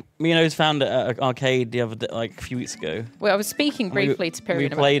 Me and Oz found it at an arcade the other day, like a few weeks ago. Well, I was speaking briefly to Pyrion. We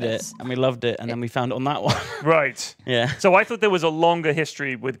played it and we loved it, and then we found it on that one. Right. Yeah. So I thought there was a longer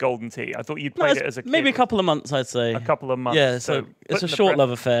history with golden tea. I thought you'd played it as a kid. Maybe a couple of months, I'd say. A couple of months. Yeah. So it's a short love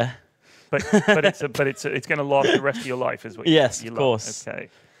affair. But it's going to last the rest of your life, is what you Yes, you of course. Okay.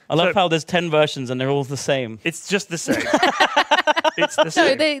 I love how there's 10 versions and they're all the same. It's just the same. It's the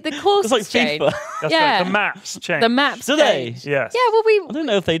same. No, the courses it's like change. FIFA. That's Yeah. right. The maps change. The maps Do they? change. Yes. Yeah, well, I don't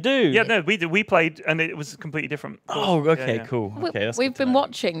know if they do. Yeah, no, we did. We played, and it was completely different. Oh, okay, Yeah. cool. Okay, that's we've good to been know.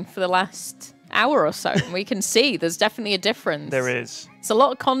 watching for the last hour or so, and we can see there's definitely a difference. There is. It's a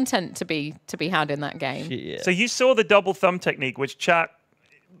lot of content to be had in that game. Yeah. So you saw the double thumb technique, which chat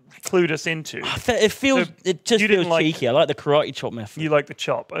clued us into. It feels. So it just you didn't feels like- cheeky. I like the karate chop method. You like the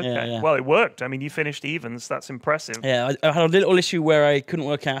chop. Okay. Yeah. Well, it worked. I mean, you finished evens. That's impressive. Yeah, I had a little issue where I couldn't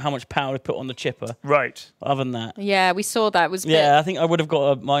work out how much power to put on the chipper. Right. But other than that, Yeah, we saw that. It was a yeah, I think I would have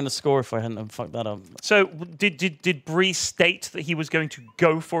got a minus score if I hadn't have fucked that up. So did Bree state that he was going to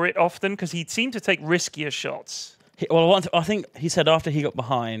go for it often? Because he seemed to take riskier shots. I think he said after he got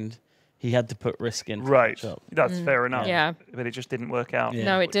behind, he had to put risk in. to Right. catch up. That's fair enough. Yeah. But it just didn't work out. Yeah.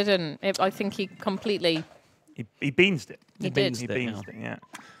 No, it didn't. I think he completely. He beansed it. He did. He it, beansed it, yeah.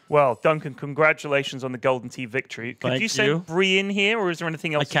 Well, Duncan, congratulations on the Golden Tee victory. Could Thank you send you. Bree in here, or is there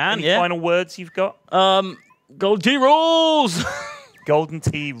anything else? can, any yeah. final words you've got? Gold G rules! Golden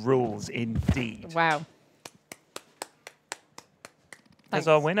Tee rules, indeed. Wow. There's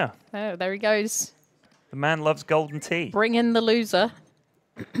our winner. Oh, there he goes. The man loves Golden Tee. Bring in the loser.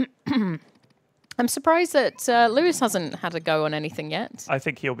 I'm surprised that Lewis hasn't had a go on anything yet. I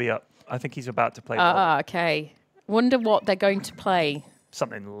think he'll be up. I think he's about to play ball. Okay. Wonder what they're going to play.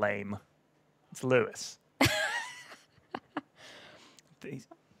 Something lame. It's Lewis.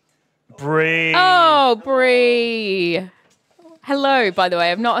 Bree. Oh, Bree. Hello, by the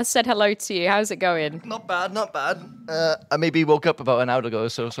way. I've not said hello to you. How's it going? Not bad, not bad. I maybe woke up about an hour ago or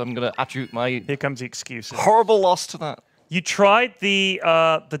so I'm going to attribute my Here comes the excuses. horrible loss to that. You tried the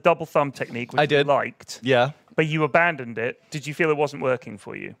double thumb technique, which I did. you liked. Yeah. But you abandoned it. Did you feel it wasn't working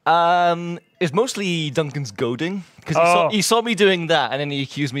for you? It's mostly Duncan's goading because he saw me doing that, and then he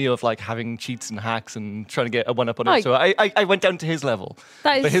accused me of like having cheats and hacks and trying to get a one up on it. So I went down to his level,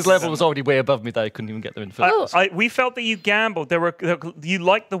 but his level was already way above me that I couldn't even get there in the first place. We felt that you gambled. You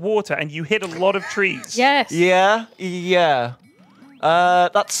liked the water, and you hit a lot of trees. Yes. Yeah.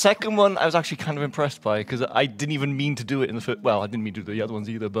 That second one I was actually kind of impressed by because I didn't even mean to do it in the first. Well, I didn't mean to do the other ones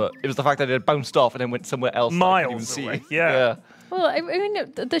either, but it was the fact that it bounced off and then went somewhere else. Miles that I away. couldn't even see. Yeah. Well, I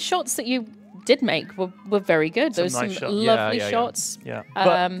mean, the shots that you did make were very good. There was some nice shots. lovely shots. Yeah.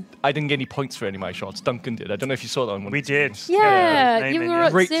 But I didn't get any points for any of my shots. Duncan did. I don't know if you saw that on one. We did. Yeah, you were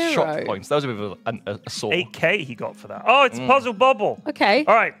at Great 0. shot points. That was a bit of a sore. 8K he got for that. Oh, it's Puzzle Bobble. Okay.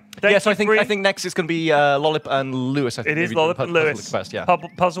 All right. So I think next it's going to be Lollip and Lewis. I think It is maybe Lollip doing and Puzzle Lewis. Quest, yeah.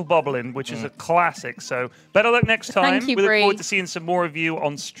 Puzzle Bobbling, which is a classic. So better luck next time. Thank you, we look Bree. forward to seeing some more of you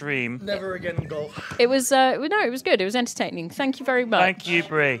on stream. Never again in golf. It was it was good. It was entertaining. Thank you very much. Thank you,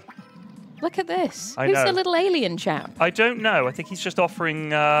 Bree. Look at this. I Who's know. the little alien chap? I don't know. I think he's just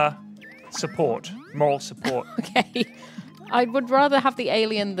offering support, moral support. Okay. I would rather have the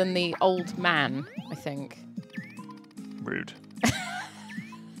alien than the old man, I think. Rude.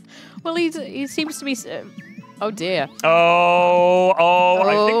 Well, he seems to be... oh, dear.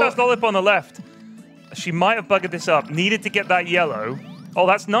 I think that's Lollip on the left. She might have buggered this up. Needed to get that yellow. Oh,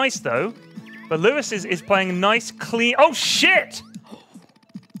 that's nice, though. But Lewis is playing a nice, clean... Oh, shit!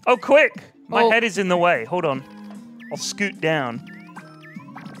 Oh, quick! My head is in the way. Hold on. I'll scoot down.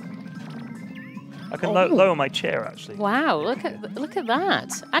 I can lower my chair, actually. Wow, look at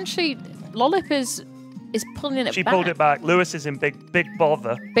that. Actually, Lollip is pulling it back. She pulled it back. Lewis is in big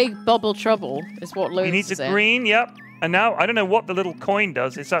bother. Big bubble trouble is what Lewis He needs is a in. green, yep. And now, I don't know what the little coin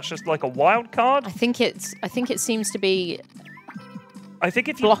does. Is that just like a wild card? I think it seems to be... I think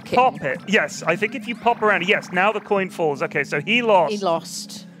if you blocking. pop it... Yes, I think if you pop around... Yes, now the coin falls. Okay, so he lost. He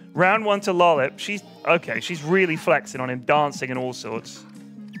lost. Round 1 to Lollip. She's really flexing on him, dancing and all sorts.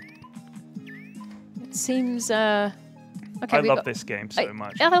 It seems... Okay, I love this game so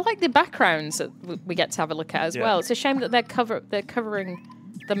much. I like the backgrounds that we get to have a look at as well. It's a shame that they're covering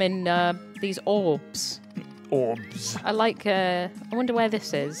them in these orbs. Orbs. I like... I wonder where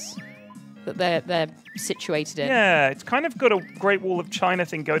this is that they're situated in. Yeah, it's kind of got a Great Wall of China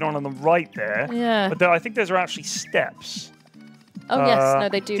thing going on the right there. Yeah. But I think those are actually steps. Oh, yes. No,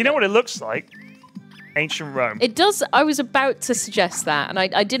 they do. Do you know what it looks like? Ancient Rome. It does. I was about to suggest that, and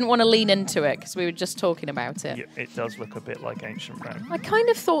I didn't want to lean into it because we were just talking about it. Yeah, it does look a bit like Ancient Rome. I kind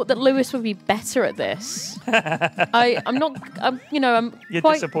of thought that Lewis would be better at this. I'm not. You're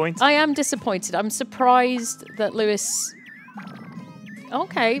quite, disappointed? I am disappointed. I'm surprised that Lewis.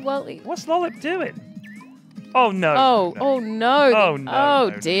 Okay, well. What's Lollip doing? Oh no! Oh no! Oh no! Oh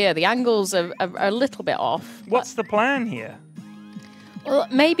no. dear! The angles are a little bit off. What's the plan here? Well,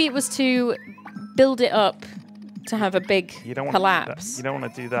 maybe it was to build it up to have a big collapse. You don't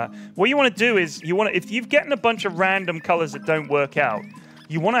want to do that. What you want to do is if you've gotten a bunch of random colors that don't work out,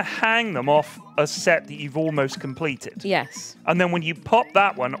 you want to hang them off a set that you've almost completed. Yes. And then when you pop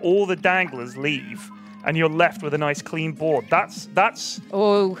that one, all the danglers leave, and you're left with a nice clean board. That's.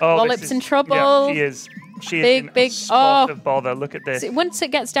 Oh, Lollip's in trouble. Yeah, she is. She is in a spot of bother. Look at this. So once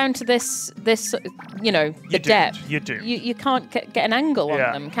it gets down to this, the depth. You do. You can't get an angle on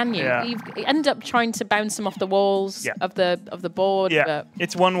them, can you? Yeah. You end up trying to bounce them off the walls of the board. Yeah. But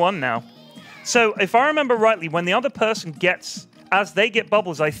It's 1-1 now. So if I remember rightly, when the other person as they get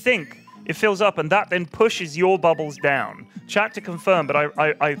bubbles, I think it fills up, and that then pushes your bubbles down. Chat to confirm, but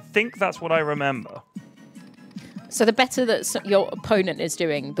I think that's what I remember. So the better that your opponent is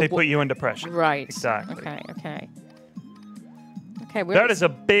doing, They put you under pressure. Right. Exactly. Okay. That is a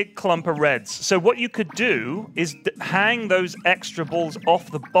big clump of reds. So what you could do is hang those extra balls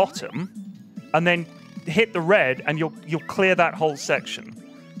off the bottom, and then hit the red, and you'll clear that whole section.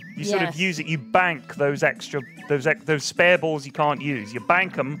 You sort of use it. You bank those those spare balls you can't use. You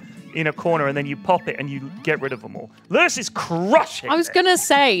bank them in a corner, and then you pop it, and you get rid of them all. Lewis is crushing. I was gonna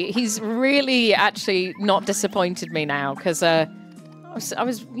say he's really actually not disappointed me now because I was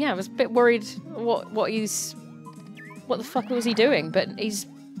a bit worried what the fuck was he doing, but he's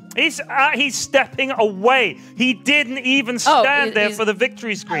stepping away. He didn't even stand there for the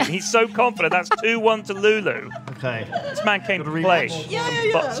victory screen. He's so confident. That's 2-1 to Lulu. Okay. This man came to play.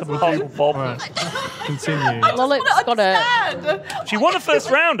 Yeah. Some puzzle bob. Right. continue. Lollip's got a. She won the first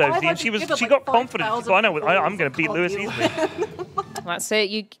round, Osie, and give her, she like, got confidence. 5,000 So I know I'm going to beat Lewis easily. That's it.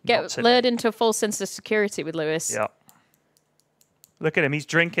 You get lured into a false sense of security with Lewis. Yeah. Look at him. He's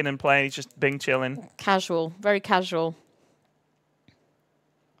drinking and playing. He's just being chilling. Casual, very casual.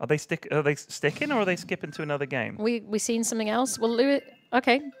 Are they sticking, or are they skipping to another game? We seen something else? Well, Lewis.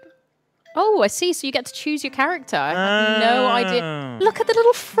 Okay. Oh, I see. So you get to choose your character. I had no idea. Look at the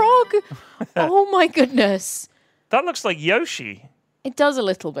little frog. Oh my goodness. That looks like Yoshi. It does a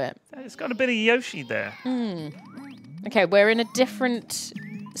little bit. It's got a bit of Yoshi there. Okay, we're in a different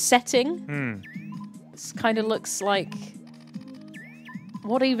setting. This kind of looks like.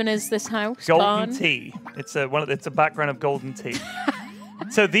 What even is this house? Golden Barn? tea. It's a background of golden tea.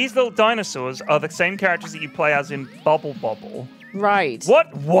 So these little dinosaurs are the same characters that you play as in Bubble Bobble. Right.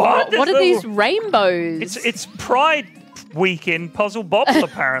 What? What are these rainbows? It's Pride Week in Puzzle Bobble,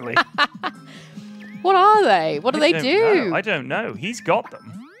 apparently. What are they? What do they do? I don't know. He's got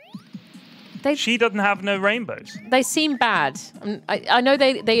them. She doesn't have no rainbows. They seem bad. I know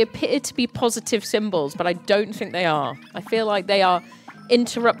they appear to be positive symbols, but I don't think they are. I feel like they are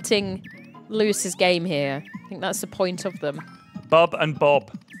interrupting Lewis's game here. I think that's the point of them. Bub and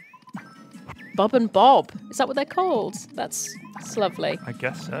Bob. Bob and Bob. Is that what they're called? That's lovely. I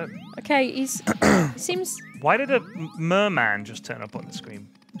guess so. Okay, he seems... Why did a merman just turn up on the screen?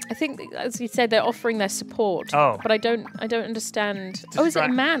 I think, as you said, they're offering their support. Oh. But I don't understand. Oh, is it a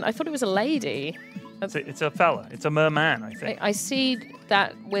man? I thought it was a lady. It's a fella. It's a merman, I think. I see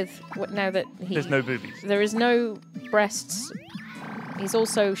that with... now that he... There's no boobies. There is no breasts. He's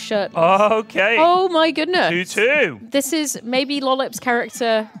also shirtless. Okay. Oh my goodness. 2-2. This is maybe Lollip's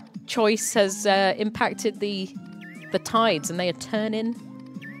character choice has impacted the tides and they are turning.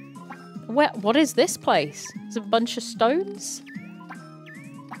 What is this place? It's a bunch of stones?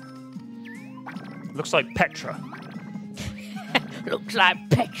 Looks like Petra. Looks like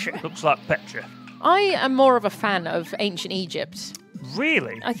Petra. Looks like Petra. I am more of a fan of ancient Egypt.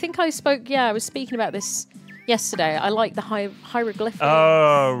 Really? I think I was speaking about this yesterday. I like the hieroglyphics.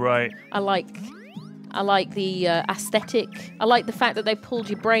 Oh, right. I like the aesthetic. I like the fact that they pulled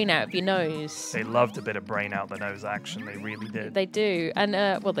your brain out of your nose. They loved a bit of brain out the nose action. They really did. They do. And,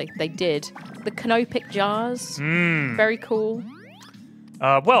 they did. The canopic jars. Very cool.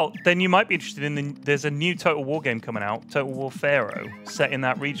 Well, then you might be interested in there's a new Total War game coming out, Total War Pharaoh, set in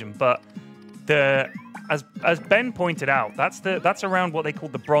that region. But as Ben pointed out, that's around what they call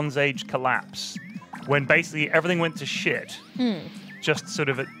the Bronze Age collapse, when basically everything went to shit. Just sort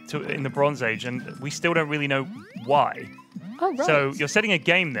of in the Bronze Age, and we still don't really know why. Oh, right. So you're setting a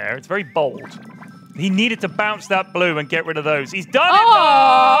game there. It's very bold. He needed to bounce that blue and get rid of those. He's done it!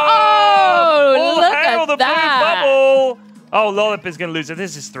 Oh, look hail at the that. blue bubble! Oh, Lollip is going to lose it.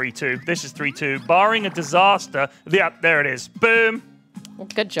 This is 3-2. This is 3-2. Barring a disaster. Yeah, there it is. Boom.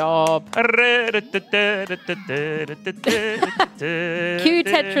 Good job. Cue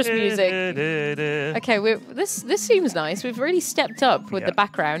Tetris music. Okay, this seems nice. We've really stepped up with the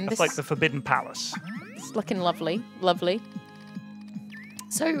background. It's like the Forbidden Palace. It's looking lovely, lovely.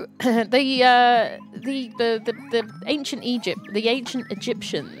 So the ancient Egypt, the ancient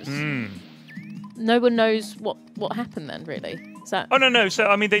Egyptians. No one knows what happened then, really. Is that? Oh no. So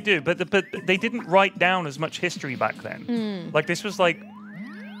I mean, they do, but they didn't write down as much history back then. Like this was like.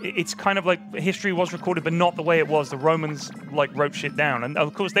 It's kind of like history was recorded, but not the way it was. The Romans wrote shit down, and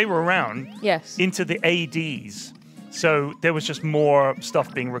of course they were around into the ADs. So there was just more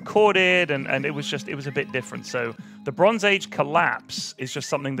stuff being recorded, and it was a bit different. So the Bronze Age collapse is just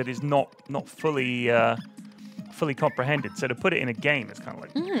something that is not fully comprehended. So to put it in a game, it's kind of like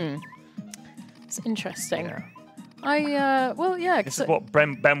it's interesting. Yeah. This is what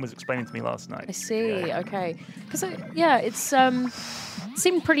Ben was explaining to me last night. I see. Yeah. Okay. Because it's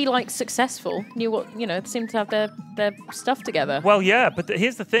seemed pretty successful. Knew what seemed to have their stuff together. Well, yeah, but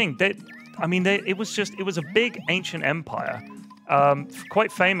here's the thing. It was a big ancient empire.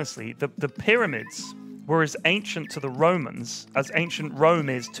 Quite famously, the pyramids were as ancient to the Romans as ancient Rome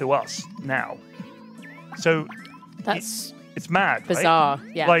is to us now. So it's mad, bizarre.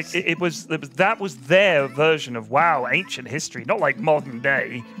 Right? Yes. That was their version of ancient history, not like modern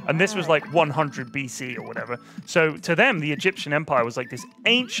day. And this was like 100 BC or whatever. So to them, the Egyptian Empire was like this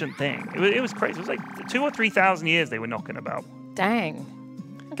ancient thing. It was crazy. It was like 2,000 or 3,000 years they were knocking about. Dang.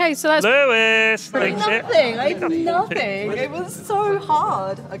 Okay, so that's Lewis. Nothing. I did nothing. It was so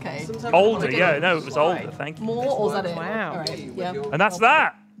hard. Okay. Older, yeah. No, it was older. Thank you. More, or is that it? Wow. All right. Yeah. And that's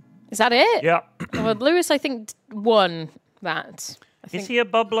that. Is that it? Yeah. Well, Lewis, I think, won that. Is he a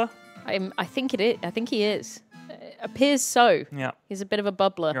bubbler? I think it is. I think he is. appears so. Yeah. He's a bit of a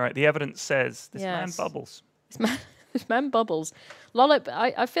bubbler. You're right. The evidence says this man Yes. bubbles. This man bubbles. Lollip,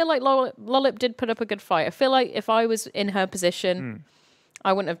 I feel like Lollip did put up a good fight. I feel like if I was in her position,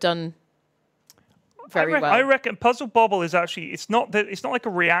 I wouldn't have done very well. I reckon Puzzle Bobble is actually it's not like a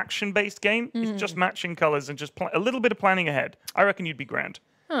reaction based game. It's just matching colors and just a little bit of planning ahead. I reckon you'd be grand.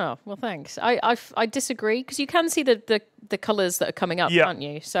 Oh well, thanks. I disagree because you can see the colors that are coming up, can't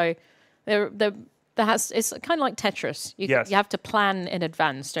you? So it's kind of like Tetris. You have to plan in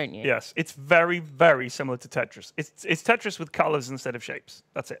advance, don't you? Yes, it's very, very similar to Tetris. It's Tetris with colors instead of shapes.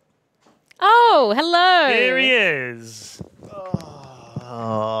 That's it. Oh, hello. Here he is.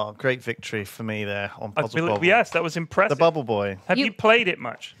 Oh, great victory for me there on Puzzle Bobble. Yes, that was impressive. The Bubble Boy. Have you played it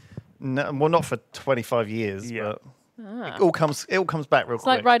much? No, well, not for 25 years, but it all comes back real quick. It's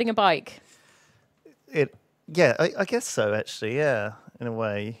like riding a bike. I guess so, actually, yeah, in a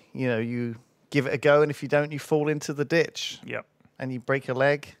way. You know, you give it a go, and if you don't, you fall into the ditch. Yep. And you break a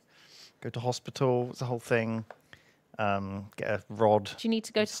leg, go to hospital, it's a whole thing. Get a rod. Do you need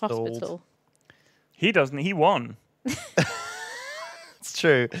to go to hospital? He doesn't. He won. It's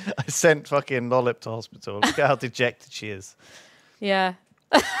true. I sent fucking Lollip to hospital. Look at how dejected she is. Yeah.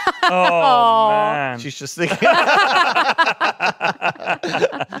 Oh, man. She's just thinking...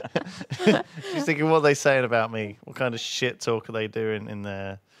 She's thinking, what are they saying about me? What kind of shit talk are they doing in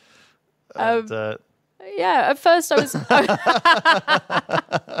there? And, yeah, at first I was...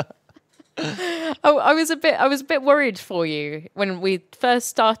 I was a bit worried for you when we first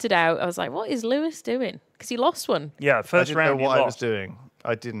started out. I was like, "What is Lewis doing?" Because he lost one. Yeah, first round. I didn't know what I was doing.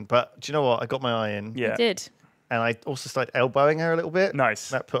 I didn't, but do you know what? I got my eye in. Yeah, you did. And I also started elbowing her a little bit. Nice.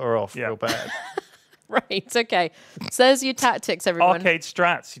 That put her off real bad. Right. Okay. So there's your tactics, everyone. Arcade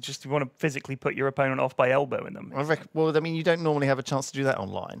strats. You want to physically put your opponent off by elbowing them. Well, I mean, you don't normally have a chance to do that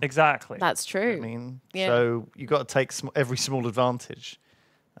online. Exactly. That's true. I mean, so you got to take every small advantage.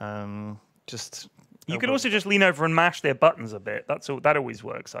 You could also just lean over and mash their buttons a bit. That always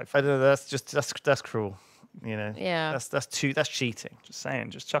works. I don't know. That's cruel. You know. Yeah. That's cheating. Just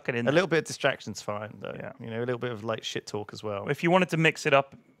saying. Just chuck it in. A little bit of distraction's fine though. Yeah. You know, a little bit of like shit talk as well. If you wanted to mix it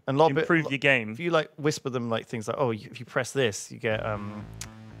up and improve your game, if you like whisper them like things like, oh, if you press this, you get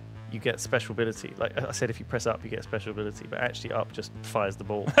special ability. Like I said, if you press up, you get special ability, but actually up just fires the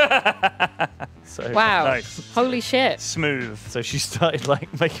ball. So wow. Nice. Holy shit. Smooth. So she started like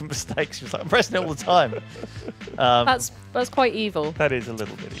making mistakes. She was like, I'm pressing it all the time. That's quite evil. That is a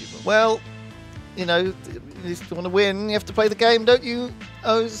little bit evil. Well, you know, if you want to win, you have to play the game, don't you?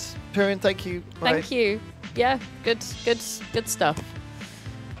 Osie, Pyrion, thank you. Thank you. Yeah, good stuff.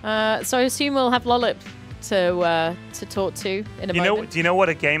 So I assume we'll have Lollip to talk to in a moment. Do you know what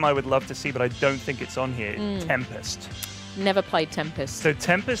a game I would love to see, but I don't think it's on here? Tempest. Never played Tempest. So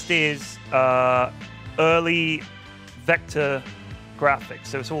Tempest is early vector graphics.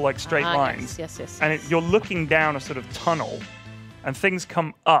 So it's all like straight lines. Yes. And you're looking down a sort of tunnel, and things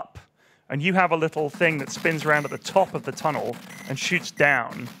come up, and you have a little thing that spins around at the top of the tunnel and shoots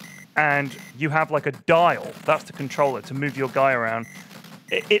down, and you have like a dial. That's the controller to move your guy around.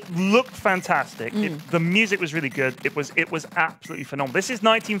 It looked fantastic. The music was really good. It was absolutely phenomenal. This is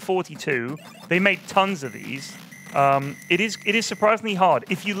 1942. They made tons of these. It is surprisingly hard.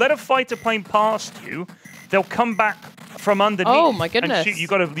 If you let a fighter plane past you, they'll come back from underneath. Oh my goodness! And shoot. You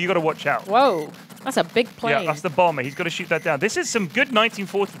got to watch out. Whoa, that's a big plane. Yeah, that's the bomber. He's got to shoot that down. This is some good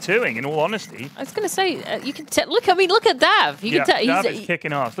 1942ing, in all honesty. I was going to say, you can look. I mean, look at Dav. You can tell Dav is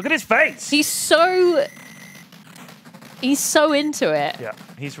kicking ass. Look at his face. He's so into it. Yeah,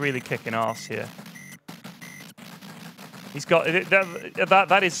 he's really kicking ass here. He's got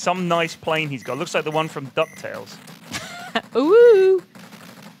that is some nice plane he's got. Looks like the one from DuckTales. Ooh.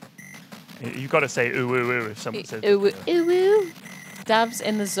 You've got to say ooh ooh ooh if someone says ooh ooh ooh. Dav's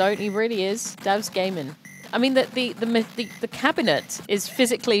in the zone. He really is. Dav's gaming. I mean, the cabinet is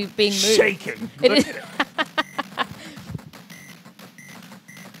physically being moved. Shaking. Look at it.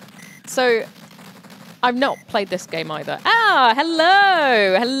 So, I've not played this game either. Ah,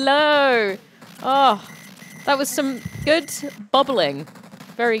 hello. Oh, that was some good bubbling.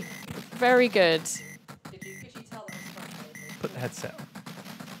 Very, very good. Could you tell that was frustrating? Put the headset on.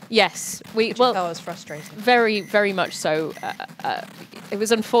 Yes, Could you tell it was frustrating? Very, very much so. It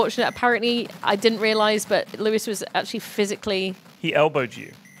was unfortunate. Apparently, I didn't realise, but Lewis was actually physically. He elbowed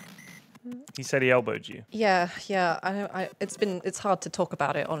you. He said he elbowed you. Yeah. It's hard to talk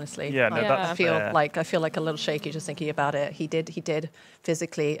about it, honestly. Yeah, no, that's I feel fair. like a little shaky just thinking about it. He did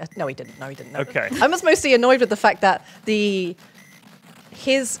physically. No, he didn't. No. Okay. I was mostly annoyed with the fact that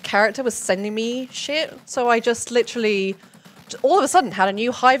his character was sending me shit, so I just literally all of a sudden had a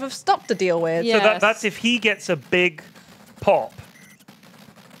new hive of stuff to deal with. So that's if he gets a big pop.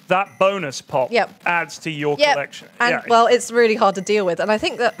 That bonus pop adds to your collection. And well, it's really hard to deal with. And I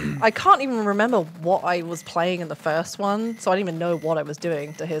think that I can't even remember what I was playing in the first one, so I didn't even know what I was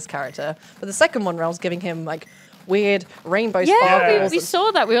doing to his character. But the second one, where I was giving him like weird rainbow sparkles. We saw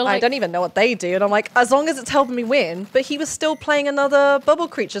that. We were like, I don't even know what they do. And I'm like, as long as it's helping me win. But he was still playing another bubble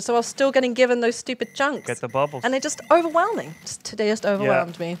creature, so I was still getting given those stupid chunks. Get the bubbles. And they're just overwhelming. They just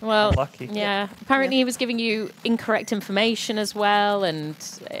overwhelmed me. Well, lucky. Yeah. Apparently he was giving you incorrect information as well, and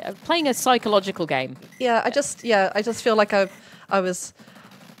playing a psychological game. Yeah, I just feel like I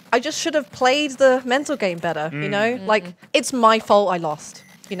just should have played the mental game better, you know? Like, it's my fault I lost.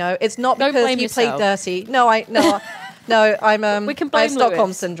 You know, it's not because you played dirty. No, I'm we can I blame have Stockholm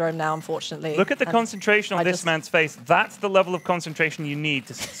Lewis. syndrome now, unfortunately. Look at the concentration on this man's face. That's the level of concentration you need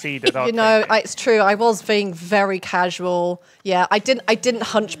to succeed at You know, it's true. I was being very casual. Yeah, I didn't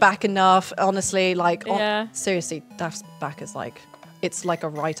hunch back enough, honestly. Like, seriously, Daft's back is like, it's like a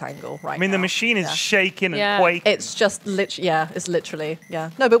right angle right now. I mean, the machine is shaking and quaking. It's just literally, it's literally, No,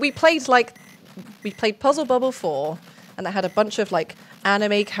 but we played Puzzle Bubble 4, and it had a bunch of like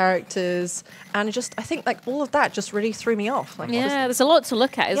anime characters, and I think like all of that just really threw me off. Like, there's a lot to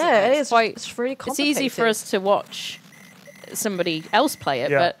look at, isn't there? It is. It's really complicated. It's easy for us to watch somebody else play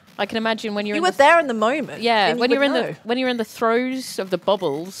it, but I can imagine when you were there in the moment. Yeah, when you're in the throes of the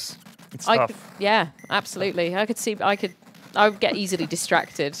bubbles. It's tough. Absolutely. I would get easily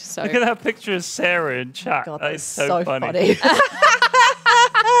distracted. So look at that picture of Sarah in chat. God, that is so funny.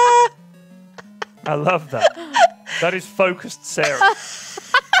 I love that. That is focused Sarah.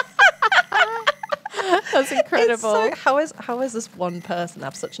 That's incredible. How is this one person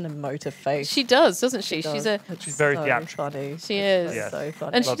have such an emotive face? She does, doesn't she? She's very theatrical. Funny. She is. Yes. So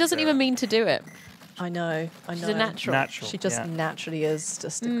funny. And she doesn't even mean to do it. I know. She's a natural. She just naturally is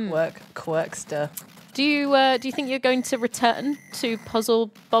just a quirkster. Do you think you're going to return to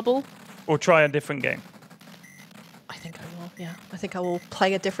Puzzle Bubble? Or try a different game? I think I will, yeah. I think I will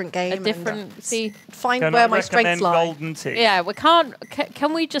play a different game. Find Can where I my strengths lie. Golden Tea? Yeah, we can't.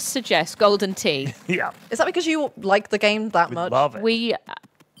 Can we just suggest Golden Tea? Yeah. Is that because you like the game that much? Love it.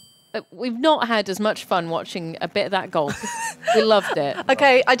 We've not had as much fun watching a bit of that golf. We loved it.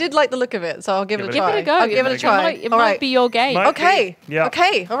 Okay, I did like the look of it, so I'll give it a try. Give it a go. I'll give it a try. It might be your game. Okay. Yeah.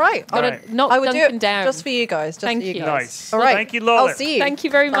 Okay. All right. Knock I would Duncan do it down. just for you guys. Thank you. Nice. All right. Thank you, Lola. I'll see you. Thank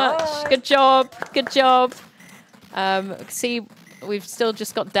you very much. Bye. Good job. Good job. See, we've still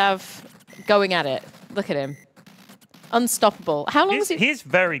just got Dav going at it. Look at him. Unstoppable. How long is he? He's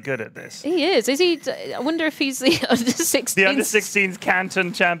very good at this. He is. Is he? I wonder if he's the under 16s. The under 16s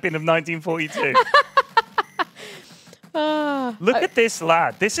Canton champion of 1942. Look at this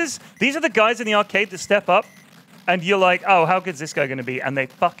lad. These are the guys in the arcade that step up, and you're like, oh, how good's this guy going to be? And they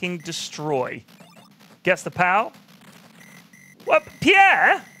fucking destroy. Gets the POW. What,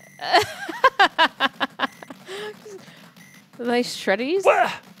 Pierre? Are they shreddies?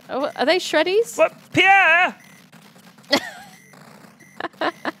 What? Are they shreddies? What, Pierre?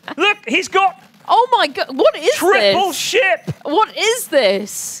 Look, he's got. Oh my god! What is triple this? ship? What is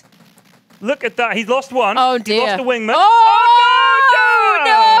this? Look at that. He's lost one. Oh dear. He lost a wingman. Oh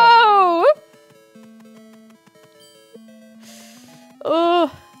no!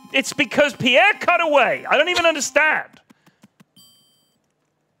 Oh. It's because Pierre cut away. I don't even understand.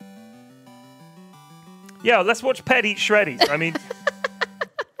 Yeah, let's watch Pet eat shreddies. I mean.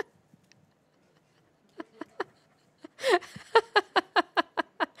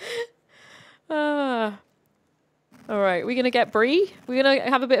 All right, we're gonna get brie. We're gonna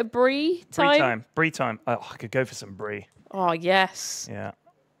have a bit of brie time. Brie time. Oh, I could go for some brie. Oh yes. Yeah.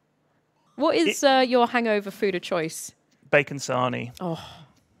 What is your hangover food of choice? Bacon sarnie. Oh,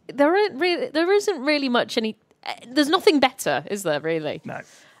 there isn't really much any. There's nothing better, is there? Really? No.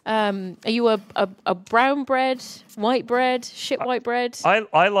 Are you a brown bread, white bread, white bread?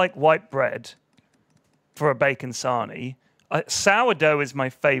 I like white bread for a bacon sarnie. Sourdough is my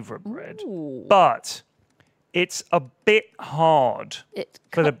favorite bread, but it's a bit hard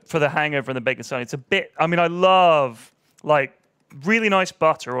for the hangover and the bacon sarnie. It's a bit. I mean, I love like really nice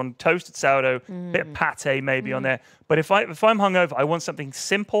butter on toasted sourdough, bit of pate maybe on there. But if I'm hungover, I want something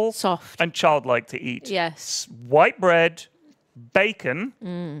simple, soft, and childlike to eat. Yes. White bread,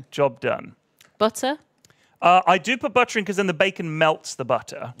 bacon, job done. Butter. I do put butter in because then the bacon melts the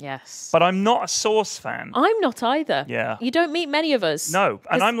butter. Yes. But I'm not a sauce fan. I'm not either. Yeah. You don't meet many of us. No.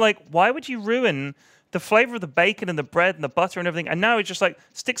 And I'm like, why would you ruin the flavor of the bacon and the bread and the butter and everything? And now it's just like,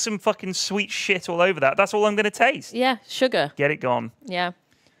 stick some fucking sweet shit all over that. That's all I'm going to taste. Yeah, sugar. Get it gone. Yeah.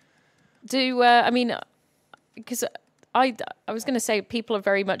 I mean, because I was going to say people are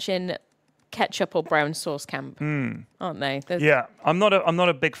very much in ketchup or brown sauce camp, aren't they? Yeah, I'm not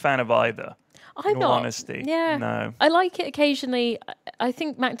a big fan of either. I'm in all not. honesty. Yeah. No. I like it occasionally. I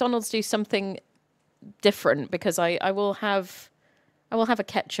think McDonald's do something different because I will have a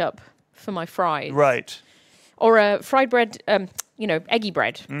ketchup for my fries. Right. Or a fried bread, eggy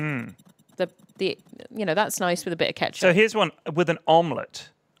bread. The that's nice with a bit of ketchup. So here's one with an omelette.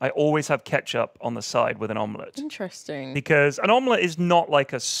 I always have ketchup on the side with an omelette. Interesting. Because an omelette is not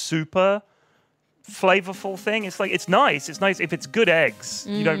like a super flavorful thing. It's like, it's nice. It's nice if it's good eggs.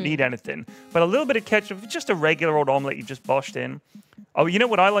 You don't need anything. But a little bit of ketchup, just a regular old omelette you just boshed in. Oh, you know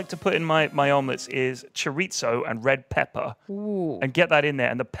what I like to put in my omelettes is chorizo and red pepper. Ooh. And get that in there.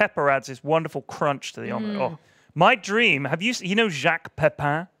 And the pepper adds this wonderful crunch to the omelette. Oh, my dream, you know Jacques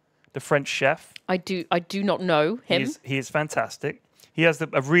Pepin, the French chef? I do not know him. He is fantastic. He has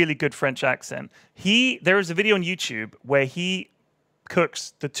a really good French accent. There is a video on YouTube where he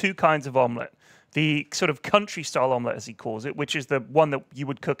cooks the two kinds of omelette. The sort of country style omelette, as he calls it, which is the one that you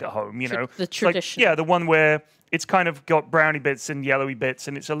would cook at home, you know. The traditional. Like, the one where it's kind of got browny bits and yellowy bits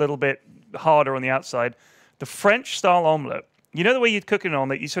and it's a little bit harder on the outside. The French style omelette, you know the way you'd cook an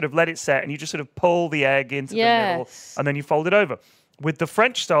omelette, you sort of let it set and you just sort of pull the egg into the middle and then you fold it over. With the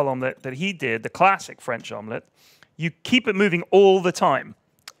French style omelette that he did, the classic French omelette, you keep it moving all the time.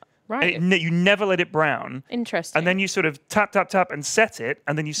 Right. You never let it brown. Interesting. And then you sort of tap, tap, tap and set it,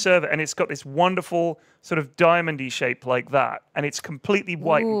 and then you serve it, and it's got this wonderful sort of diamondy shape like that, and it's completely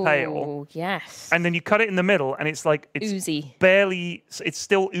white and pale. Yes. And then you cut it in the middle, and it's like it's oozy. It's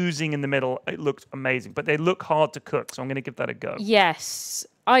still oozing in the middle. It looked amazing, but they look hard to cook, so I'm going to give that a go. Yes.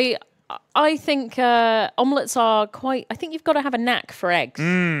 I think omelettes are quite. I think you've got to have a knack for eggs.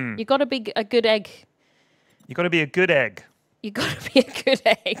 You've got to be a good egg. You've got to be a good egg. You've got to be a good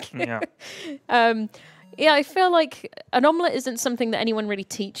egg. Yeah. I feel like an omelette isn't something that anyone really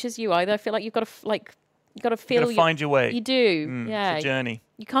teaches you either. I feel like you've got to feel. You got to find your way. You do. Yeah. It's a journey.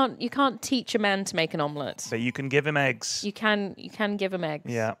 You can't teach a man to make an omelette. But you can give him eggs. You can give him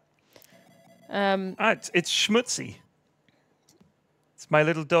eggs. Yeah. It's Schmutzy. It's my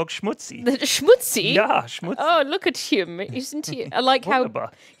little dog Schmutzy. The Schmutzy? Yeah, Schmutzy. Oh, look at him. Isn't he? I like how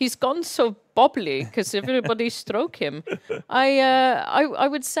he's gone so bobbly because everybody stroke him. I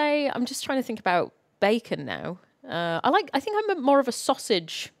would say, I'm just trying to think about bacon now. I think I'm more of a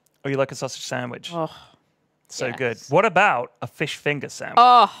sausage. Oh, you like a sausage sandwich? Oh, so good. What about a fish finger sandwich?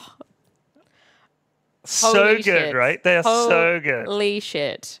 Oh, so holy good, shit. right? They are so good. Holy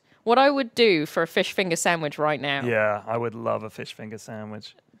shit. What I would do for a fish finger sandwich right now. Yeah, I would love a fish finger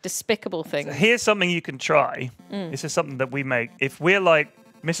sandwich. Despicable thing. So here's something you can try. This is something that we make. If we're like,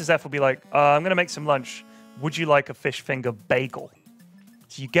 Mrs. F will be like, I'm going to make some lunch. Would you like a fish finger bagel?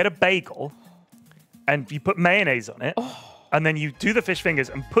 So you get a bagel and you put mayonnaise on it. And then you do the fish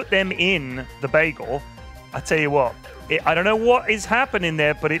fingers and put them in the bagel. I tell you what, I don't know what is happening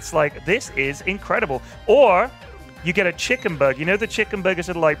there, but it's like, this is incredible. Or you get a chicken burger. You know the chicken burgers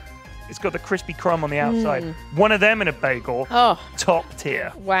that are like, it's got the crispy crumb on the outside. One of them in a bagel. Oh. Top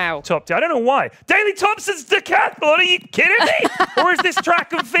tier. Wow. Top tier. I don't know why. Daley Thompson's decathlon. Are you kidding me? Or is this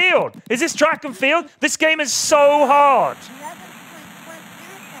track and field? Is this track and field? This game is so hard.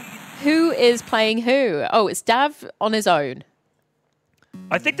 Who is playing who? Oh, it's Dav on his own.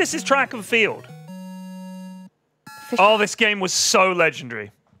 I think this is track and field. Oh, this game was so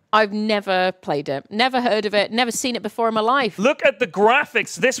legendary. I've never played it, never heard of it, never seen it before in my life. Look at the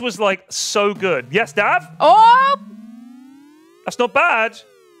graphics. This was like so good. Yes, Dav? Oh! That's not bad.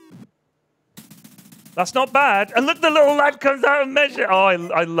 That's not bad. And look, the little lad comes out and measures. Oh,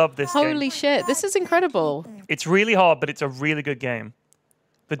 I love this game. Holy shit, this is incredible. It's really hard, but it's a really good game.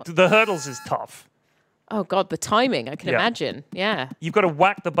 The hurdles is tough. Oh, God, the timing, I can imagine. Yeah. You've got to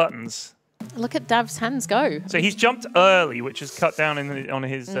whack the buttons. Look at Dav's hands go. So he's jumped early, which has cut down on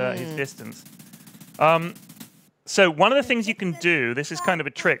his distance. So one of the things you can do, this is kind of a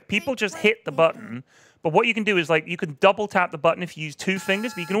trick. People just hit the button, but what you can do is like you can double tap the button if you use 2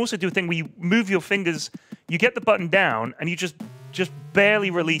 fingers, but you can also do a thing where you move your fingers, you get the button down, and you just barely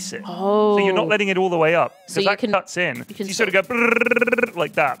release it. Oh. So you're not letting it all the way up because So that cuts in. You can You sort of go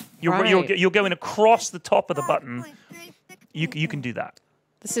like that. You're going across the top of the button. You can do that.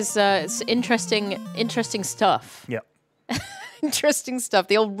 This is it's interesting stuff. Yeah. Interesting stuff.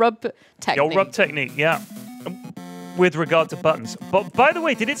 The old rub technique. The old rub technique, yeah. With regard to buttons. But by the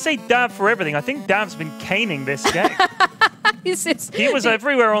way, did it say Dav for everything? I think Dav's been caning this game. He was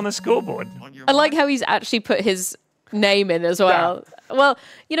everywhere on the scoreboard. I like how he's actually put his name in as well. Dav. Well,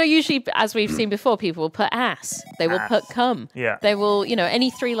 usually, as we've seen before, people will put ass. They will put cum. Yeah. They will, any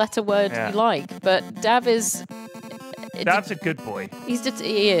 3-letter word you like. But Dav is That's a good boy.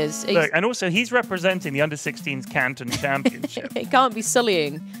 He is. Look, and also he's representing the under-16s Canton Championship. He can't be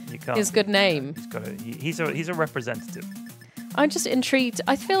sullying his good name. He's a representative. I'm just intrigued.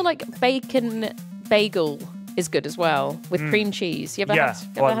 I feel like bacon bagel is good as well with cream cheese. You ever had?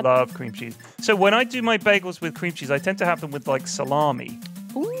 I love cream cheese. So when I do my bagels with cream cheese, I tend to have them with like salami.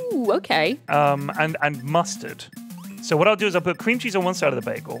 Ooh, okay. And mustard. So what I'll do is I'll put cream cheese on one side of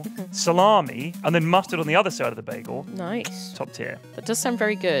the bagel, salami, and then mustard on the other side of the bagel. Nice. Top tier. That does sound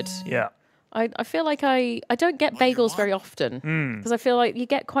very good. Yeah. I feel like I don't get bagels very often because I feel like you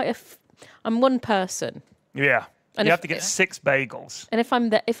get quite I'm one person. Yeah. And you have to get 6 bagels. And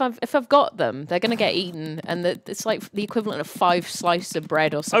if I've got them, they're going to get eaten, and it's like the equivalent of 5 slices of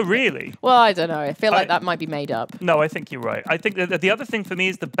bread or something. Oh, really? Well, I don't know. I feel like that might be made up. No, I think you're right. I think that the other thing for me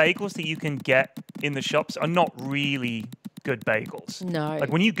is the bagels that you can get in the shops are not really good bagels. No. Like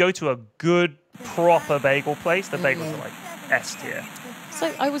when you go to a good, proper bagel place, the bagels are like S tier.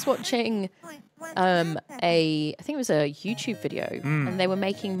 So I was watching I think it was a YouTube video, and they were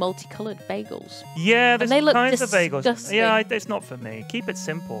making multicolored bagels. Yeah, there's all kinds of bagels. Yeah, it's not for me. Keep it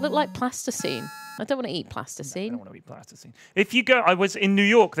simple. Look like plasticine. I don't want to eat plasticine. I don't want to eat plasticine. If you go, I was in New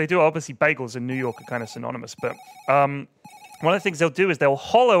York. They do obviously bagels in New York are kind of synonymous, but one of the things they'll do is they'll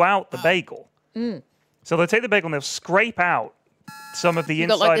hollow out the bagel. So they'll take the bagel and they'll scrape out some of the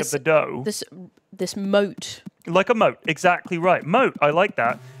inside of the dough. This moat. Like a moat, exactly right. Moat, I like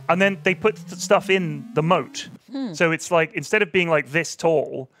that. And then they put stuff in the moat. So it's like, instead of being like this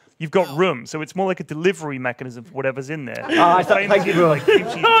tall, you've got room. So it's more like a delivery mechanism for whatever's in there. Thank you, like,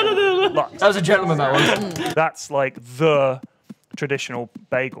 that was a gentleman, that one. That's like the traditional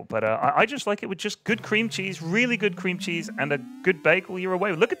bagel. But I just like it with just good cream cheese, really good cream cheese, and a good bagel. You're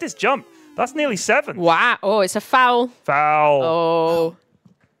away. Look at this jump. That's nearly 7. Wow. Oh, it's a foul. Foul. Oh.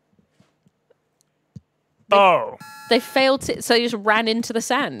 Oh. They failed to, so they just ran into the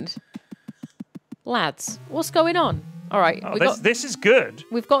sand. Lads, what's going on? All right. This is good.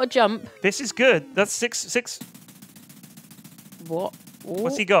 We've got a jump. This is good. That's 6. What? Ooh.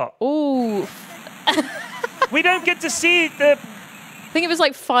 What's he got? Ooh. We don't get to see the... I think it was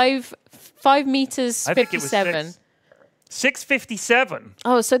like 5 meters, 57. I think it was 6:57.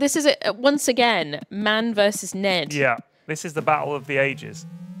 Oh, so this is it once again, man versus Ned. Yeah. This is the battle of the ages.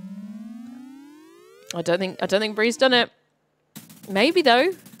 I don't think Bree's done it. Maybe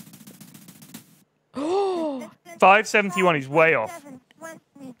though. Oh, 5:71. He's way off.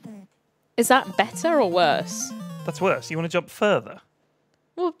 Is that better or worse? That's worse. You want to jump further?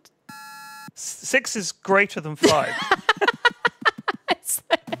 Well, 6 is greater than 5.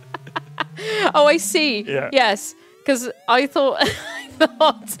 Oh, I see. Yeah. Yes, because I thought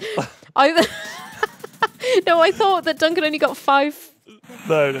that Duncan only got 5.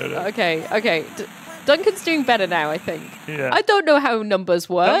 No. Okay. Duncan's doing better now, I think. Yeah. I don't know how numbers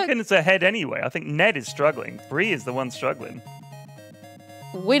work. Duncan's ahead anyway. I think Ned is struggling. Bree is the one struggling.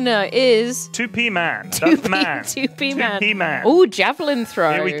 Winner is 2P man. That's man. 2P man. 2P man. Oh, javelin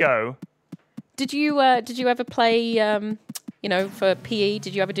throw. Here we go. Did you ever play for PE?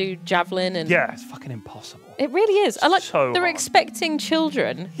 Did you ever do javelin? And yeah, it's fucking impossible. It really is. I like so they're hard. expecting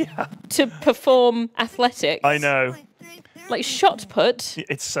children to perform athletics. I know. Like shot put.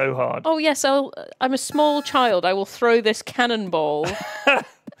 It's so hard. Oh yes, I'm a small child. I will throw this cannonball.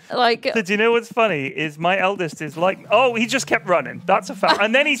 Like. Did you know what's funny? Is my eldest is like, oh, he just kept running. That's a foul.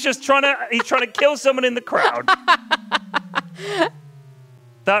 And then he's just trying to kill someone in the crowd.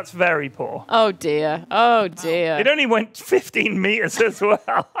 That's very poor. Oh dear. It only went 15 meters as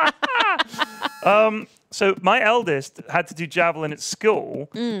well. So my eldest had to do javelin at school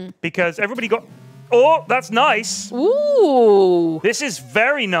because everybody got. Oh, that's nice. Ooh. This is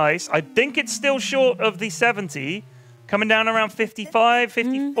very nice. I think it's still short of the 70. Coming down around 55,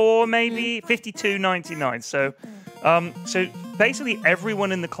 54 maybe, 52.99. So basically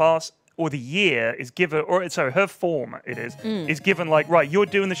everyone in the class or the year is given, or sorry, her form is given like, right, you're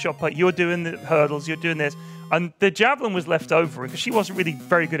doing the shot put, you're doing the hurdles, you're doing this. And the javelin was left over because she wasn't really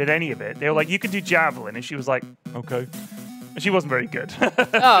very good at any of it. They were like, you can do javelin. And she was like, okay. She wasn't very good.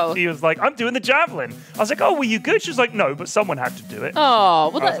 Oh. She was like, I'm doing the javelin. I was like, oh, were you good? She was like, no, but someone had to do it. Oh,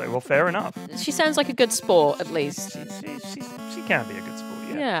 well, I was like, well, fair enough. She sounds like a good sport, at least. She can be a good sport,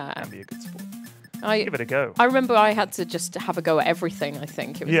 yeah. Yeah. Can be a good sport. Give it a go. I remember I had to just have a go at everything, I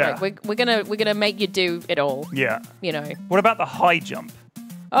think. It was like, we're gonna make you do it all. Yeah. You know. What about the high jump?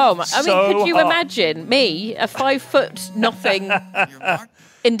 Oh, I mean, could you hard. imagine me, a 5' nothing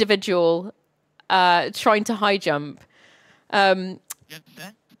individual, trying to high jump?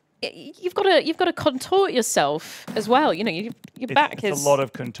 you've got to contort yourself as well. You know, your back is a lot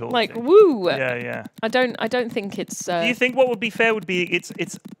of contorting. Like woo. Yeah. I don't think it's. Do you think what would be fair would be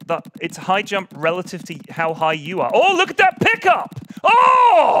it's high jump relative to how high you are? Oh, look at that pickup!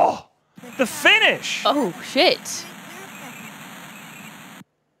 Oh, the finish! Oh shit!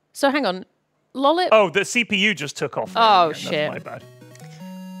 So hang on, Lollip. Oh, the CPU just took off. Oh shit! That's my bad.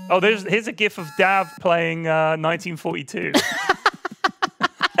 Oh, here's a gif of Dav playing 1942.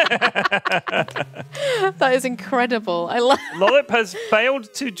 That is incredible. I love. Lollip has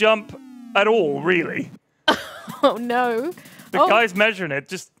failed to jump at all, really. Oh no! The guy's measuring it.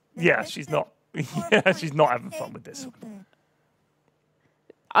 She's not. Yeah, she's not having fun with this one.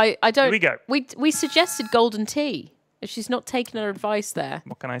 I don't. Here we go. We suggested golden tea. She's not taking our advice there.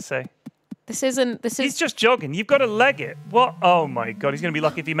 What can I say? This is. He's just jogging. You've got to leg it. What? Oh my God! He's going to be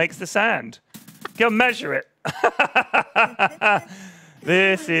lucky if he makes the sand. Go measure it.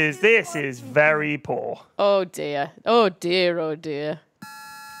 This is very poor. Oh dear. Oh dear. Oh dear.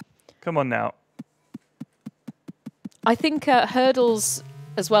 Come on now. I think hurdles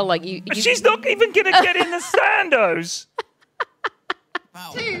as well. Like you. She's not even going to get in the sandos.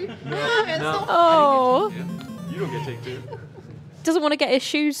 Two. Oh. You don't get take two. Doesn't want to get his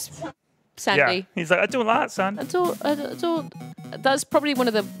shoes sandy. Yeah. He's like, I don't like sand. I don't. That's probably one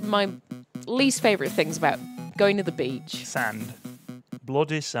of my least favourite things about going to the beach. Sand.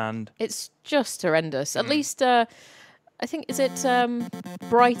 Bloody sand. It's just horrendous. At least, I think, is it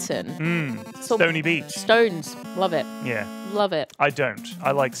Brighton? Stony Beach. Stones. Love it. Yeah. Love it. I don't.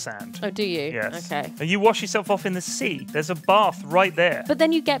 I like sand. Oh, do you? Yes. Okay. And you wash yourself off in the sea. There's a bath right there. But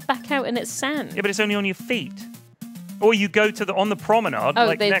then you get back out and it's sand. Yeah, but it's only on your feet. Or you go to on the promenade, Oh,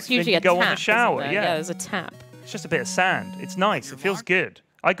 like there's next, usually then you a go tap, on the shower. isn't there? Yeah, there's a tap. It's just a bit of sand. It's nice. It feels good.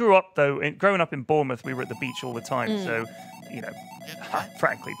 I grew up though. Growing up in Bournemouth, we were at the beach all the time. So, you know,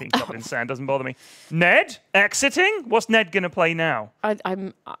 frankly, being covered in sand doesn't bother me. Ned exiting. What's Ned gonna play now?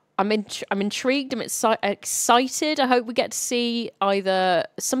 I'm intrigued. I'm excited. I hope we get to see either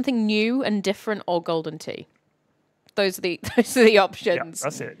something new and different or golden tea. Those are the options. Yeah,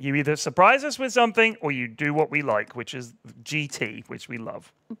 that's it. You either surprise us with something or you do what we like, which is GT, which we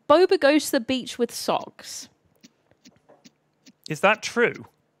love. Boba goes to the beach with socks. Is that true?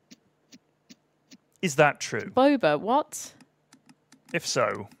 Is that true? Boba, what? If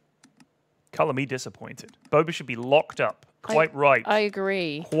so, colour me disappointed. Boba should be locked up. Quite right. I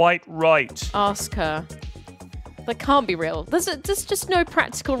agree. Quite right. Ask her. That can't be real. There's just no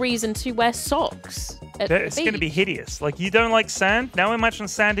practical reason to wear socks. It's going to be hideous. Like, you don't like sand? Now imagine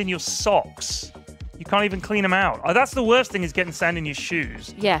sand in your socks. You can't even clean them out. Oh, that's the worst thing, is getting sand in your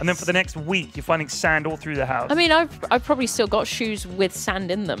shoes. Yes. And then for the next week, you're finding sand all through the house. I mean, I've probably still got shoes with sand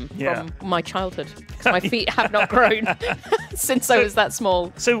in them from my childhood. 'Cause my feet have not grown since I was that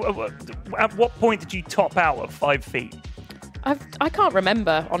small. So at what point did you top out at 5 feet? I can't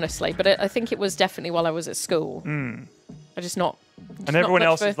remember, honestly, but I think it was definitely while I was at school. I just not... And everyone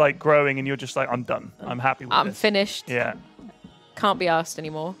else is like growing and you're just like, I'm done. I'm happy with this. I'm finished. Yeah. Can't be asked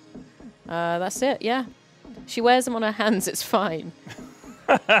anymore. That's it, yeah. She wears them on her hands, it's fine.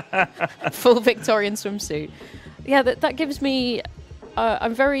 Full Victorian swimsuit. Yeah, that gives me...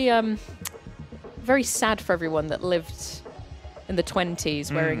 I'm very sad for everyone that lived in the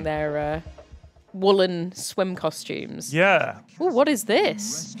 20s wearing their woolen swim costumes. Yeah. Ooh, what is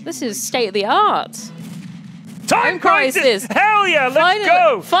this? This is state-of-the-art. Time crisis! Hell yeah, let's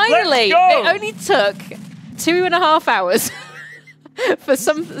go! Finally! Let's go! It only took 2.5 hours for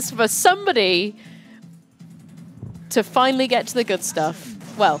somebody to finally get to the good stuff.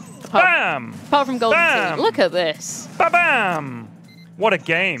 Well, apart from Golden Bam! Tea. Look at this. Ba-bam! What a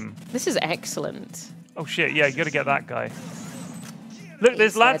game. This is excellent. Oh shit, yeah, you gotta get that guy. Look,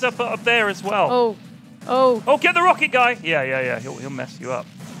 there's lads up there as well. Oh, get the rocket guy! Yeah, he'll mess you up.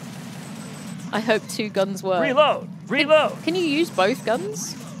 I hope 2 guns work. Reload! Can you use both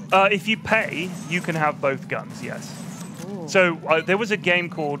guns? If you pay, you can have both guns, yes. Ooh. So there was a game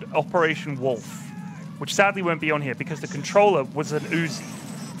called Operation Wolf, which sadly won't be on here because the controller was an Uzi.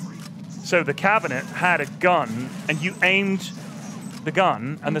 So the cabinet had a gun, and you aimed the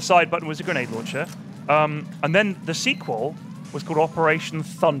gun, and the side button was a grenade launcher. And then the sequel was called Operation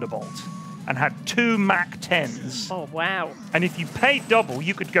Thunderbolt, and had 2 Mac 10s. Oh, wow. And if you paid double,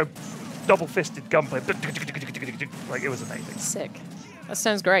 you could go double-fisted gunplay. Like, it was amazing. Sick. That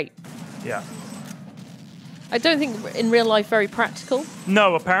sounds great. Yeah. I don't think in real life very practical.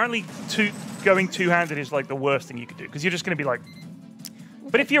 No, apparently going two-handed is like the worst thing you could do, because you're just going to be like...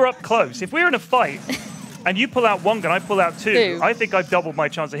 But if you're up close, if we're in a fight And you pull out one gun, I pull out two. I think I've doubled my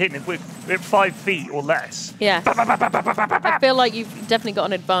chance of hitting if we're at 5 feet or less. Yeah. I feel like you've definitely got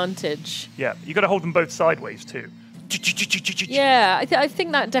an advantage. Yeah, you got to hold them both sideways too. Yeah, I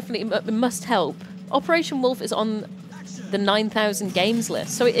think that definitely must help. Operation Wolf is on the 9,000 games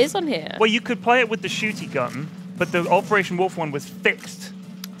list, so it is on here. Well, you could play it with the shooty gun, but the Operation Wolf one was fixed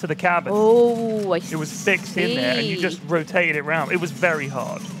to the cabin. Oh, I see. It was fixed in there, and you just rotated it around. It was very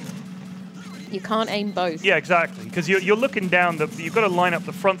hard. You can't aim both. Yeah, exactly. Because you're looking down. You've got to line up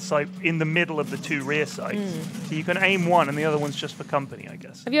the front sight in the middle of the two rear sights. So you can aim one, and the other one's just for company, I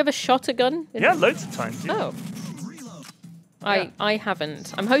guess. Have you ever shot a gun? Yeah, loads of times. Yeah. Oh. I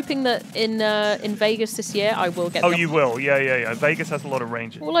haven't. I'm hoping that in Vegas this year I will get. Oh, you will. Yeah. Vegas has a lot of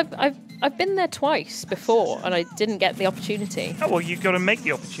ranges. Well, I've been there twice before, and I didn't get the opportunity. Oh well, you've got to make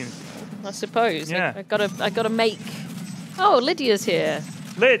the opportunity. I suppose. Yeah. I gotta make. Oh, Lydia's here.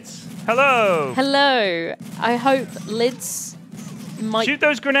 Lids, hello. Hello. I hope Lids might shoot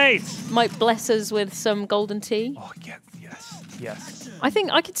those grenades. Might bless us with some golden tea. Oh yes. I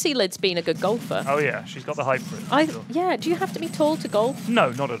think I could see Lids being a good golfer. Oh yeah, she's got the height for it. Yeah. Do you have to be tall to golf?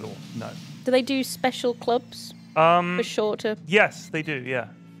 No, not at all. No. Do they do special clubs for shorter? Yes, they do. Yeah.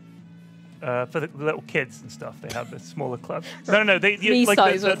 For the little kids and stuff, they have the smaller clubs. No. They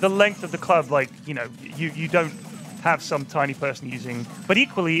like the length of the club. Like you don't have some tiny person using. But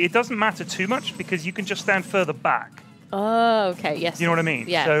equally, it doesn't matter too much because you can just stand further back. Oh, okay. Yes. You know what I mean?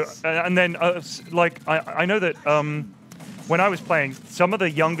 Yes. So and then I know that when I was playing, some of the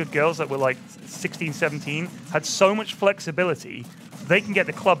younger girls that were like 16, 17 had so much flexibility. They can get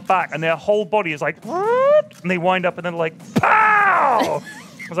the club back, and their whole body is like, and they wind up and then like, pow!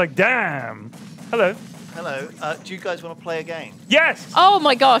 I was like, damn. Hello. Hello. Do you guys want to play a game? Yes. Oh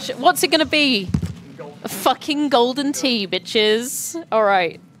my gosh, what's it gonna be? A fucking golden tea, bitches. All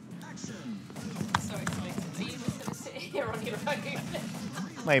right.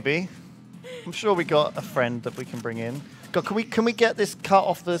 Maybe. I'm sure we got a friend that we can bring in. God, can we get this cut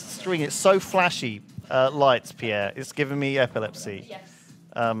off the string? It's so flashy. Lights, Pierre. It's giving me epilepsy. Yes.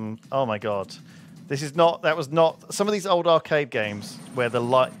 Oh my God. That was not some of these old arcade games where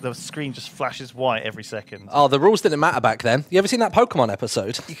the screen just flashes white every second. Oh, the rules didn't matter back then. You ever seen that Pokemon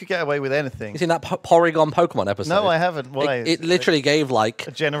episode? You could get away with anything. You seen that Porygon Pokemon episode? No, I haven't. Why? It literally gave like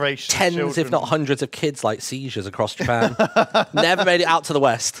a generation, tens, if not hundreds, of kids like seizures across Japan. Never made it out to the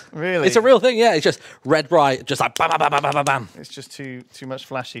West. Really? It's a real thing. Yeah, it's just red bright, just like bam, bam, bam, bam, bam, bam. It's just too much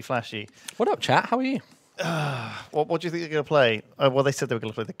flashy. What up, chat? How are you? What do you think they're going to play? Well, they said they were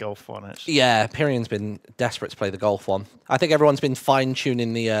going to play the golf one, actually. Yeah, Pyrion's been desperate to play the golf one. I think everyone's been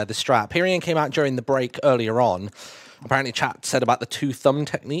fine-tuning the strat. Pyrion came out during the break earlier on. Apparently, chat said about the two-thumb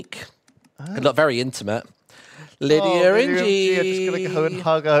technique. It looked very intimate. Lydia and G. I'm just going to go and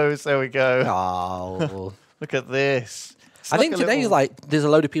hug Osie. There we go. Oh. Look at this. I think today, there's a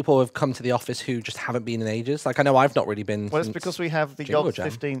load of people who have come to the office who just haven't been in ages. Like, I know I've not really been. Well, it's because we have the Yog's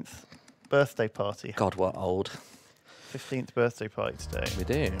 15th birthday party. God, we're old. 15th birthday party today. We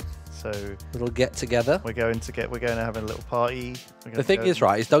do. So little get together. We're going to have a little party. The thing is,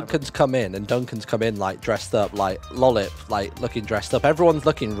 right, is Duncan's come in like dressed up, like Lollip, like looking dressed up. Everyone's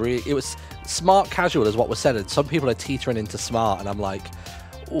looking it was smart casual is what was said, and some people are teetering into smart, and I'm like,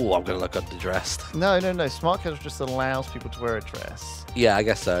 oh, I'm gonna look underdressed. No. Smart casual just allows people to wear a dress. Yeah, I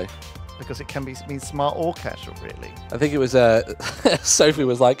guess so. Because it can mean smart or casual, really. I think it was Sophie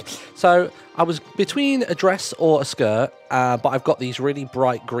was like, so I was between a dress or a skirt, but I've got these really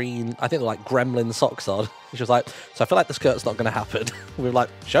bright green, I think they're like gremlin socks on. She was like, so I feel like the skirt's not going to happen. We were like,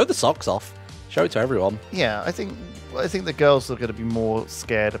 show the socks off. Show it to everyone. Yeah, I think the girls are going to be more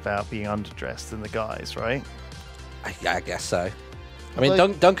scared about being underdressed than the guys, right? I guess so. I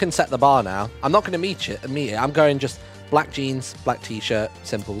mean, Duncan set the bar now. I'm not going to meet it. I'm going just black jeans, black t-shirt,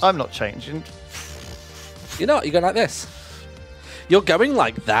 simples. I'm not changing. You're not? You're going like this? You're going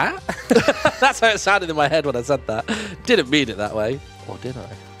like that? That's how it sounded in my head when I said that. Didn't mean it that way. Or did I?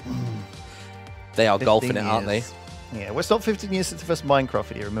 They are golfing it, aren't they? Yeah, well, it's not 15 years since the first Minecraft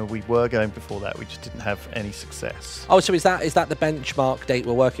video. Remember, we were going before that. We just didn't have any success. Oh, so is that the benchmark date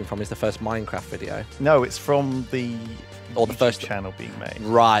we're working from? Is the first Minecraft video? No, it's from the first channel being made.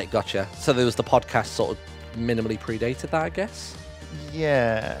 Right, gotcha. So there was the podcast sort of minimally predated that, I guess.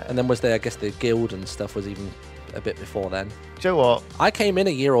 Yeah. And then was there, I guess, the guild and stuff was even a bit before then. Do you know what? I came in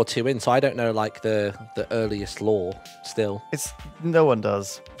a year or two in, so I don't know like the earliest lore still. No one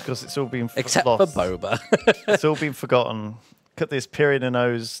does because it's all been except lost. for Boba. It's all been forgotten. Cut this Pyrion and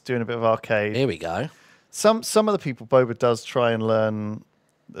Osie doing a bit of arcade. Here we go. Some of the people Boba does try and learn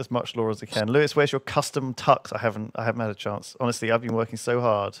as much lore as I can. Lewis, where's your custom tux? I haven't had a chance. Honestly, I've been working so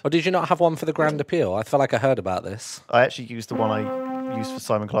hard. Or did you not have one for the Grand Appeal? I feel like I heard about this. I actually used the one I used for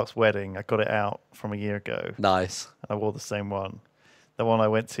Simon Clark's wedding. I got it out from a year ago. Nice. And I wore the same one. The one I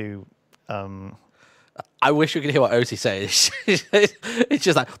went to. I wish you could hear what Osie says. It's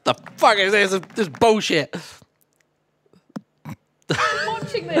just like, the fuck is this? This bullshit.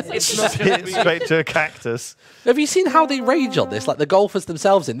 Watching this, It's not hit straight to a cactus. Have you seen how they rage on this? Like the golfers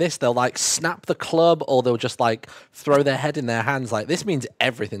themselves in this, they'll like snap the club or they'll just like throw their head in their hands. Like this means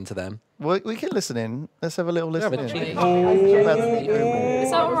everything to them. Well, we can listen in. Let's have a little listen in. Is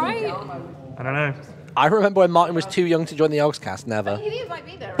that all right? I don't know. I remember when Martin was too young to join the Yogscast. Never. He didn't invite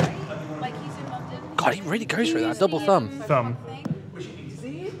me there, right? Like he's in London. God, he really goes through that double thumb.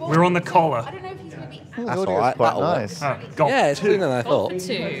 We're on the collar. I don't know if he's going to be. That's all right. Quite That'll nice. work. Yeah, it's cleaner than I thought.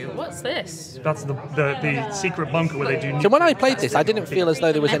 What's this? That's the secret bunker where they do. So when I played this, I didn't feel as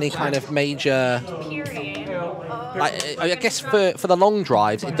though there was any kind of major. I guess for the long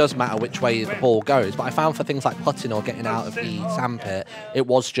drives, it does matter which way the ball goes. But I found for things like putting or getting out of the sandpit, it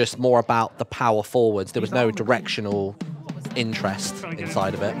was just more about the power forwards. There was no directional interest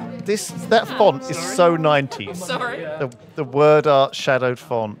inside of it. That font is so 90s. Sorry. The word art shadowed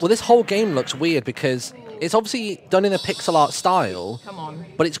font. Well, this whole game looks weird because it's obviously done in a pixel art style,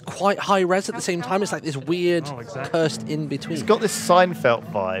 but it's quite high res at the same time. It's like this weird cursed in between. It's got this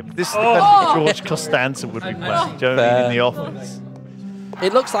Seinfeld vibe. This is the kind of George Costanza would be playing. Do you know what I mean, in The Office?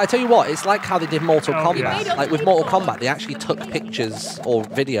 It looks like, I tell you what, it's like how they did Mortal Kombat. Like with Mortal Kombat, they actually took pictures or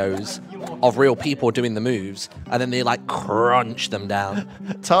videos of real people doing the moves, and then they like crunch them down.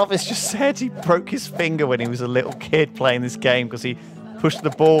 Tarvis just said he broke his finger when he was a little kid playing this game because he pushed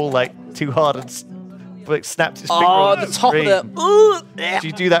the ball like too hard and snapped his finger on the top screen. of the... Do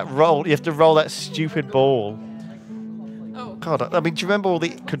you do that roll? You have to roll that stupid ball. God, I mean, do you remember all the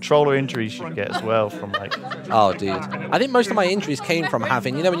controller injuries you get as well from like... Oh, dude. I think most of my injuries came from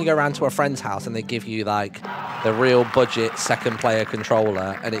having, you know when you go around to a friend's house and they give you like the real budget second player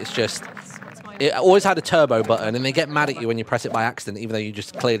controller and it's just... It always had a turbo button and they get mad at you when you press it by accident even though you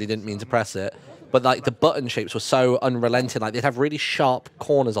just clearly didn't mean to press it. But like the button shapes were so unrelenting, like they'd have really sharp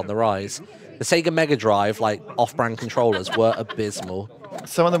corners on the rise. The Sega Mega Drive, like off-brand controllers were abysmal.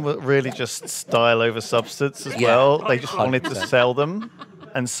 Some of them were really just style over substance as well. They just wanted to sell them,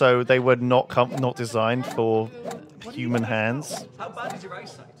 and so they were not designed for human hands.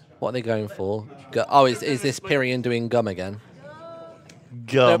 What are they going for? Oh, is this Pyrion doing gum again?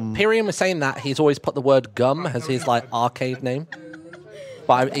 Gum. So Pyrion was saying that he's always put the word gum as his like arcade name.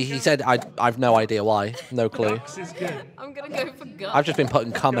 But he said, I've no idea why. No clue. I'm going to go for gum. I've just been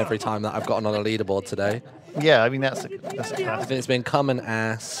putting cum every time that I've gotten on a leaderboard today. Yeah, I mean, that's a I think it's been cum and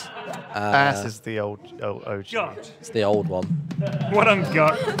ass. Ass is the old OG. It's the old one. What I'm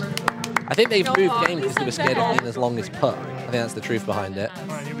got. I think they've moved games because they were scared of Nina's longest putt. I think that's the truth behind it.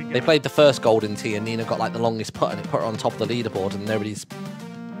 They played the first Golden Tee and Nina got like the longest putt and it put her on top of the leaderboard and nobody's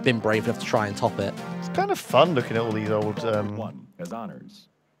been brave enough to try and top it. It's kind of fun looking at all these old... as honors.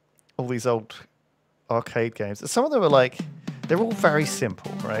 All these old arcade games. Some of them are like... They're all very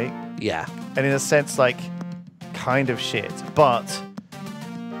simple, right? Yeah. And in a sense, like, kind of shit. But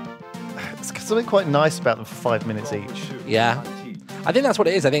there's something quite nice about them for 5 minutes each. Yeah. I think that's what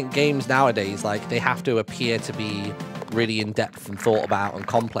it is. I think games nowadays, like, they have to appear to be really in-depth and thought about and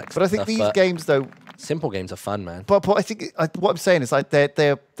complex. But I think these games, though... Simple games are fun, man. But I think what I'm saying is, like, they're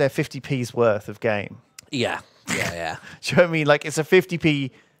 50p's worth of game. Yeah. Yeah. Do you know what I mean? Like, it's a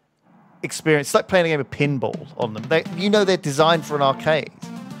 50p experience. It's like playing a game of pinball on them. They're designed for an arcade.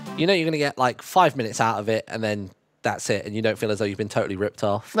 You know you're going to get like 5 minutes out of it and then that's it. And you don't feel as though you've been totally ripped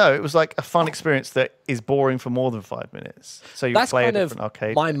off. No, it was like a fun experience that is boring for more than 5 minutes. So you play a different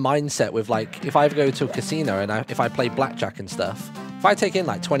arcade. My mindset with like, if I ever go to a casino and if I play blackjack and stuff, if I take in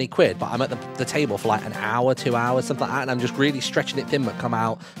like 20 quid, but I'm at the table for like an hour, 2 hours, something like that, and I'm just really stretching it thin but come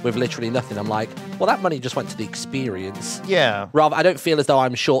out with literally nothing, I'm like, well, that money just went to the experience. Yeah. Rather, I don't feel as though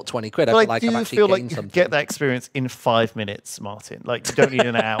I'm short 20 quid. I feel like I've actually gained you something. Get that experience in 5 minutes, Martin. Like, you don't need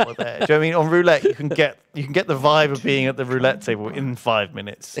an hour there. Do you know what I mean? On roulette, you can get the vibe of being at the roulette table in 5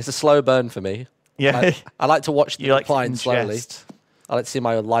 minutes. It's a slow burn for me. Yeah. I like to watch the decline ingest. slowly. I like to see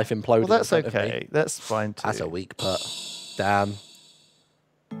my life implode. Well, that's okay. That's fine too. That's a weak putt. Damn.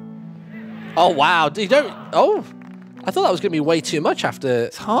 Oh, wow. You don't... Oh, I thought that was going to be way too much after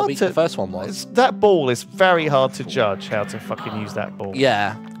how weak the first one was. That ball is very hard to judge how to fucking use that ball.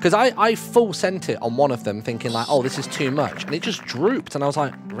 Yeah, because I full sent it on one of them thinking like, oh, this is too much. And it just drooped. And I was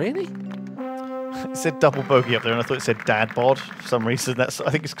like, really? It said double bogey up there, and I thought it said dad bod for some reason. I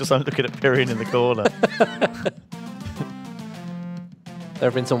think it's because I'm looking at Pyrion in the corner. There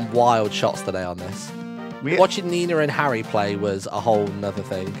have been some wild shots today on this. Watching Nina and Harry play was a whole nother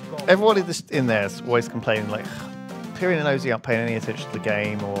thing. Everyone in there is always complaining, like, Pyrion and Osie aren't paying any attention to the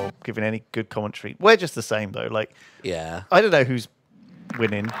game or giving any good commentary. We're just the same, though. Like, yeah. I don't know who's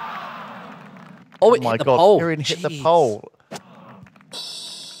winning. Oh, it my hit the God. pole. Pyrion hit the pole.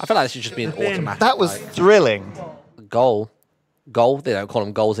 I feel like this should just be an automatic. That was thrilling. Goal. Goal? They don't call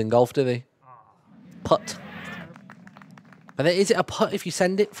them goals in golf, do they? Putt. And then, is it a putt if you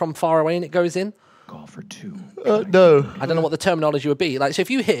send it from far away and it goes in? Goal for 2. No. I don't know what the terminology would be. Like, so if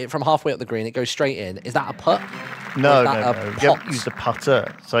you hit it from halfway up the green, it goes straight in. Is that a putt? No, Or is no, that no. a You pot? haven't used a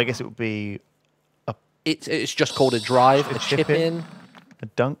putter, so I guess it would be It's just called a drive, a chip in. a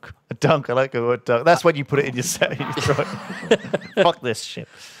dunk. A dunk. I like the word dunk. That's when you put it in your set. You throw it. Fuck this shit.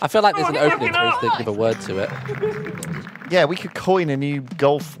 I feel like there's an opening for us to give a word to it. Yeah, we could coin a new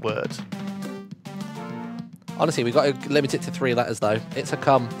golf word. Honestly, we've got to limit it to 3 letters, though. It's a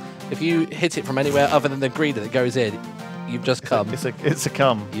cum. If you hit it from anywhere other than the green that it goes in, you've just come. It's a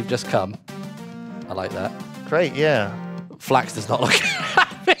cum. You've just come. I like that. Great, yeah. Flax does not look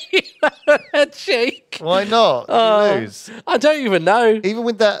happy. Head shake. Why not? You lose. I don't even know. Even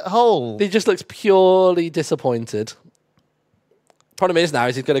with that hole. He just looks purely disappointed. Problem is now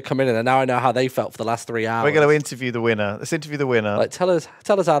is he's going to come in and now I know how they felt for the last 3 hours. We're going to interview the winner. Let's interview the winner. Like, tell us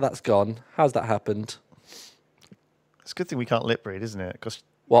how that's gone. How's that happened? It's a good thing we can't lip read, isn't it? Because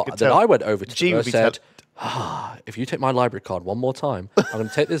then I went over to G her would and be said, if you take my library card one more time, I'm going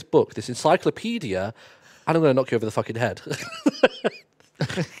to take this book, this encyclopedia, and I'm going to knock you over the fucking head.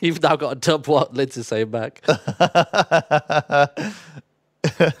 You've now got to dub what Lids is saying back.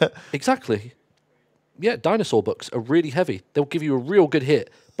 Exactly. Yeah, dinosaur books are really heavy. They'll give you a real good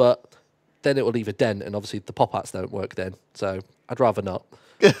hit, but then it will leave a dent, and obviously the pop-arts don't work then. So I'd rather not.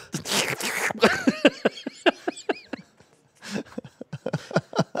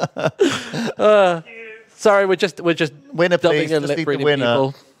 Sorry, we're just winner, dubbing please. and Just lip need the reading winner.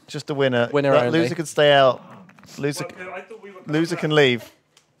 people. Just the winner. Winner That only. loser can stay out. Loser can leave.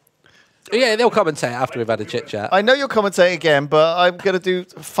 Yeah, they'll commentate after we've had a chit chat. I know you'll commentate again, but I'm gonna do.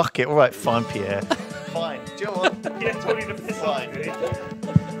 Fuck it. All right, fine, Pierre. Fine. Do you know what? Yeah, Tony to piss off. Fine.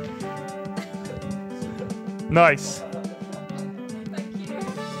 Nice.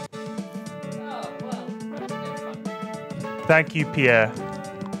 Thank you, Pierre,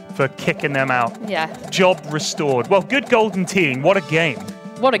 for kicking them out. Yeah. Job restored. Well, good golden teeing. What a game.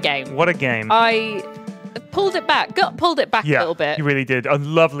 What a game. What a game. I pulled it back. Pulled it back a little bit. You really did. A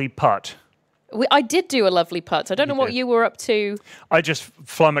lovely putt. I did do a lovely putt. I don't know what you were up to. I just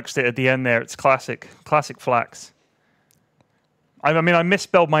flummoxed it at the end there. It's classic Flax. I mean, I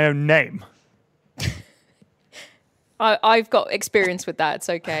misspelled my own name. I've got experience with that. It's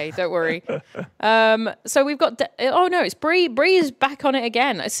okay. Don't worry. So we've got... oh, no, it's Bree. Bree is back on it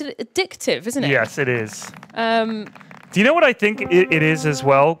again. It's addictive, isn't it? Yes, it is. Do you know what I think it is as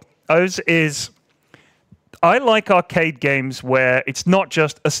well? I like arcade games where it's not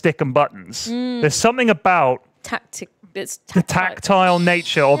just a stick and buttons. There's something about the tactile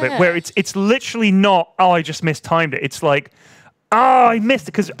nature of it, where it's literally not, oh, I just mistimed it. It's like, oh, I missed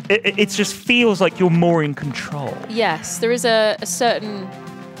it, because it just feels like you're more in control. Yes, there is a certain...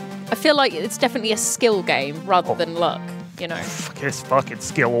 I feel like it's definitely a skill game rather than luck, you know. It's fucking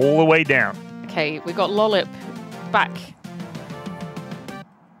skill all the way down. Okay, we got Lollip back.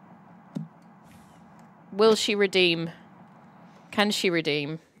 Will she redeem? Can she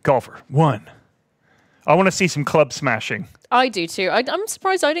redeem? Golfer, 1. I want to see some club smashing. I do too. I'm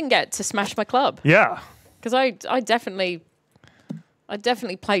surprised I didn't get to smash my club. Yeah. Because I definitely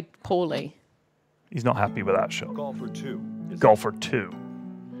played poorly. He's not happy with that shot. Golfer 2. Golfer 2.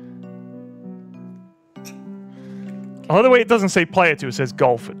 I love the way it doesn't say player 2, it says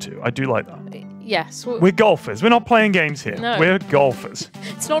golfer 2. I do like that. Yes. We're golfers. We're not playing games here. No. We're golfers.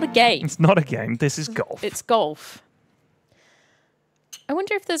 It's not a game. It's not a game. This is golf. It's golf. I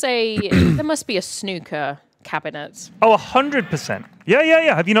wonder if there's there must be a snooker cabinet. Oh, 100%.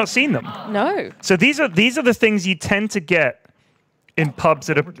 Yeah. Have you not seen them? No. So these are the things you tend to get in pubs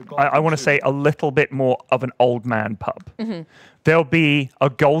that are, I want to say, a little bit more of an old man pub. Mm-hmm. There'll be a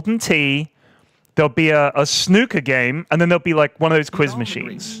golden tee, there'll be a snooker game, and then there'll be like one of those quiz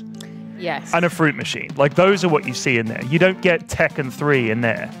machines. Yes. And a fruit machine. Like, those are what you see in there. You don't get Tekken 3 in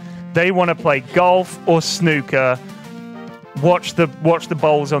there. They want to play golf or snooker, watch the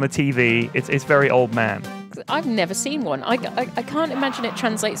bowls on the TV. It's very old man. I've never seen one. I can't imagine it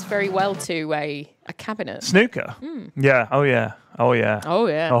translates very well to a cabinet. Snooker? Yeah. Oh, yeah. Oh, yeah. Oh,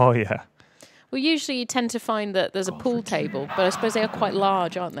 yeah. Well, usually you tend to find that there's a pool table, but I suppose they are quite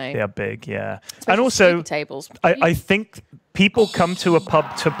large, aren't they? They are big, yeah. Especially and also, tables. I think people come to a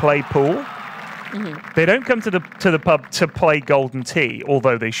pub to play pool. They don't come to the pub to play golden tea,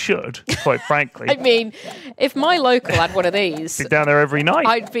 although they should, quite frankly. I mean, if my local had one of these, sit down there every night.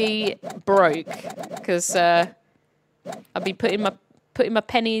 I'd be broke because I'd be putting my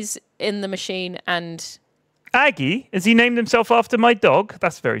pennies in the machine and. Aggie, has he named himself after my dog?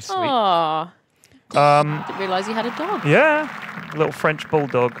 That's very sweet. Aww. Didn't realise you had a dog. Yeah, a little French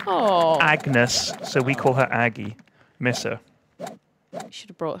bulldog. Oh. Agnes, so we call her Aggie. Miss her. You should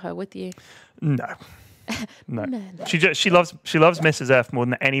have brought her with you. No. She loves Mrs. F more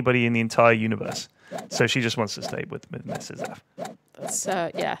than anybody in the entire universe. So she just wants to stay with Mrs. F. That's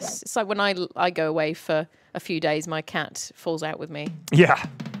yes. It's like when I go away for a few days, my cat falls out with me. Yeah.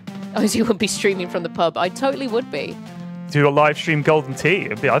 Osie would be streaming from the pub. I totally would be. Do a live stream golden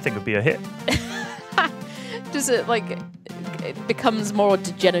tea. I think it'd be a hit. Does it it becomes more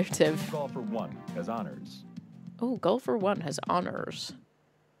degenerative? Golfer 1 has honors. Oh, Golfer 1 has honors.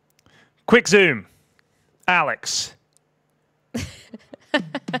 Quick zoom. Alex.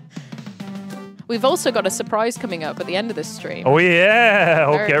 We've also got a surprise coming up at the end of this stream. Oh,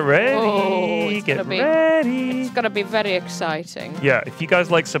 yeah. Get ready. Oh, Get ready. It's going to be very exciting. Yeah, if you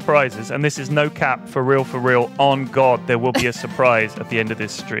guys like surprises, and this is no cap, for real, on God, there will be a surprise at the end of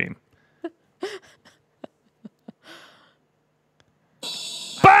this stream.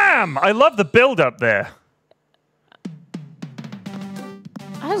 Bam! I love the build-up there.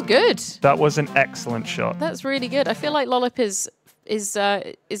 That was good. That was an excellent shot. That's really good. I feel like Lollip is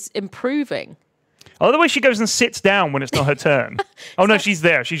improving. I love the way she goes and sits down when it's not her turn. Oh, no, she's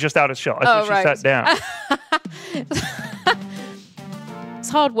there. She's just out of shot. I thought she sat down. It's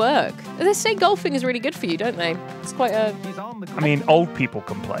hard work. They say golfing is really good for you, don't they? It's quite a... I mean, old people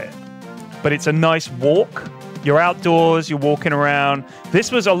can play it. But it's a nice walk. You're outdoors. You're walking around.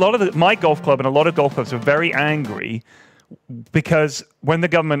 This was my golf club and a lot of golf clubs were very angry because when the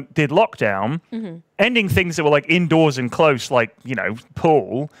government did lockdown, ending things that were like indoors and close, like,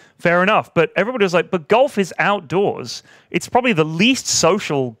 pool, fair enough. But everybody was like, but golf is outdoors. It's probably the least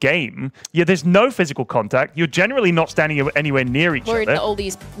social game. Yeah, there's no physical contact. You're generally not standing anywhere near each Worried other. that all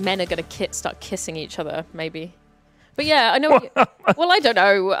these men are going to start kissing each other, maybe. But yeah, I know. Well, I don't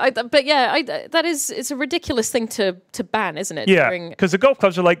know. It's a ridiculous thing to ban, isn't it? Yeah, because the golf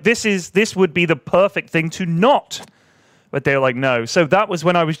clubs are like, this would be the perfect thing to not. But they were like, no. So that was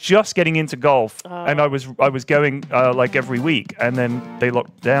when I was just getting into golf, and I was going like every week, and then they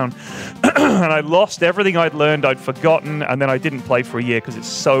locked down, and I lost everything I'd learned, I'd forgotten, and then I didn't play for a year because it's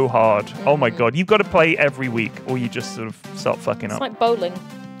so hard. Oh my God, you've got to play every week, or you just sort of start fucking up. It's like bowling.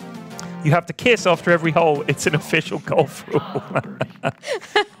 You have to kiss after every hole. It's an official golf rule.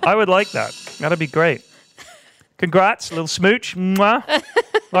 I would like that. That'd be great. Congrats, little smooch. Mwah.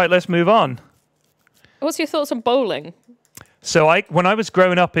 Right, let's move on. What's your thoughts on bowling? So when I was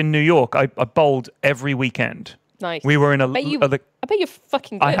growing up in New York, I bowled every weekend. Nice. We were in I bet you're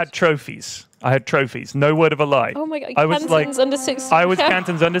fucking good. I had trophies. No word of a lie. Oh my God, I was Canton's under 16 I was champ.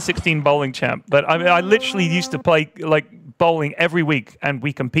 Canton's under 16 bowling champ. But I mean, I literally used to play like bowling every week, and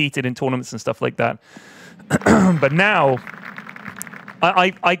we competed in tournaments and stuff like that. But now,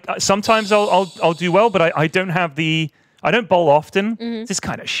 I sometimes I'll do well, but I don't have the. I don't bowl often. It's just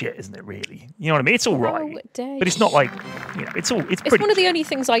kind of shit, isn't it? Really, you know what I mean? It's all right, but it's not like it's pretty. It's one of the only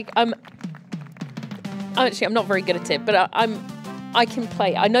things I'm not very good at it, but I can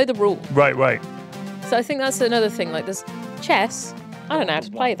play. I know the rules. Right. So I think that's another thing. Like there's chess. I don't know how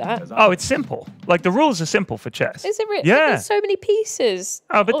to play that. Oh, it's simple. Like the rules are simple for chess. Is it really? Yeah. There's so many pieces.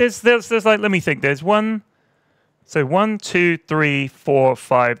 Oh, but there's like, let me think. There's one. So 1, 2, 3, 4,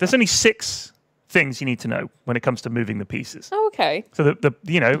 5. There's only 6 things you need to know when it comes to moving the pieces. Oh, okay. So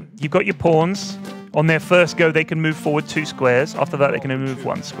you've got your pawns. On their first go, they can move forward 2 squares. After that, they can only move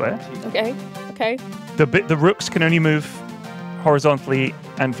 1 square. Okay. The rooks can only move horizontally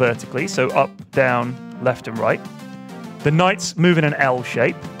and vertically, so up, down, left, and right. The knights move in an L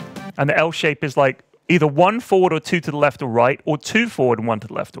shape, and the L shape is like either 1 forward or 2 to the left or right, or 2 forward and 1 to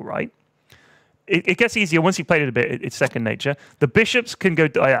the left or right. It gets easier once you've played it a bit. It's second nature. The bishops can go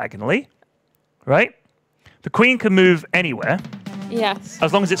diagonally, right? The queen can move anywhere. Yes.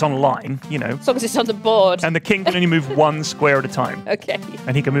 As long as it's on line, As long as it's on the board. And the king can only move 1 square at a time. Okay.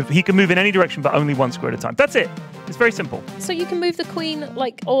 And he can move in any direction, but only 1 square at a time. That's it. It's very simple. So you can move the queen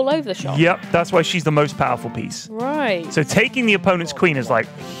like all over the shop. Yep, that's why she's the most powerful piece. Right. So taking the opponent's queen is like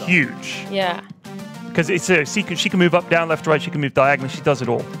huge. Yeah. Because she can move up, down, left, right. She can move diagonally. She does it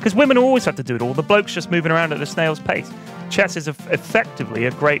all. Because women always have to do it all. The bloke's just moving around at a snail's pace. Chess is effectively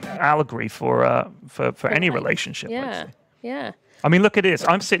a great allegory for any relationship. Yeah. I mean, look at this.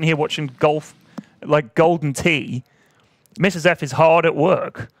 I'm sitting here watching golf, like golden tea, Mrs. F is hard at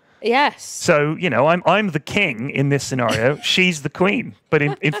work. Yes. So, you know, I'm the king in this scenario. She's the queen. But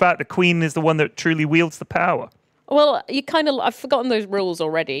in fact, the queen is the one that truly wields the power. Well, I've forgotten those rules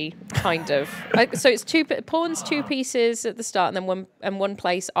already, kind of. So it's pawns 2 pieces at the start and then one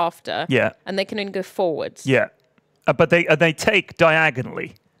place after. Yeah. And they can only go forwards. Yeah. But they take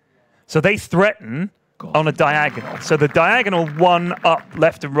diagonally. So they threaten on a diagonal. So the diagonal one up,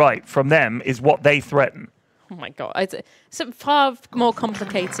 left and right from them is what they threaten. Oh my God. It's a far more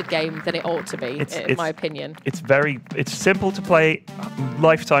complicated game than it ought to be, in my opinion. It's simple to play,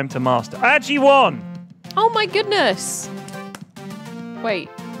 lifetime to master. Agi won! Oh my goodness. Wait.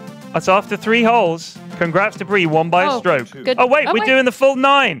 That's after 3 holes. Congrats to Bree, won by a stroke. Good. Oh, wait, we're doing the full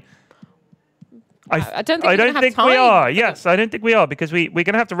 9. I don't think we are. Yes, I don't think we are because we're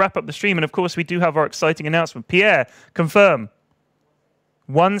going to have to wrap up the stream. And of course, we do have our exciting announcement. Pierre, confirm.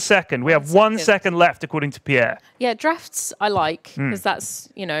 1 second. We have 1 second left, according to Pierre. Yeah, drafts I like because that's,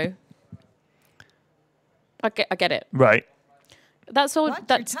 you know, I get it. Right. That's all.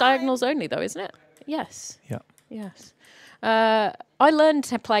 That's diagonals only, though, isn't it? Yes. Yeah. Yes. I learned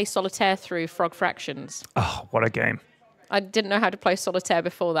to play solitaire through Frog Fractions. Oh, what a game! I didn't know how to play solitaire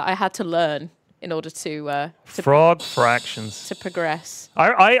before that. I had to learn in order to Frog Fractions to progress.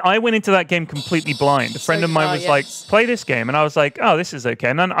 I went into that game completely blind. A friend of mine was like, "Play this game," and I was like, "Oh, this is okay."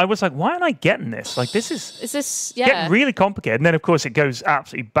 And then I was like, "Why aren't I getting this? Like, this is getting really complicated." And then of course it goes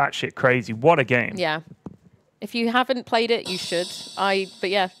absolutely batshit crazy. What a game! Yeah. If you haven't played it, you should.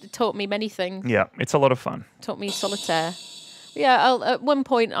 But yeah, it taught me many things. Yeah, it's a lot of fun. Taught me solitaire. Yeah, at one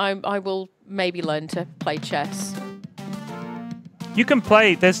point I will maybe learn to play chess. You can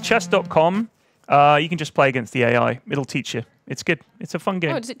play. There's chess.com. You can just play against the AI. It'll teach you. It's good. It's a fun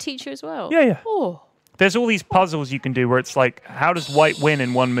game. Oh, does it teach you as well? Yeah, yeah. Oh. There's all these puzzles you can do where it's like, how does white win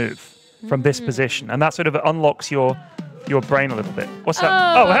in one move from this position? And that sort of unlocks your brain a little bit. What's that?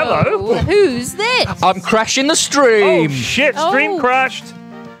 Oh, hello. Who's this? I'm crashing the stream. Oh, shit. Stream crashed.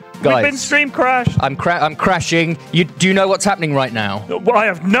 Guys, We've been stream crashed. I'm crashing. Do you know what's happening right now? Well, I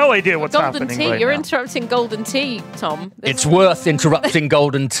have no idea what's Golden happening tea. right You're now. interrupting Golden Tea, Tom. It's worth interrupting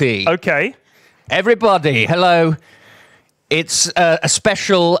Golden Tea. Okay. Everybody, hello. It's a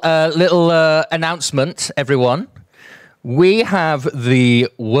special little announcement, everyone. We have the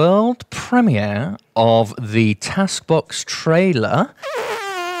world premiere of the Taskbox trailer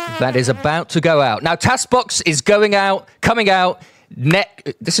that is about to go out. Now, Taskbox is coming out.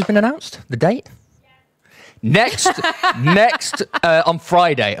 This has been announced. The date? Next on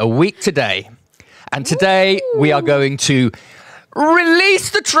Friday, a week today. And today we are going to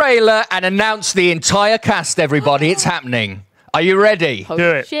release the trailer and announce the entire cast. Everybody, it's happening. Are you ready? Do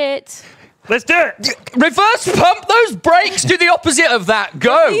it. Shit. Let's do it. Reverse pump those brakes. Do the opposite of that.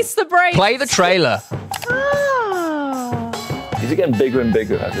 Go. Release the brakes. Play the trailer. Is it getting bigger and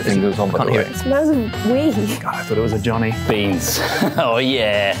bigger as the thing goes on? Can't hear it. It smells of weed. God, I thought it was a Johnny. Beans. Oh,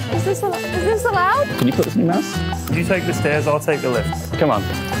 yeah. Is this allowed? Can you put this in your mouth? You take the stairs, I'll take the lift. Come on.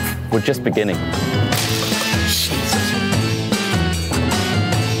 We're just beginning.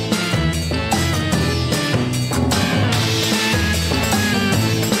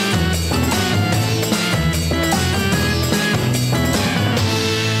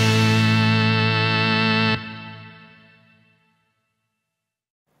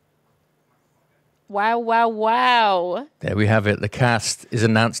 Wow, wow, wow. There we have it. The cast is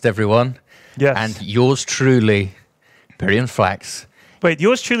announced, everyone. Yes. And yours truly, Pyrion Flax. Wait,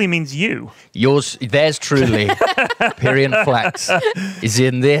 yours truly means you. Theirs truly, Pyrion Flax, is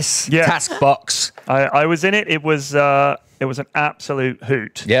in this task box. I was in it. It was an absolute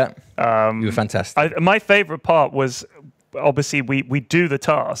hoot. Yeah, you were fantastic. My favorite part was obviously we do the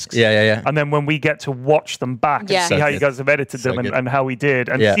tasks. Yeah. And then when we get to watch them back and see how you guys have edited them and how we did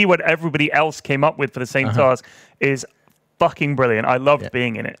and see what everybody else came up with for the same task is fucking brilliant. I loved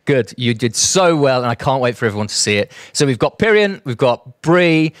being in it. Good. You did so well, and I can't wait for everyone to see it. So we've got Pyrion, we've got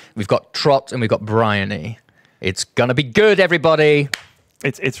Bree, we've got Trot, and we've got Bryony. It's gonna be good, everybody.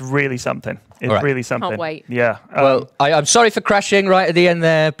 It's really something. It's really something. Can't wait. Yeah. Well, I'm sorry for crashing right at the end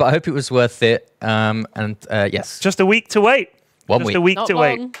there, but I hope it was worth it. Yes. Just a week to wait. Just a week Not to long.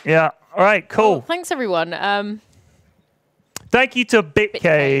 wait. Yeah. All right. Cool. Well, thanks, everyone. Thank you to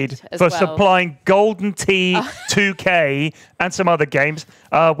Bitcade as for well. supplying Golden Tee 2K and some other games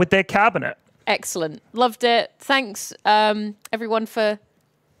with their cabinet. Excellent. Loved it. Thanks, everyone, for...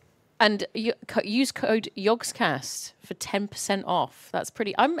 And use code Yogscast for 10% off. That's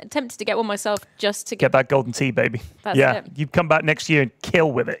pretty... I'm tempted to get one myself just to Get that Golden Tee, baby. That's yeah, it. you come back next year and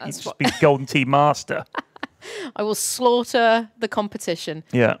kill with it. You just be Golden Tee master. I will slaughter the competition.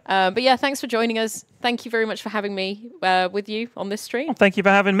 Yeah. But yeah, thanks for joining us. Thank you very much for having me with you on this stream. Well, thank you for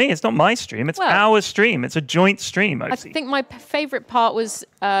having me. It's not my stream. It's our stream. It's a joint stream, I think my favorite part was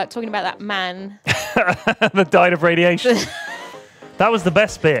talking about that man. that died of radiation. That was the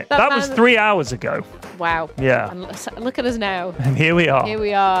best bit. That was 3 hours ago. Wow. Yeah. And look at us now. And here we are. Here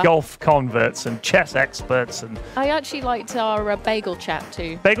we are. Golf converts and chess experts. And I actually liked our bagel chat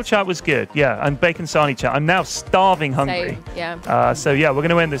too. Bagel chat was good, yeah. And bacon sarnie chat. I'm now starving hungry. Same, yeah. So yeah, we're going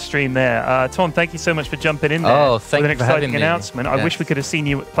to end the stream there. Tom, thank you so much for jumping in there. Oh, thank with you an for having exciting me. announcement. I wish we could have seen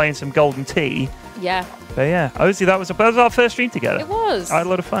you playing some Golden Tea. Yeah. But yeah, Osie, that was our first stream together. It was. I had a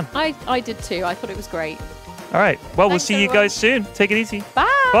lot of fun. I did too. I thought it was great. All right. Well, Thanks, we'll see you guys soon. Take it easy. Bye.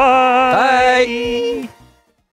 Bye.